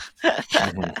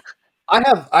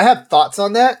 I have thoughts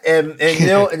on that, and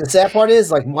and the sad part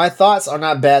is, like, my thoughts are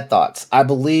not bad thoughts. I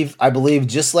believe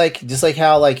just like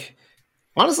how, like,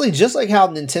 honestly, just like how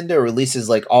Nintendo releases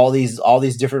like all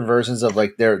these different versions of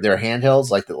like their handhelds,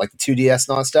 like the 2DS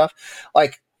and all that stuff.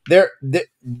 Like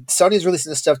Sony's releasing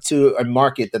this stuff to a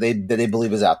market that they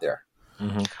believe is out there.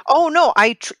 Mm-hmm. Oh no,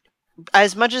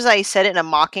 as much as I said it in a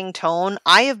mocking tone,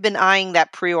 I have been eyeing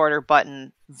that pre-order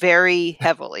button very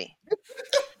heavily.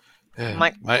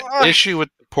 My issue with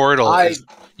the Portal is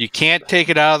you can't take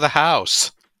it out of the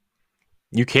house.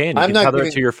 You can. You can tether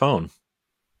it to your phone.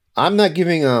 I'm not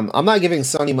giving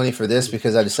Sony money for this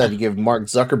because I decided to give Mark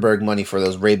Zuckerberg money for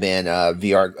those Ray-Ban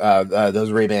VR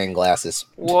those Ray-Ban glasses.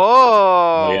 Whoa!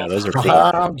 Oh yeah, those are cool.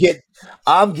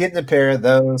 I'm getting a pair of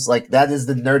those. Like, that is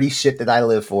the nerdy shit that I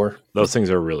live for. Those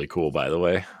things are really cool, by the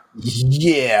way.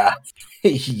 Yeah.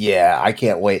 Yeah, I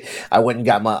can't wait. I went and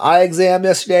got my eye exam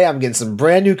yesterday. I'm getting some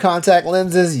brand new contact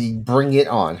lenses. You bring it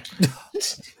on.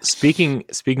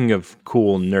 Speaking of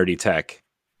cool nerdy tech,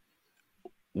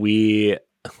 we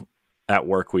at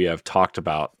work we have talked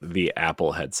about the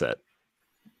Apple headset.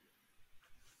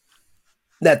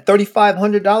 That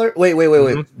 $3,500. Wait.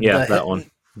 Mm-hmm. Yeah, that one.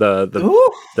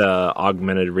 The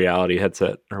augmented reality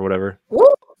headset or whatever. Woo.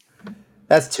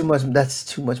 That's too much. That's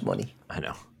too much money. I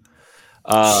know.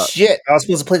 Shit! I was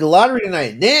supposed to play the lottery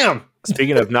tonight. Damn.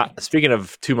 Speaking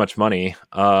of too much money,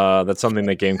 that's something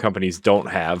that game companies don't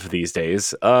have these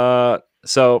days.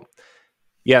 So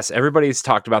yes, everybody's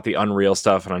talked about the Unreal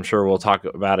stuff, and I'm sure we'll talk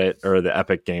about it, or the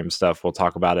Epic Game stuff. We'll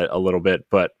talk about it a little bit,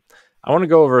 but I want to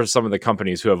go over some of the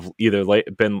companies who have either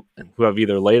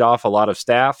laid off a lot of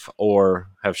staff or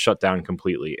have shut down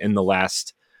completely in the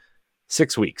last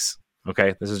 6 weeks.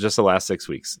 Okay, this is just the last 6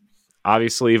 weeks.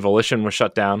 Obviously, Volition was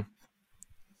shut down.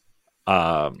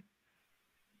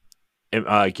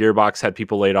 Gearbox had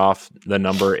people laid off. The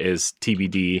number is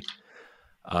TBD.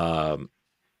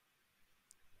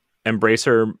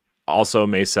 Embracer also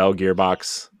may sell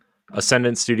Gearbox.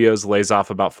 Ascendant Studios lays off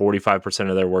about 45%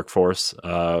 of their workforce.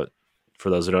 For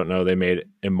those who don't know, they made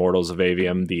Immortals of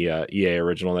Avium, the EA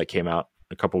original that came out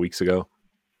a couple weeks ago,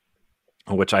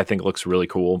 which I think looks really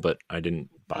cool, but I didn't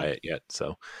buy it yet.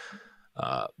 So,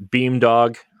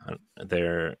 Beamdog,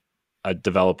 they're a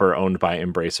developer owned by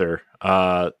Embracer.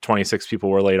 26 people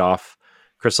were laid off.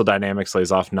 Crystal Dynamics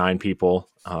lays off 9 people,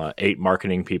 8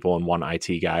 marketing people, and 1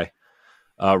 IT guy.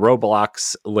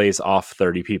 Roblox lays off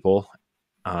 30 people.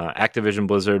 Activision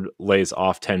Blizzard lays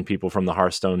off 10 people from the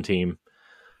Hearthstone team.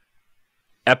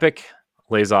 Epic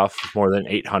lays off more than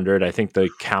 800. I think the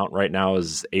count right now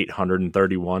is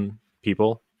 831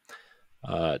 people.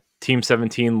 Team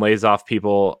 17 lays off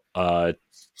people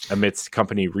amidst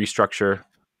company restructure.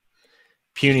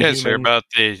 You guys hear about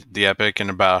the Epic and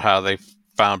about how they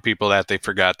found people that they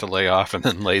forgot to lay off and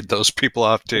then laid those people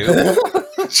off too?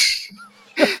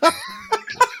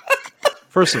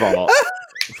 First of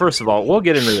all, we'll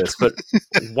get into this, but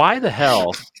why the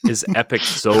hell is Epic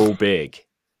so big?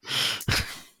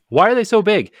 Why are they so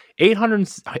big?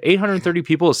 830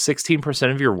 people is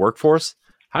 16% of your workforce.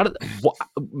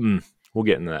 We'll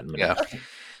get into that in a minute. Yeah.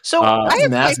 So I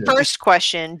have massive. my first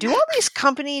question. Do all these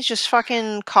companies just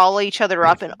fucking call each other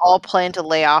up and all plan to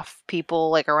lay off people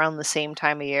like around the same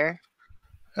time of year?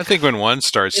 I think when one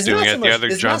starts It's doing not so it, much- the other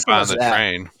it's not jump so on much the that.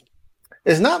 train.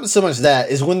 It's not so much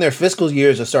that. It's when their fiscal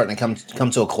years are starting to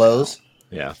come to a close.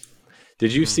 Yeah.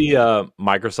 Did you see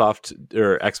Microsoft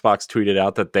or Xbox tweeted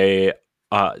out that they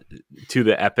to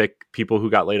the Epic people who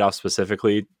got laid off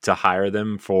specifically to hire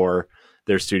them for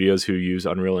their studios who use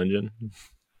Unreal Engine?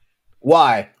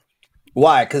 Why?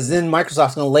 Because then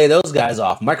Microsoft's going to lay those guys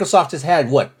off. Microsoft has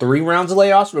had, 3 rounds of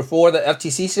layoffs before the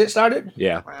FTC shit started?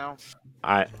 Yeah. Wow.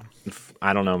 I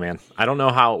don't know, man. I don't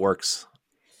know how it works.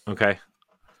 Okay.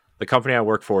 The company I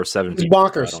work for is 7 It's people.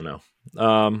 bonkers. I don't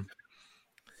know.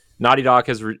 Naughty Dog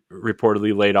has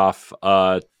reportedly laid off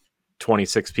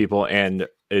 26 people and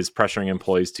is pressuring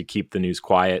employees to keep the news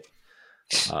quiet.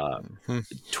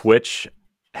 Twitch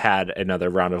had another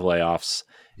round of layoffs.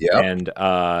 Yeah.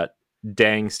 And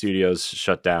Dang Studios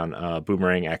shut down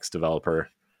Boomerang X developer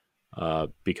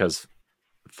because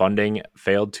funding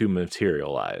failed to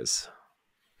materialize.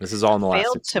 This is all in the last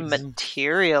Failed 6 to weeks.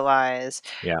 materialize.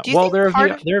 Yeah. Do you Well, think they're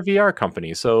part of- they're a VR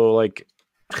company, so like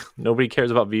nobody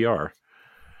cares about VR.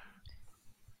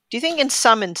 Do you think in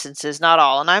some instances, not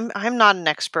all, and I'm not an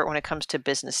expert when it comes to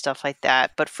business stuff like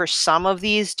that, but for some of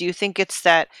these, do you think it's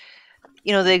that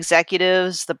the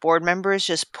executives, the board members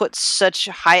just put such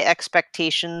high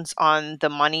expectations on the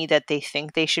money that they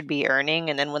think they should be earning,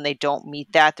 and then when they don't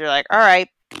meet that, they're like, all right.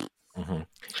 Mm-hmm.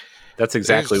 That's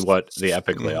exactly what the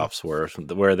Epic layoffs were,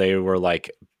 where they were like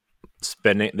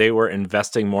they were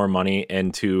investing more money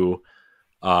into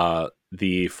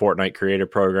the Fortnite creator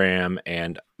program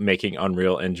and making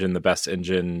Unreal Engine the best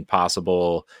engine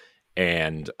possible,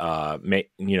 and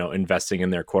investing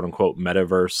in their quote unquote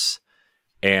metaverse.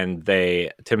 And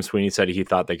Tim Sweeney said he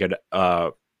thought they could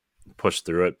push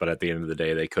through it, but at the end of the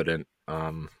day, they couldn't.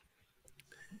 And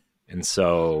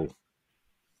so,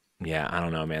 yeah, I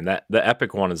don't know, man. The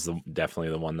Epic one is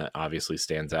definitely the one that obviously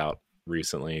stands out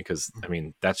recently, because I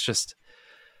mean that's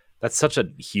such a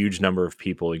huge number of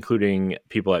people, including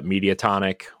people at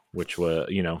Mediatonic, which were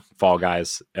Fall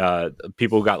Guys.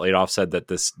 People who got laid off said that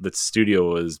the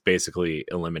studio was basically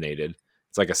eliminated.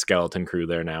 It's like a skeleton crew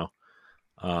there now.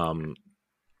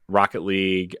 Rocket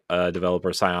League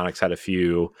developer Psyonix had a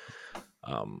few,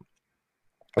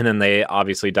 and then they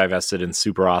obviously divested in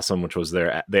Super Awesome, which was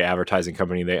the advertising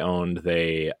company they owned.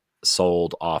 They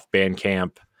sold off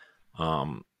Bandcamp.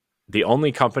 The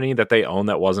only company that they owned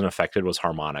that wasn't affected was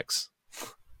Harmonix.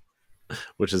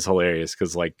 which is hilarious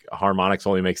because like Harmonix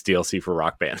only makes DLC for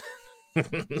Rock Band.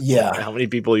 Yeah. How many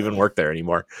people even work there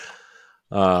anymore?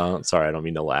 Sorry, I don't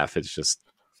mean to laugh. It's just,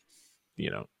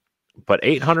 but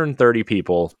 830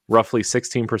 people, roughly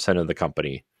 16% of the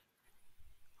company.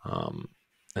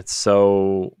 It's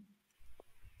so.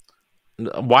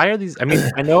 Why are these? I mean,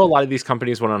 I know a lot of these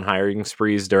companies went on hiring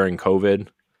sprees during COVID,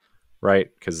 right?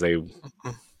 Because they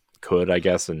could, I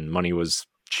guess, and money was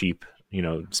cheap.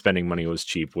 Spending money was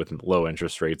cheap with low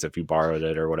interest rates if you borrowed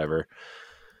it or whatever.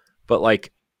 But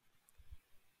like,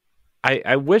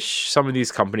 I wish some of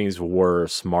these companies were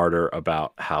smarter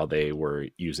about how they were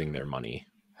using their money.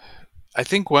 I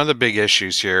think one of the big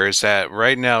issues here is that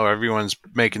right now everyone's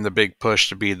making the big push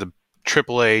to be the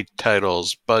AAA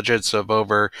titles, budgets of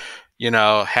over,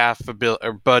 $500 million,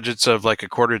 or budgets of like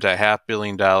 $250 to $500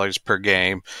 million per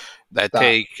game that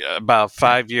take about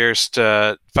 5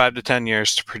 to 10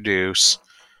 years to produce.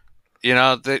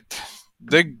 They're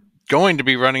going to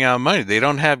be running out of money. They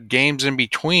don't have games in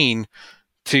between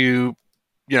to,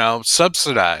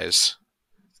 subsidize.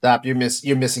 Stop! You're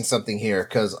missing something here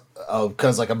because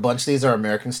like a bunch of these are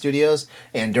American studios,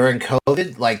 and during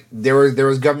COVID, like there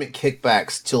was government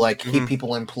kickbacks to like keep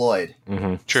people employed,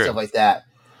 True, stuff like that.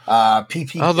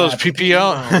 PP. Those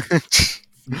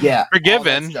PPO. Yeah,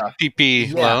 forgiven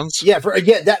PP loans. Yeah,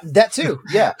 that too.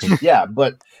 Yeah, yeah.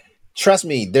 But trust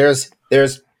me, there's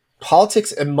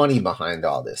politics and money behind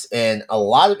all this, and a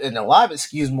lot of it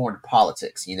skews more to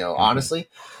politics. Honestly.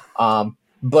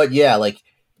 But yeah, like.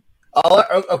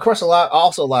 Of course, a lot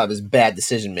of is bad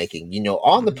decision making,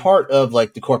 on the part of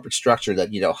like the corporate structure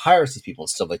that hires these people and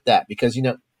stuff like that. Because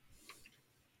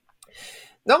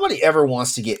nobody ever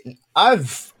wants to get.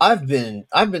 I've been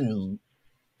a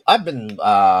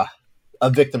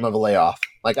victim of a layoff.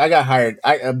 Like I got hired.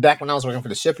 Back when I was working for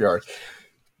the shipyard,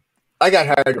 I got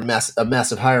hired a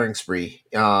massive hiring spree.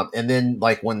 And then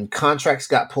like when contracts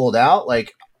got pulled out,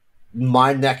 like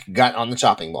my neck got on the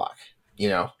chopping block.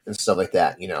 And stuff like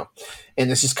that, and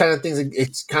it's just kind of things.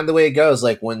 It's kind of the way it goes.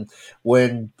 Like when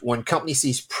company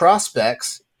sees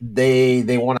prospects,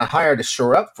 they want to hire to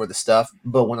shore up for the stuff.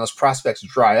 But when those prospects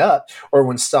dry up, or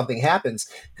when something happens,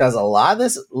 because a lot of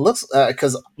this looks,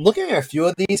 because looking at a few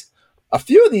of these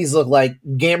look like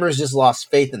gamers just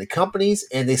lost faith in the companies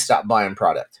and they stopped buying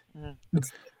product. Yeah.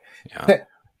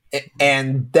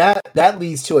 And that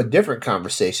leads to a different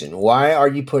conversation. Why are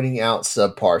you putting out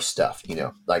subpar stuff?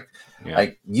 Like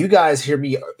you guys hear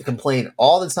me complain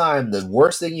all the time. The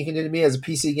worst thing you can do to me as a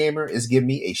PC gamer is give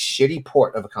me a shitty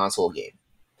port of a console game,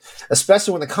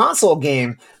 especially when the console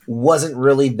game wasn't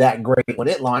really that great when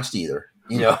it launched either.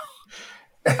 I'm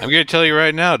going to tell you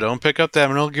right now, don't pick up that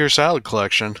Metal Gear Solid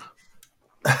collection.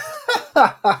 Yeah,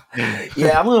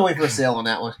 I'm going to wait for a sale on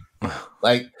that one.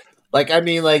 Like a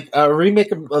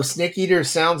remake of Snake Eater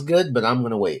sounds good, but I'm going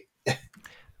to wait.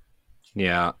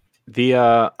 Yeah. The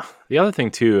other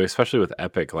thing too, especially with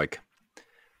Epic, like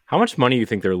how much money do you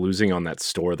think they're losing on that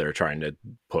store they're trying to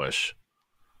push?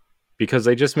 Because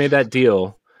they just made that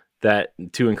deal that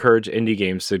to encourage indie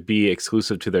games to be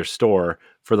exclusive to their store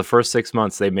for the first 6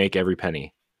 months, they make every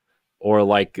penny. Or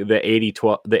like the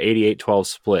 88-12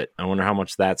 split. I wonder how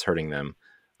much that's hurting them.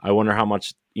 I wonder how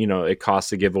much, it costs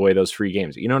to give away those free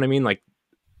games. You know what I mean? Like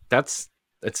it's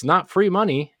not free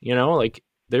money, like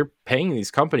they're paying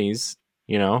these companies,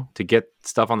 to get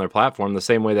stuff on their platform the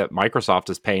same way that Microsoft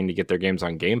is paying to get their games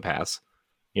on Game Pass,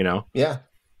 Yeah.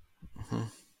 Mm-hmm.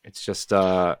 It's just,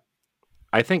 I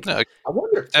think I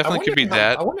wonder. Definitely could be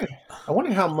that. I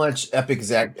wonder how much Epic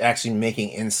is actually making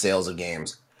in sales of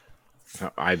games.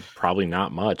 I probably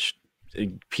not much.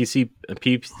 PC,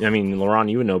 I mean, Laurent,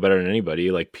 you would know better than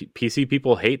anybody. Like PC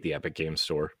people hate the Epic Games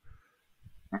Store.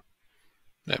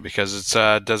 Yeah, because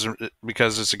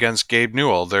it's against Gabe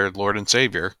Newell, their Lord and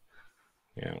Savior.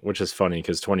 Yeah, which is funny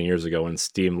because 20 years ago when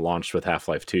Steam launched with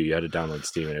Half-Life 2, you had to download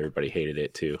Steam and everybody hated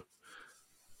it too.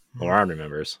 Laurent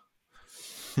remembers.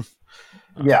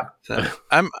 Yeah.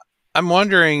 I'm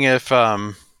wondering if also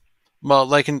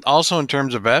in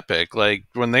terms of Epic, like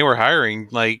when they were hiring,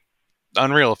 like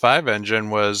Unreal 5 engine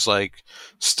was like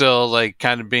still like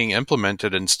kind of being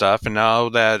implemented and stuff, and now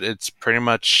that it's pretty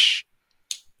much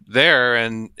there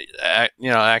and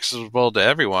accessible to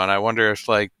everyone, I wonder if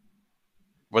like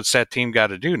what's that team got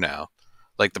to do now?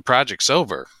 Like the project's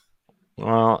over.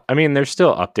 Well, I mean, they're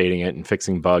still updating it and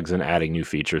fixing bugs and adding new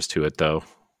features to it, though.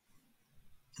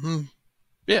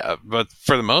 Yeah, but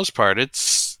for the most part,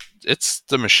 it's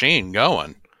the machine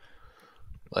going.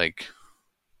 Like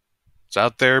it's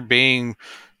out there being,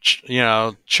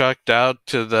 chucked out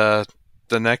to the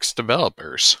next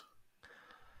developers.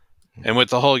 And with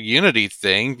the whole Unity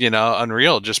thing,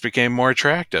 Unreal just became more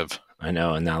attractive. I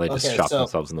know, and now they just Okay, shot so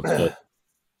themselves in the foot.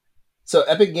 so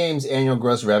Epic Games annual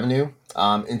gross revenue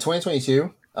in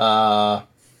 2022,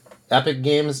 Epic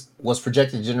Games was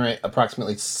projected to generate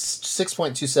approximately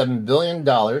 $6.27 billion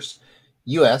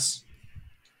US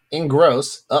in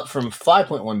gross, up from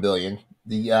 5.1 billion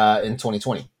in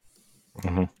 2020.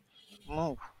 Mhm.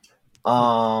 Oh.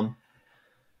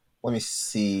 Let me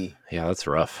see. Yeah, that's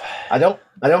rough. I don't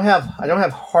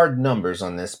have hard numbers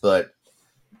on this, but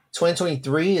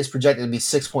 2023 is projected to be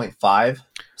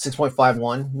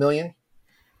 6.51 million.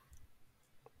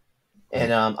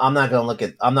 And I'm not gonna look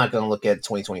at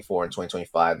 2024 and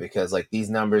 2025 because like these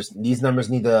numbers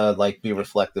need to like be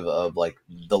reflective of like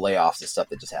the layoffs and stuff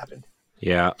that just happened.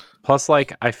 Yeah. Plus,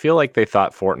 like, I feel like they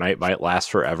thought Fortnite might last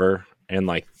forever, and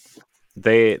like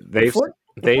they've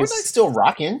Fortnite's still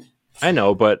rocking. I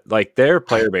know, but like their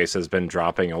player base has been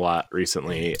dropping a lot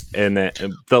recently, and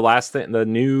the last thing, the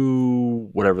new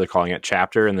whatever they're calling it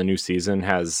chapter in the new season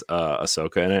has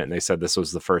Ahsoka in it, and they said this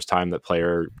was the first time that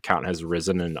player count has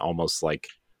risen in almost like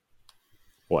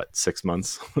 6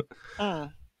 months.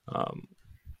 Mm.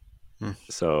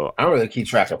 So I don't really keep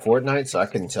track of Fortnite, so I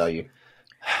couldn't tell you.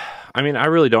 I mean, I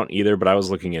really don't either, but I was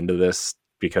looking into this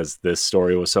because this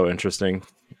story was so interesting.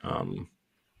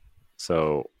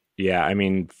 So yeah, I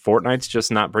mean, Fortnite's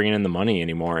just not bringing in the money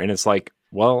anymore, and it's like,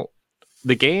 well,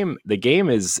 the game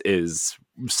is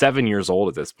 7 years old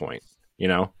at this point. You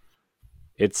know,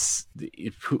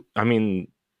 I mean,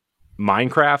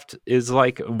 Minecraft is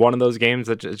like one of those games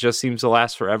that just seems to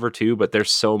last forever too. But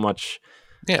there's so much.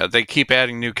 Yeah, they keep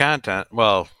adding new content.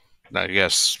 Well, I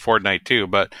guess Fortnite too,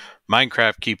 but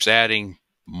Minecraft keeps adding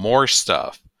more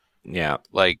stuff. Yeah,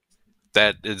 Like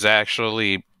that is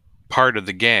actually part of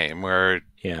the game. Where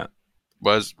yeah.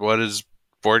 what is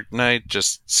Fortnite?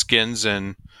 Just skins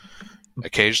and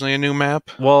occasionally a new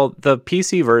map. Well, the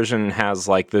PC version has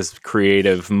like this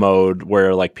creative mode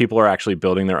where like people are actually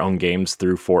building their own games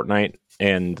through Fortnite,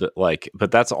 and like,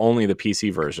 but that's only the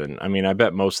PC version. I mean, I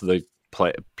bet most of the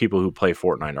people who play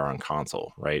Fortnite are on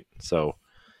console, right? So,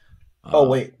 Oh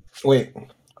wait.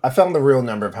 I found the real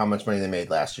number of how much money they made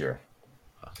last year.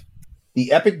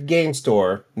 The Epic Game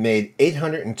Store made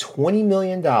 $820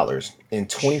 million in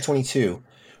 2022,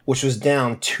 which was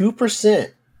down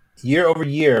 2% year over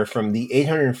year from the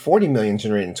 $840 million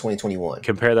generated in 2021.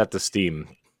 compare that to Steam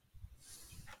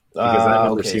because that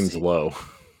number Okay, seems see. low,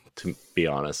 to be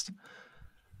honest.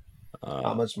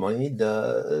 How much money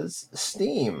does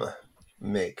Steam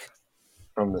make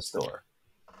from the store?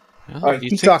 Well, All right,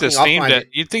 keep talking. I'll find it.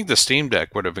 You'd think the Steam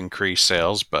Deck would have increased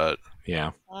sales, but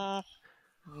Yeah, Mm.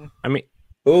 I mean,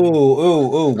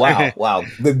 Ooh, wow.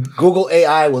 The Google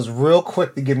AI was real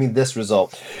quick to give me this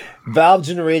result. Valve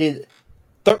generated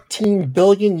 13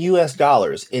 billion US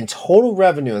dollars in total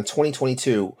revenue in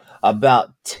 2022.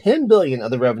 About 10 billion of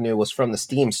the revenue was from the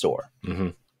Steam store.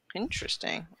 mhm.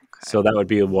 Interesting. Okay. So that would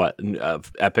be what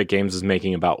Epic Games is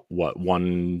making about what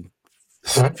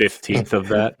 1/15 of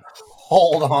that.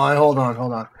 Hold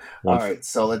on. All right,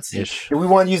 so let's see. Ish. Do we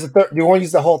want to use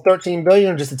the whole 13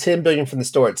 billion or just the 10 billion from the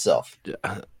store itself? Do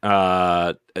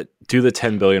the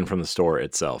 10 billion from the store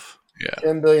itself. yeah.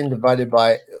 10 billion divided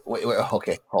by wait,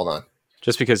 okay, hold on.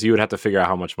 Just because you would have to figure out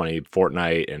how much money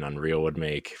Fortnite and Unreal would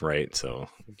make, right? So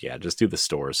yeah, just do the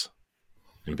stores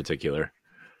in particular.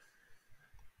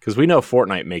 Because we know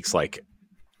Fortnite makes like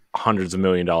hundreds of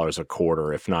 $1,000,000 a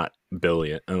quarter, if not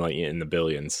billion, like in the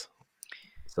billions.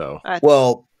 So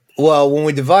Well, when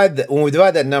we divide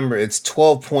that number, it's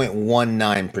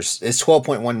 12.19%. It's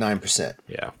 12.19%.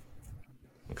 yeah.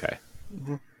 Okay.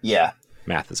 Yeah.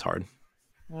 Math is hard.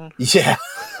 Yeah.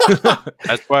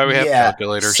 That's why we have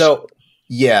calculators. So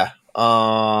yeah.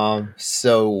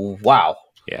 So wow.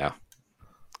 Yeah.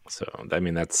 So I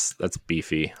mean that's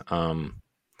beefy.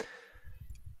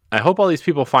 I hope all these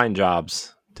people find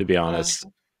jobs, to be honest.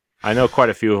 I know quite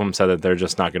a few of them said that they're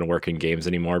just not going to work in games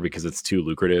anymore because it's too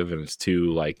lucrative and it's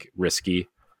too like risky,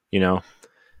 you know.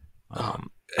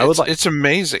 It's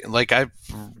amazing. Like I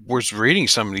was reading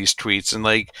some of these tweets, and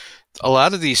like a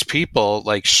lot of these people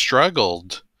like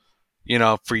struggled,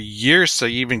 for years to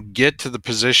even get to the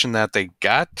position that they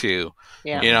got to.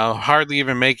 Yeah. Hardly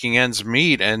even making ends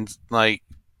meet, and like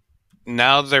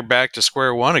now they're back to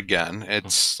square one again.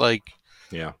 It's like,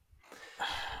 yeah.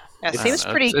 It seems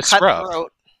pretty it's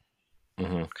cutthroat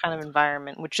Mm-hmm. kind of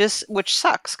environment, which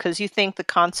sucks because you think the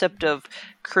concept of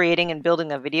creating and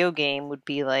building a video game would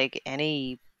be like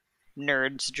any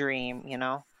nerd's dream,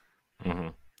 Mm-hmm.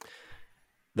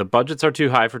 The budgets are too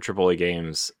high for AAA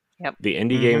games. Yep. The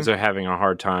indie games are having a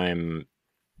hard time,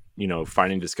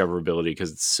 finding discoverability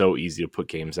because it's so easy to put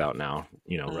games out now,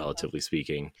 relatively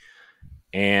speaking.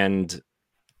 And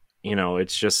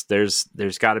it's just there's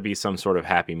got to be some sort of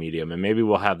happy medium, and maybe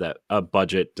we'll have a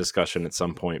budget discussion at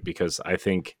some point, because I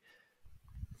think,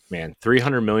 man,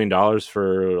 $300 million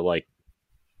for like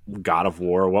God of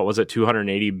War, what was it,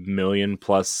 280 million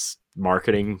plus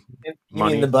marketing You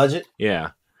money? mean the budget?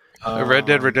 Yeah. Red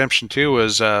Dead Redemption 2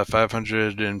 was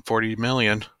 540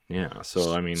 million. Yeah,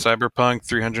 so I mean, Cyberpunk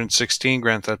 316,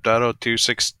 Grand Theft Auto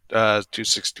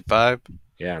 265.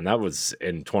 Yeah, and that was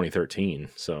in 2013.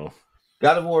 So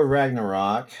God of War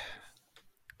Ragnarok.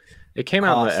 It came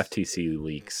out in the Cost. FTC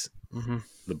leaks. Mm-hmm.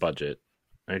 The budget,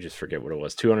 I just forget what it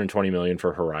was. 220 million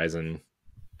for Horizon.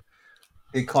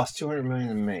 It cost 200 million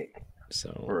to make.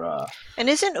 So For, And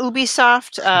isn't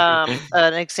Ubisoft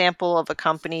an example of a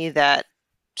company that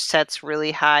sets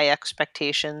really high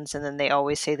expectations and then they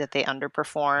always say that they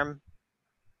underperform?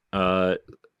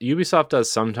 Ubisoft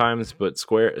does sometimes, but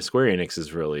Square Enix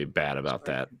is really bad about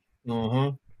that.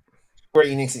 mm-hmm. Square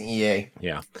Enix and EA.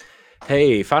 Yeah.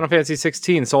 Hey, Final Fantasy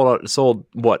 16 sold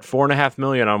what, 4.5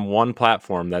 million on one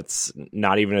platform that's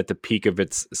not even at the peak of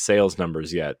its sales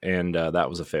numbers yet, and that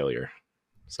was a failure.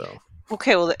 So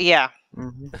Okay, well, yeah.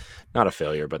 Mm-hmm. Not a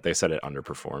failure, but they said it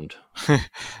underperformed.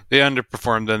 They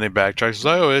underperformed, then they backtracked.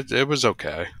 Oh, it was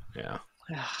okay. Yeah.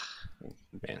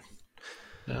 Man.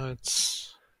 No,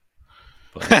 it's.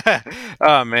 But,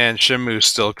 oh man, Shenmue's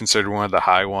still considered one of the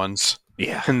high ones.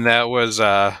 yeah. And that was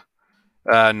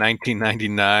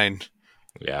 1999.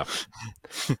 Yeah.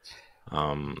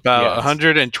 About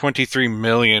 123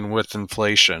 million with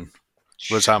inflation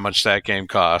was how much that game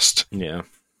cost. Yeah.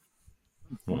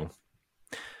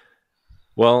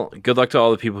 Well, good luck to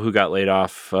all the people who got laid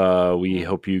off. We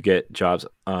hope you get jobs.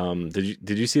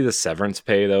 Did you see the severance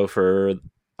pay though for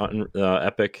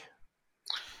Epic?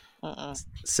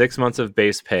 6 months of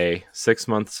base pay, 6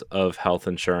 months of health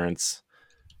insurance,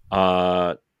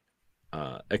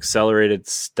 accelerated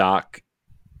stock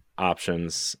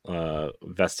options,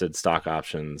 vested stock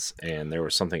options, and there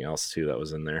was something else too that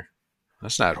was in there.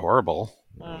 That's not horrible.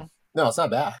 No, it's not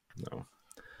bad. No.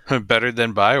 Better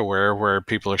than BioWare, where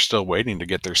people are still waiting to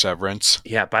get their severance.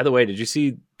 Yeah, by the way, did you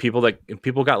see people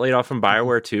got laid off from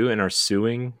BioWare too and are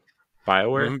suing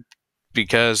BioWare?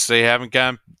 Because they haven't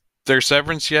gotten their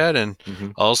severance yet, and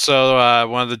also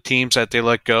one of the teams that they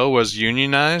let go was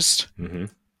unionized.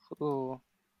 Ooh.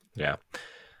 Yeah.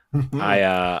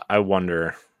 I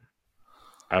wonder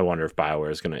if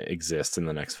BioWare is going to exist in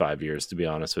the next 5 years, to be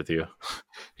honest with you.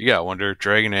 You gotta wonder if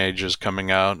Dragon Age is coming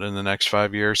out in the next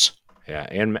 5 years. Yeah,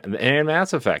 and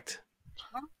Mass Effect.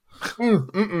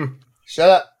 Shut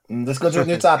up. Let's go to a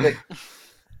new topic.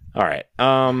 All right.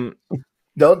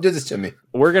 Don't do this to me.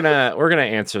 We're gonna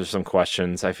answer some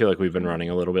questions. I feel like we've been running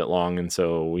a little bit long, and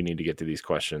so we need to get to these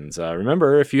questions.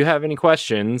 Remember, if you have any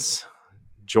questions,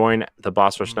 join the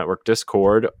Boss Rush Network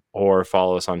Discord or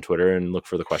follow us on Twitter and look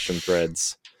for the question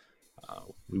threads.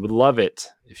 We would love it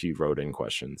if you wrote in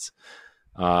questions.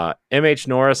 MH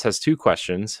Norris has 2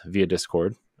 questions via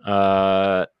Discord.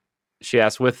 She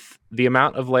asked, with the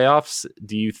amount of layoffs,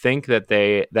 do you think that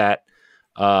that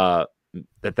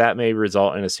may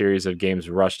result in a series of games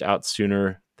rushed out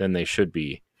sooner than they should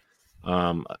be?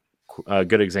 A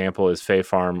good example is Fae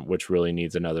Farm, which really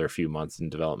needs another few months in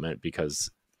development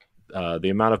because the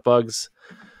amount of bugs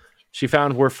she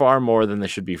found were far more than they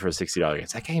should be for a $60 game.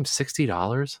 Is that game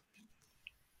 $60?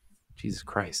 Jesus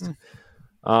Christ.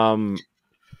 I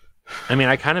mean,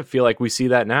 I kind of feel like we see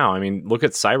that now. I mean, look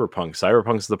at Cyberpunk.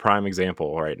 Cyberpunk's the prime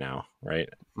example right now, right?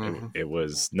 It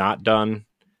was not done.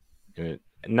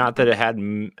 Not that it had,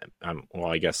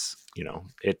 well, I guess,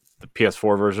 the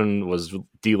PS4 version was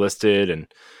delisted,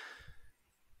 and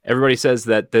everybody says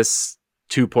that this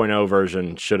 2.0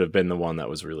 version should have been the one that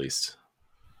was released.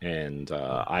 And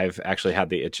I've actually had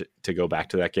the itch to go back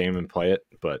to that game and play it,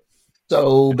 but...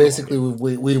 So basically,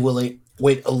 we will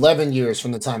wait 11 years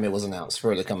from the time it was announced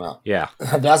for it to come out. Yeah.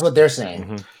 That's what they're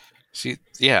saying. See,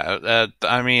 yeah,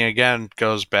 I mean, again,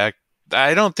 goes back.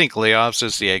 I don't think layoffs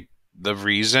is the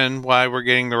reason why we're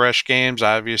getting the rush games.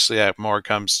 Obviously, that more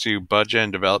comes to budget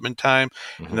and development time,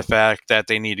 and the fact that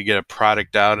they need to get a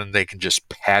product out and they can just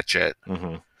patch it.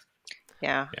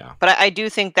 Yeah. But I do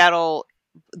think that'll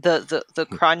the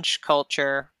crunch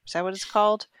culture, is that what it's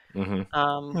called?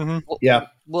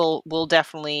 Will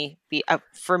definitely be,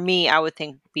 for me, I would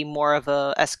think, be more of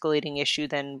a escalating issue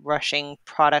than rushing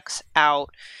products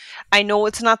out. I know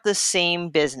it's not the same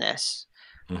business,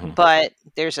 but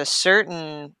there's a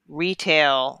certain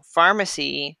retail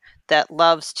pharmacy that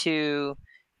loves to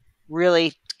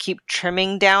really keep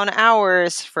trimming down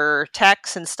hours for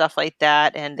techs and stuff like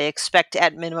that, and they expect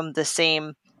at minimum the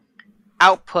same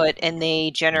output and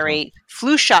they generate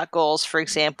flu shot goals, for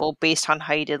example, based on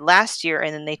how you did last year,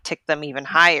 and then they tick them even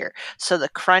higher. So the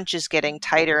crunch is getting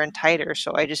tighter and tighter.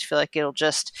 So I just feel like it'll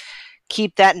just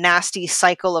keep that nasty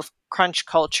cycle of crunch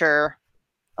culture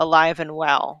alive and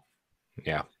well.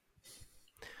 Yeah.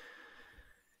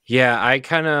 Yeah, I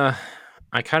kind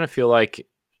of feel like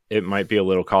it might be a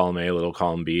little column A, a little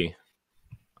column B.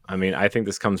 I mean, I think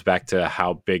this comes back to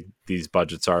how big these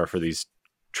budgets are for these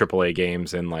AAA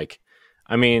games, and like,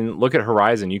 I mean, look at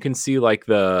Horizon. You can see like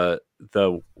the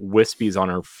wispies on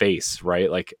her face, right?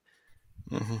 Like,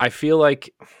 I feel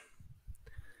like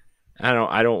I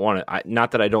don't want to.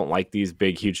 Not that I don't like these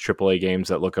big, huge AAA games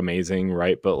that look amazing,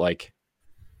 right? But like,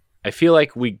 I feel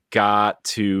like we got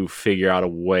to figure out a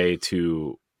way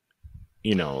to,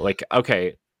 like,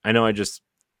 okay, I know I just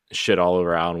shit all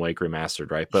over Alan Wake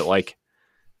Remastered, right? But like,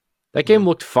 that game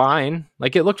looked fine.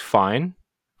 Like, it looked fine,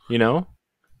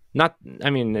 Not, I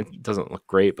mean, it doesn't look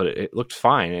great, but it looked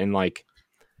fine. And like,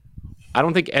 I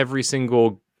don't think every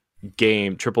single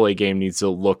game, AAA game, needs to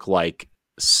look like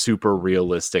super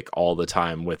realistic all the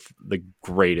time with the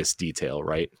greatest detail,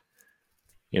 right?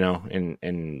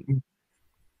 And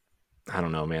I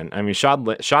don't know, man. I mean, Sean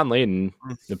Layden,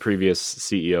 the previous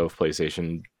CEO of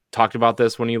PlayStation, talked about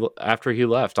this after he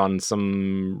left on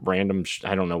some random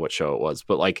I don't know what show it was,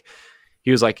 but like,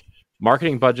 he was like,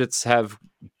 marketing budgets have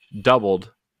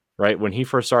doubled, right? When he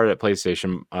first started at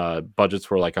PlayStation,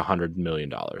 budgets were like $100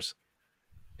 million.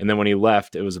 And then when he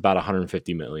left, it was about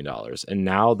 $150 million. And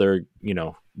now they're,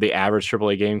 the average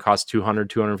AAA game costs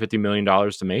 $250 million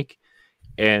to make.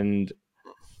 And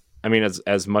I mean,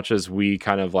 as much as we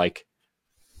kind of like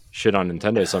shit on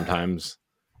Nintendo sometimes,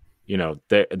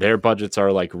 their budgets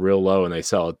are like real low and they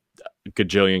sell a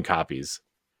gajillion copies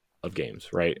of games,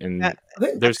 right? And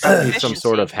there's got to be some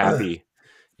sort of happy,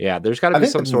 there's got to be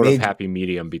some sort of happy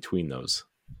medium between those.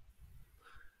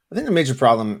 I think the major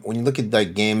problem when you look at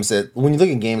like games,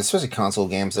 especially console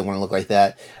games that want to look like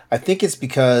that, I think it's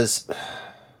because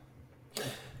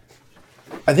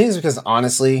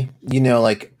honestly,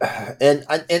 like, and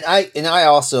I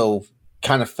also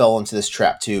kind of fell into this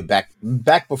trap too.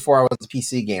 Back before I was a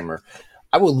PC gamer,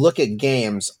 I would look at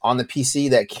games on the PC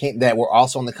that were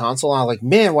also on the console, and I was like,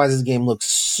 man, why does this game look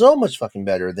so much fucking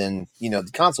better than the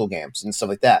console games and stuff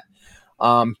like that?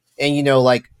 And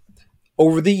like,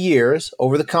 over the years,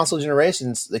 over the console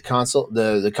generations, the console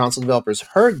developers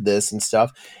heard this and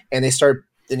stuff, and they started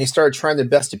trying their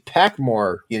best to pack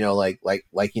more,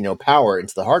 power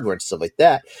into the hardware and stuff like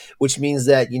that, which means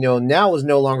that now is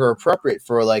no longer appropriate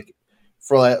for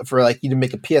you to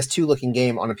make a PS2 looking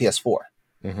game on a PS4,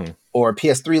 or a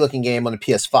PS3 looking game on a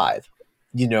PS5,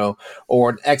 or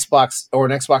an Xbox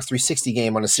 360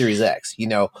 game on a Series X,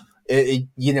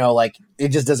 like, it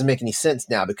just doesn't make any sense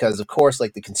now, because of course,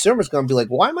 like, the consumer's going to be like,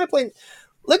 why am I playing?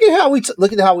 Look at how we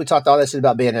talked all that shit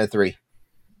about Bayonetta 3.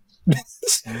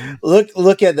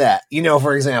 look at that,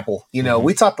 for example,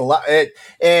 we talked a lot,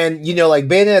 and like,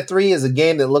 Bayonetta 3 is a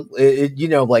game that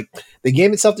like, the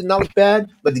game itself did not look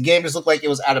bad, but the game just looked like it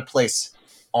was out of place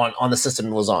on the system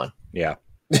it was on. Yeah.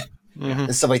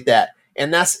 And stuff like that.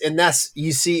 And that's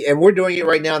you see, and we're doing it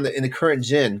right now in the current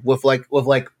gen with what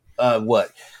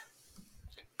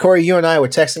Corey, you and I were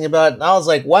texting about it, and I was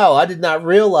like, wow, I did not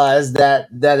realize that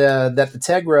the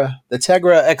Tegra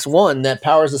X1 that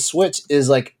powers the Switch is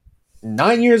like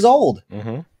 9 years old.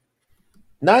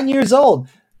 9 years old.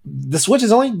 The Switch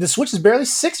is barely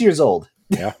 6 years old.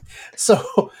 Yeah.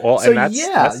 And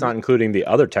that's not including the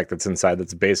other tech that's inside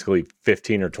that's basically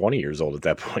 15 or 20 years old at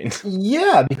that point.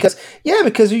 Yeah, because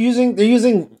they're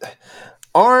using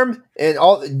ARM, and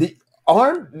all the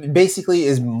ARM basically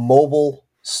is mobile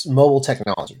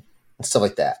technology and stuff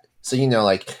like that. So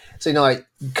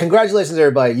congratulations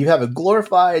everybody, you have a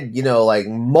glorified like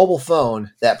mobile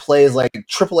phone that plays like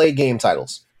AAA game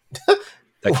titles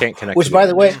that can't connect. Which by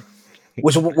the way,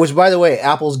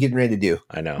 Apple's getting ready to do.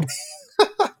 I know.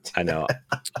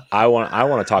 I want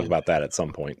to talk about that at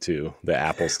some point too. The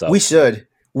Apple stuff. We should.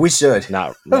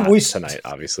 Not tonight,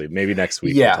 obviously. Maybe next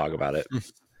week we'll talk about it.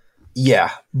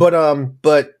 Yeah,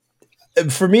 but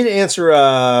for me to answer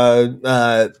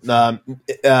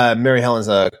Mary Helen's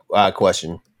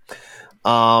question,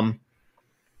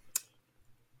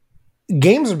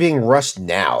 games are being rushed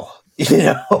now.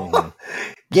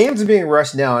 Games are being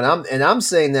rushed now, and I'm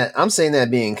saying that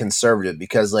being conservative,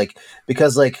 because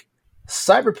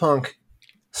Cyberpunk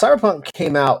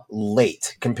came out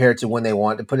late compared to when they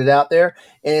wanted to put it out there,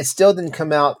 and it still didn't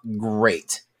come out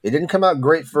great. It didn't come out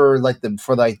great for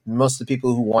most of the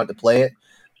people who want to play it.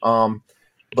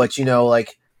 But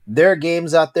like, there are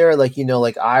games out there, like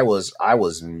I was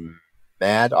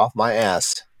mad off my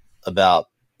ass about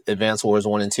Advance Wars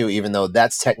 1 and 2, even though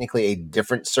that's technically a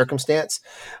different circumstance.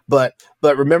 But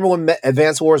remember when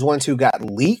Advance Wars 1 and 2 got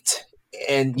leaked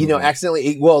and,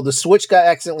 accidentally, the Switch got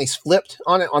accidentally flipped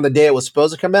on it on the day it was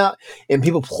supposed to come out, and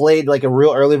people played like a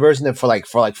real early version of for like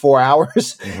 4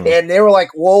 hours, and they were like,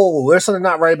 whoa, there's something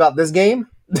not right about this game.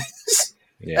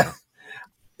 Yeah.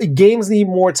 Games need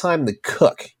more time to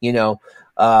cook,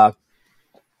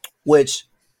 which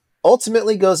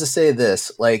ultimately goes to say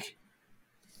this, like,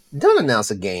 don't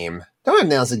announce a game. Don't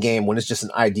announce a game when it's just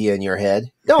an idea in your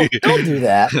head. Don't do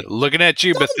that. Looking at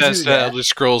you, Don't do Bethesda that. Elder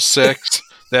Scrolls 6,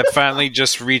 that finally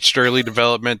just reached early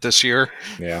development this year.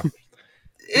 Yeah.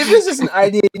 If it's just an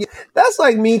idea, that's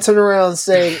like me turning around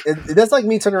saying,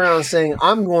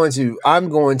 I'm going to,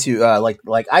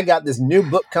 like I got this new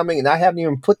book coming and I haven't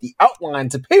even put the outline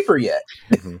to paper yet.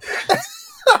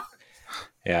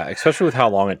 Yeah, especially with how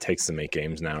long it takes to make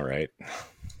games now, right?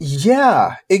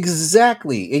 Yeah,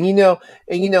 exactly. And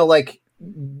like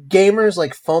gamers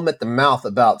like foam at the mouth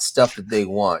about stuff that they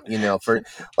want, for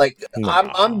like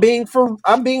I'm being for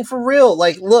real.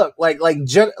 Like look, like Jedi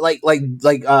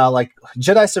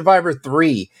Survivor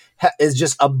 3 is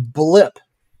just a blip,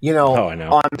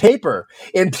 on paper,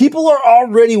 and people are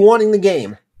already wanting the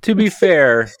game. To be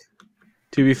fair,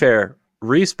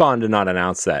 Respawn did not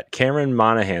announce that. Cameron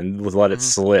Monaghan let it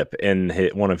slip in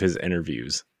one of his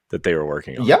interviews that they were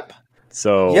working on. Yep.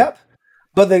 So.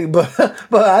 But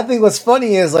I think what's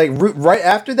funny is like right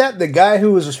after that, the guy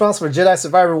who was responsible for Jedi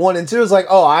Survivor 1 and 2 was like,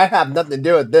 "Oh, I have nothing to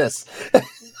do with this."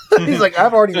 He's like,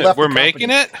 "I've already left. We're making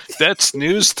it. That's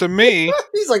news to me."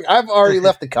 He's like, "I've already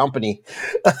left the company."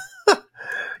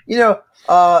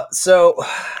 So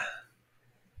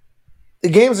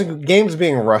the games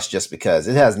being rushed just because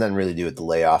it has nothing really to do with the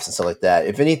layoffs and stuff like that.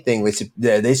 If anything,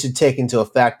 they should take into the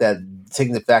fact that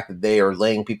they are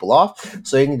laying people off,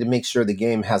 so they need to make sure the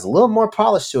game has a little more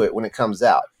polish to it when it comes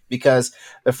out. Because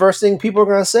the first thing people are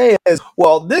going to say is,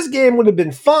 "Well, this game would have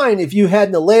been fine if you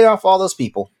hadn't laid off all those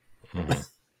people." Mm-hmm.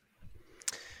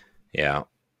 Yeah,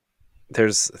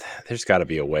 there's got to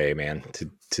be a way, man.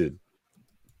 To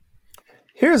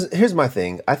here's my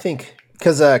thing. I think.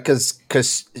 Because it was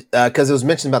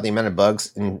mentioned about the amount of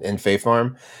bugs in Faith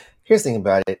Farm. Here's the thing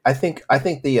about it. I think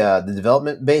the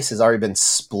development base has already been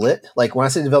split. Like when I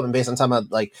say development base, I'm talking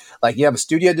about like you have a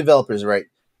studio developers, right?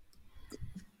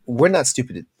 We're not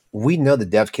stupid. We know the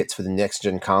dev kits for the next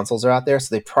gen consoles are out there,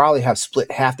 so they probably have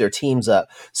split half their teams up,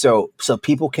 so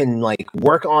people can like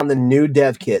work on the new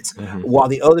dev kits while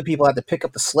the other people have to pick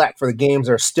up the slack for the games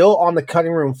that are still on the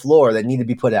cutting room floor that need to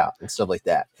be put out and stuff like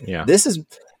that. Yeah, this is.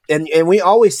 And we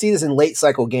always see this in late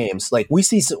cycle games. Like we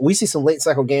see some late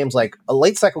cycle games, like a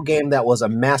late cycle game that was a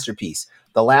masterpiece,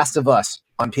 The Last of Us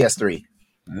on PS3,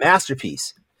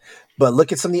 masterpiece. But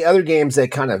look at some of the other games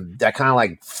that kind of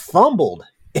like fumbled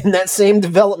in that same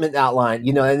development outline,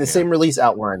 and the same release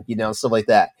outline, stuff like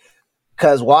that.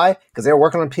 Because why? Because they were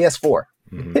working on PS4.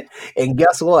 And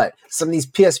guess what? Some of these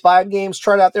PS5 games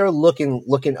tried out there looking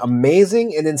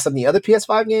amazing, and then some of the other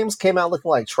PS5 games came out looking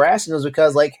like trash, and it was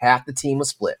because like half the team was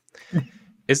split.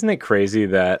 Isn't it crazy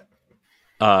that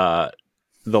Uncharted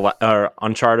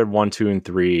 1, 2, and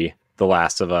 3, The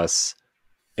Last of Us,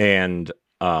 and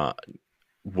all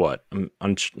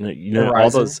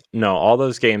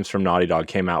those games from Naughty Dog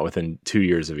came out within 2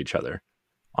 years of each other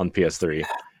on PS3.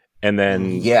 And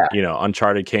then,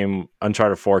 Uncharted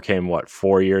 4 came,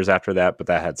 4 years after that, but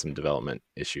that had some development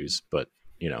issues. But,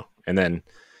 and then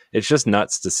it's just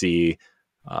nuts to see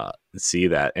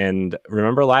that. And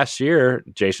remember last year,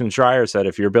 Jason Schreier said,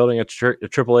 if you're building a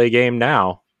AAA game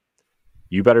now,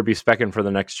 you better be speccing for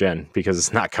the next gen because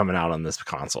it's not coming out on this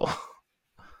console.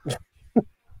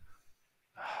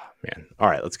 Man. All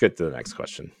right, let's get to the next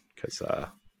question. Because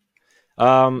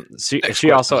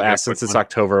she also asked, since it's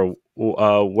October,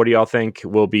 what do y'all think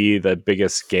will be the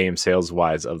biggest game sales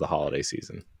wise of the holiday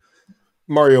season?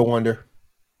 Mario Wonder.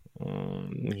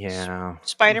 Yeah.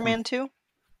 Spider-Man 2?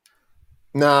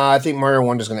 Nah, I think Mario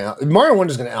Wonder's going to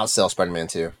outsell Spider-Man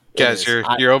 2. Guys,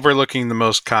 you're overlooking the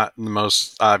most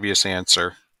obvious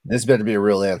answer. This better be a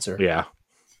real answer. Yeah.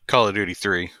 Call of Duty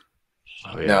 3.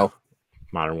 Oh, yeah. No.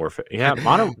 Modern Warfare. Yeah,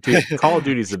 Call of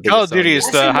Duty is the biggest. Call of Duty is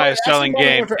the highest selling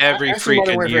game every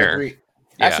freaking year.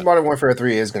 Actually, Modern Warfare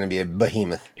 3 is going to be a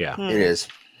behemoth. Yeah. It is.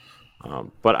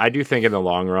 But I do think in the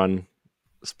long run,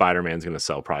 Spider-Man's going to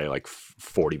sell probably like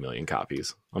 40 million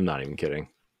copies. I'm not even kidding.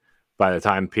 By the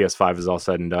time PS5 is all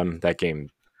said and done, that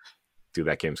game's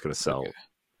going to sell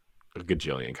a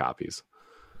gajillion copies.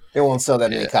 It won't sell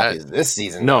that many copies this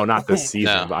season. No, not this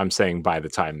season. No. But I'm saying by the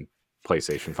time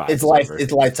PlayStation 5 it's lifetime.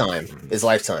 It's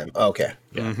lifetime. Oh, okay.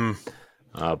 Yeah.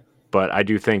 But I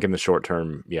do think in the short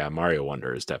term, Mario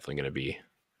Wonder is definitely going to be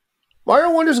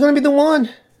Mario Wonder's going to be the one.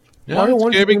 Yeah, Mario it's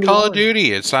Wonder's gonna be gonna be Call of one.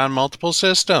 Duty. It's on multiple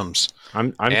systems.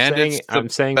 I'm And saying it's the I'm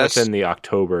saying best- within the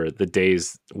October, the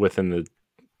days within the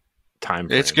time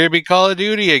frame. It's gonna be Call of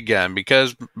Duty again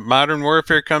because Modern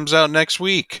Warfare comes out next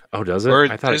week. Oh, does it? Or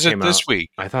I thought is it it came this out. week?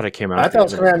 I thought it came out. I at the thought it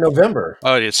was end of coming out in November.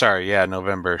 Oh, yeah, sorry. Yeah,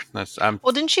 November.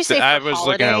 Well, didn't she say I for was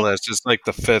holiday? looking at a list. It's like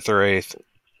the 5th or 8th.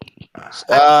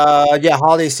 Yeah,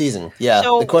 holiday season. Yeah,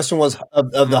 So- the question was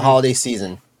of the holiday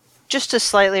season. Just to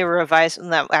slightly revise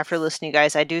on that after listening,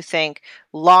 guys, I do think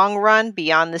long run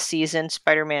beyond the season,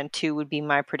 Spider-Man 2 would be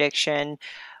my prediction.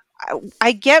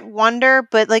 I get Wonder,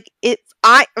 but like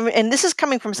and this is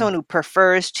coming from someone who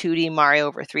prefers 2D Mario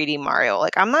over 3D Mario.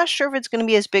 Like, I'm not sure if it's going to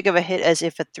be as big of a hit as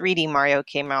if a 3D Mario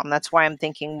came out, and that's why I'm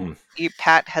thinking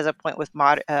Pat has a point with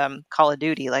Call of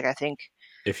Duty. Like, I think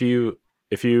if you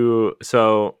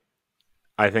so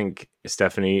I think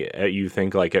Stephanie, you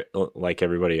think like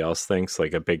everybody else thinks,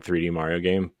 like a big 3D Mario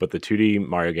game, but the 2D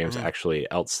Mario games actually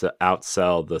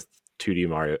outsell the 2D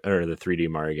Mario or the 3D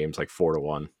Mario games like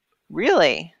 4-1.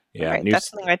 really, Yeah, right, that's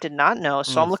something I did not know.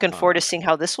 So I'm looking forward to seeing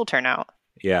how this will turn out.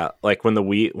 Yeah, like when the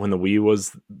Wii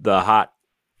was the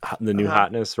new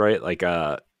hotness, right? Like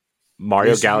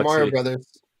Mario New Super Galaxy. Mario Brothers.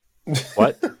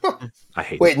 What? I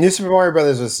hate. Wait, New Super Mario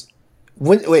Brothers was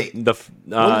when? Wait, the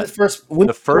first one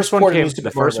port of came. New Super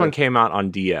The first Mario one came out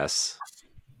on DS.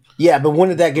 Yeah, but when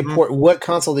did that get ported? What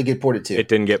console did it get ported to? It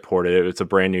didn't get ported. It's a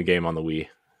brand new game on the Wii.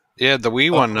 Yeah, the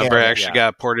Wii one never actually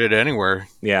got ported anywhere.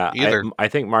 Yeah, either. I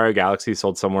think Mario Galaxy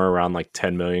sold somewhere around like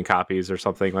 10 million copies or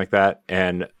something like that,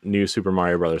 and New Super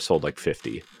Mario Brothers sold like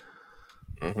 50.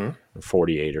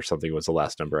 48 or something was the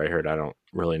last number I heard. I don't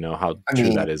really know how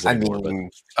true that is anymore.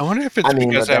 I wonder if it's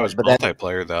because that was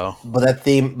multiplayer though. But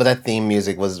that theme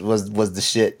music was the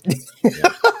shit.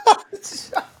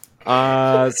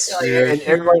 And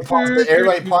everybody paused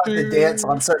to dance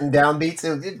on certain downbeats.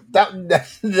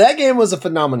 That game was a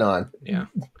phenomenon. Yeah,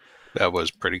 that was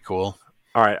pretty cool.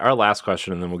 All right, our last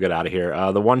question, and then we'll get out of here.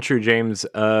 The One True James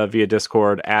via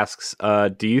Discord asks,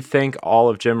 do you think all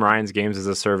of Jim Ryan's games as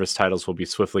a service titles will be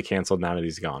swiftly canceled now that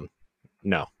he's gone?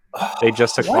 No. They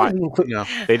just acquired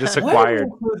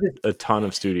a ton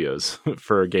of studios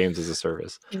for games as a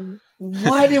service.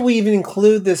 Why did we even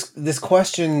include this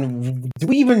question? Do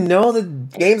we even know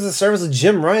that games as a service is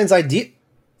Jim Ryan's idea?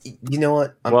 You know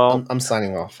what? I'm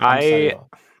signing off.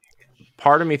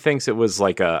 Part of me thinks it was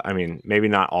like maybe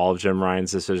not all of Jim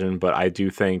Ryan's decision, but I do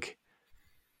think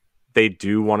they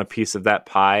do want a piece of that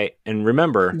pie. And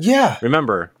remember,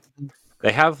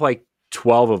 they have like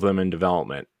 12 of them in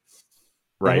development,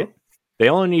 right? Mm-hmm. They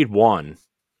only need one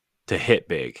to hit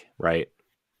big, right?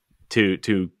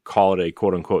 To call it a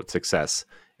quote unquote success.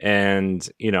 And,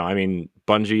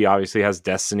 Bungie obviously has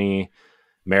Destiny,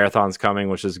 Marathon's coming,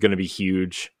 which is going to be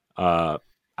huge.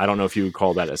 I don't know if you would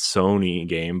call that a Sony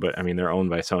game, but they're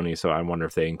owned by Sony, so I wonder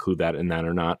if they include that in that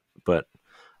or not. But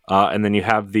and then you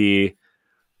have the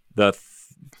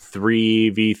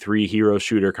 3v3 hero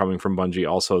shooter coming from Bungie,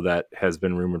 also that has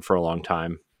been rumored for a long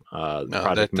time. No,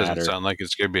 that doesn't sound like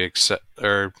it's going to be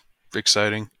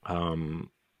exciting.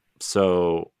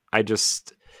 So I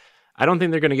don't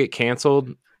think they're going to get canceled.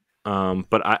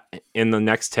 But in the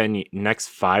next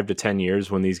 5 to 10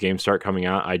 years, when these games start coming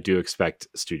out, I do expect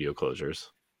studio closures,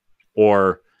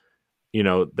 or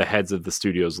the heads of the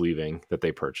studios leaving that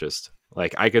they purchased.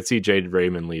 Like, I could see Jade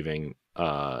Raymond leaving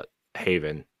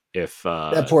Haven if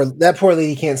that poor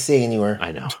lady can't stay anywhere.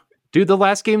 I know, dude. The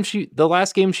last game she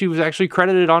was actually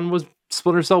credited on was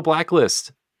Splinter Cell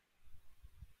Blacklist.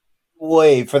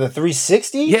 Wait, for the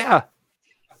 360? Yeah.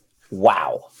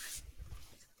 Wow.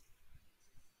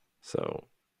 So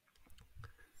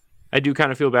I do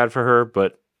kind of feel bad for her,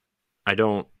 but I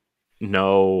don't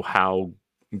know how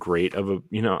great of a,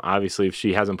 obviously if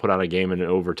she hasn't put out a game in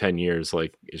over 10 years,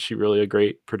 like, is she really a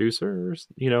great producer?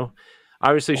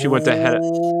 Obviously she went to head.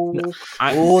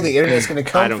 The internet's going to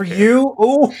come for you.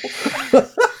 Oh,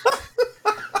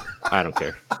 I don't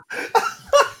care.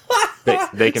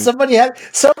 They can. Somebody had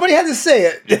to say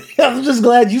it. I'm just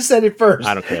glad you said it first.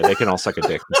 I don't care. They can all suck a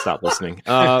dick and stop listening.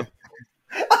 Come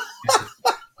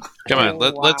on,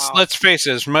 let's face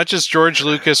it. As much as George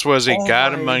Lucas was a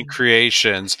god among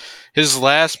creations, his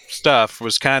last stuff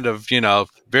was kind of,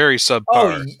 very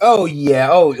subpar. Oh yeah,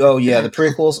 the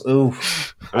prequels. Ooh,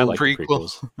 I like the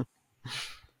prequels.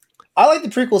 I like the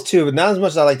prequels too, but not as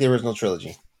much as I like the original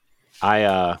trilogy.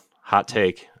 Hot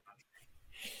take.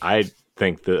 I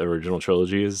think the original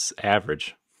trilogy is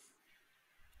average.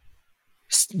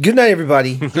 Good night,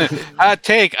 everybody. Hot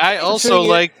take. I also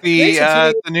like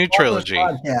the new trilogy.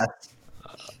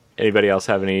 Anybody else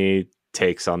have any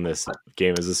takes on this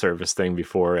game as a service thing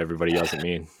before everybody yells at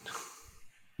me?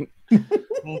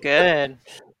 Good.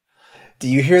 Do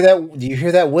you hear that? Do you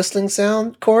hear that whistling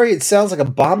sound, Corey? It sounds like a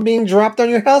bomb being dropped on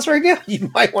your house right now.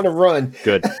 You might want to run.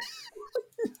 Good.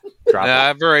 Drop it.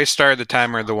 I've already started the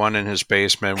timer of the one in his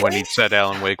basement when he said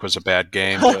Alan Wake was a bad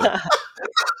game.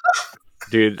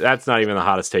 Dude, that's not even the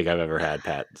hottest take I've ever had,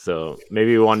 Pat. So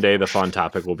maybe one day the fun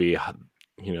topic will be,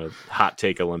 hot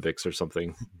take Olympics or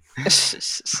something.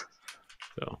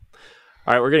 So, all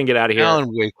right, we're gonna get out of here. Alan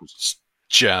Wake was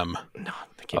gem. No,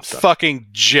 the game sucked. Fucking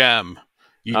gem.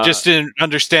 You just didn't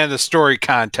understand the story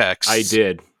context. I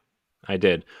did.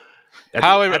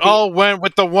 How it all went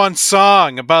with the one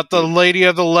song about the Lady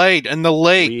of the Lake and the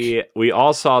lake. We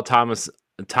all saw Thomas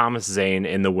Zane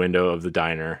in the window of the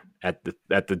diner at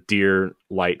the Deer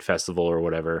Light Festival or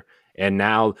whatever. And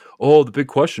now, the big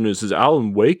question is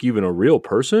Alan Wake even a real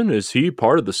person? Is he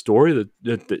part of the story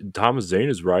that Thomas Zane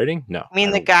is writing? No. I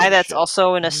mean, the guy that's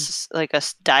also in a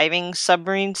diving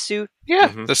submarine suit?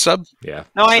 Yeah, the sub. Yeah.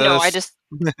 No, I know. I just,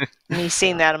 me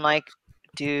seeing that, I'm like,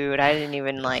 dude, I didn't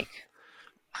even Yeah.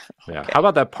 Okay. How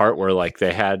about that part where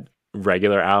they had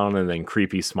regular Alan and then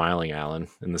creepy smiling Alan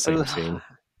in the same scene?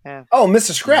 Yeah. Oh,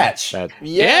 Mr. Scratch.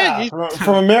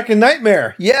 From American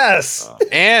Nightmare. Yes.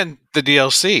 And the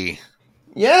DLC.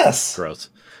 Yes. Gross.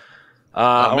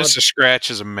 Mr. Scratch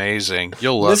is amazing.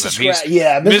 You'll love him.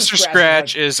 Mr.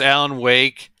 Scratch is Alan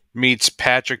Wake meets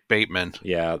Patrick Bateman.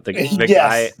 Yeah, the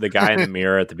guy in the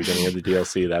mirror at the beginning of the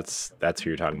DLC. That's who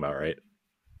you're talking about, right?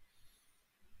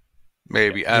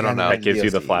 Maybe I don't know. That gives you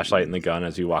the flashlight and the gun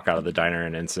as you walk out of the diner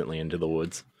and instantly into the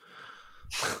woods.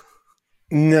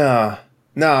 No,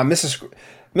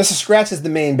 Mr. Scratch is the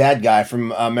main bad guy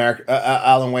from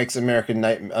Alan Wake's American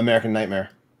Nightmare.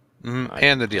 Mm-hmm.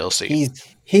 And the DLC.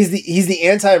 He's the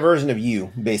anti version of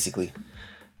you, basically.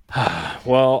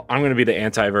 Well, I'm going to be the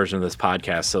anti version of this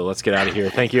podcast, so let's get out of here.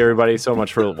 Thank you, everybody, so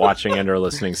much for watching and or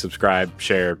listening. Subscribe,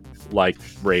 share, like,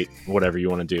 rate, whatever you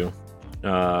want to do.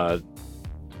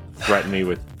 Threaten me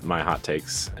with my hot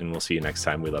takes, and we'll see you next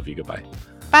time. We love you. Goodbye.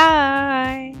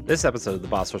 Bye. This episode of the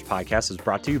Boss Rush Podcast is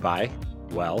brought to you by,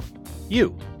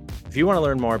 you. If you want to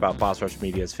learn more about Boss Rush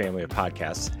Media's family of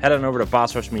podcasts, head on over to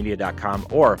bossrushmedia.com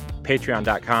or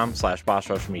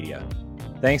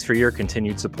patreon.com/bossrushmedia. Thanks for your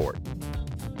continued support.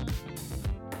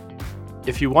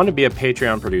 If you want to be a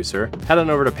Patreon producer, head on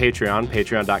over to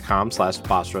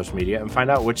patreon.com/bossrushmedia, and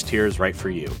find out which tier is right for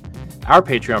you. Our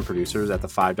Patreon producers at the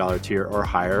 $5 tier or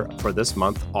higher for this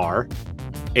month are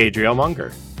Adriel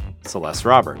Munger, Celeste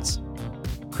Roberts,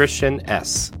 Christian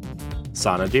S.,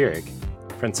 Sana Dierig,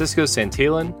 Francisco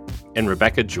Santillan, and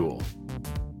Rebecca Jewell.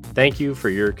 Thank you for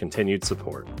your continued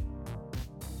support.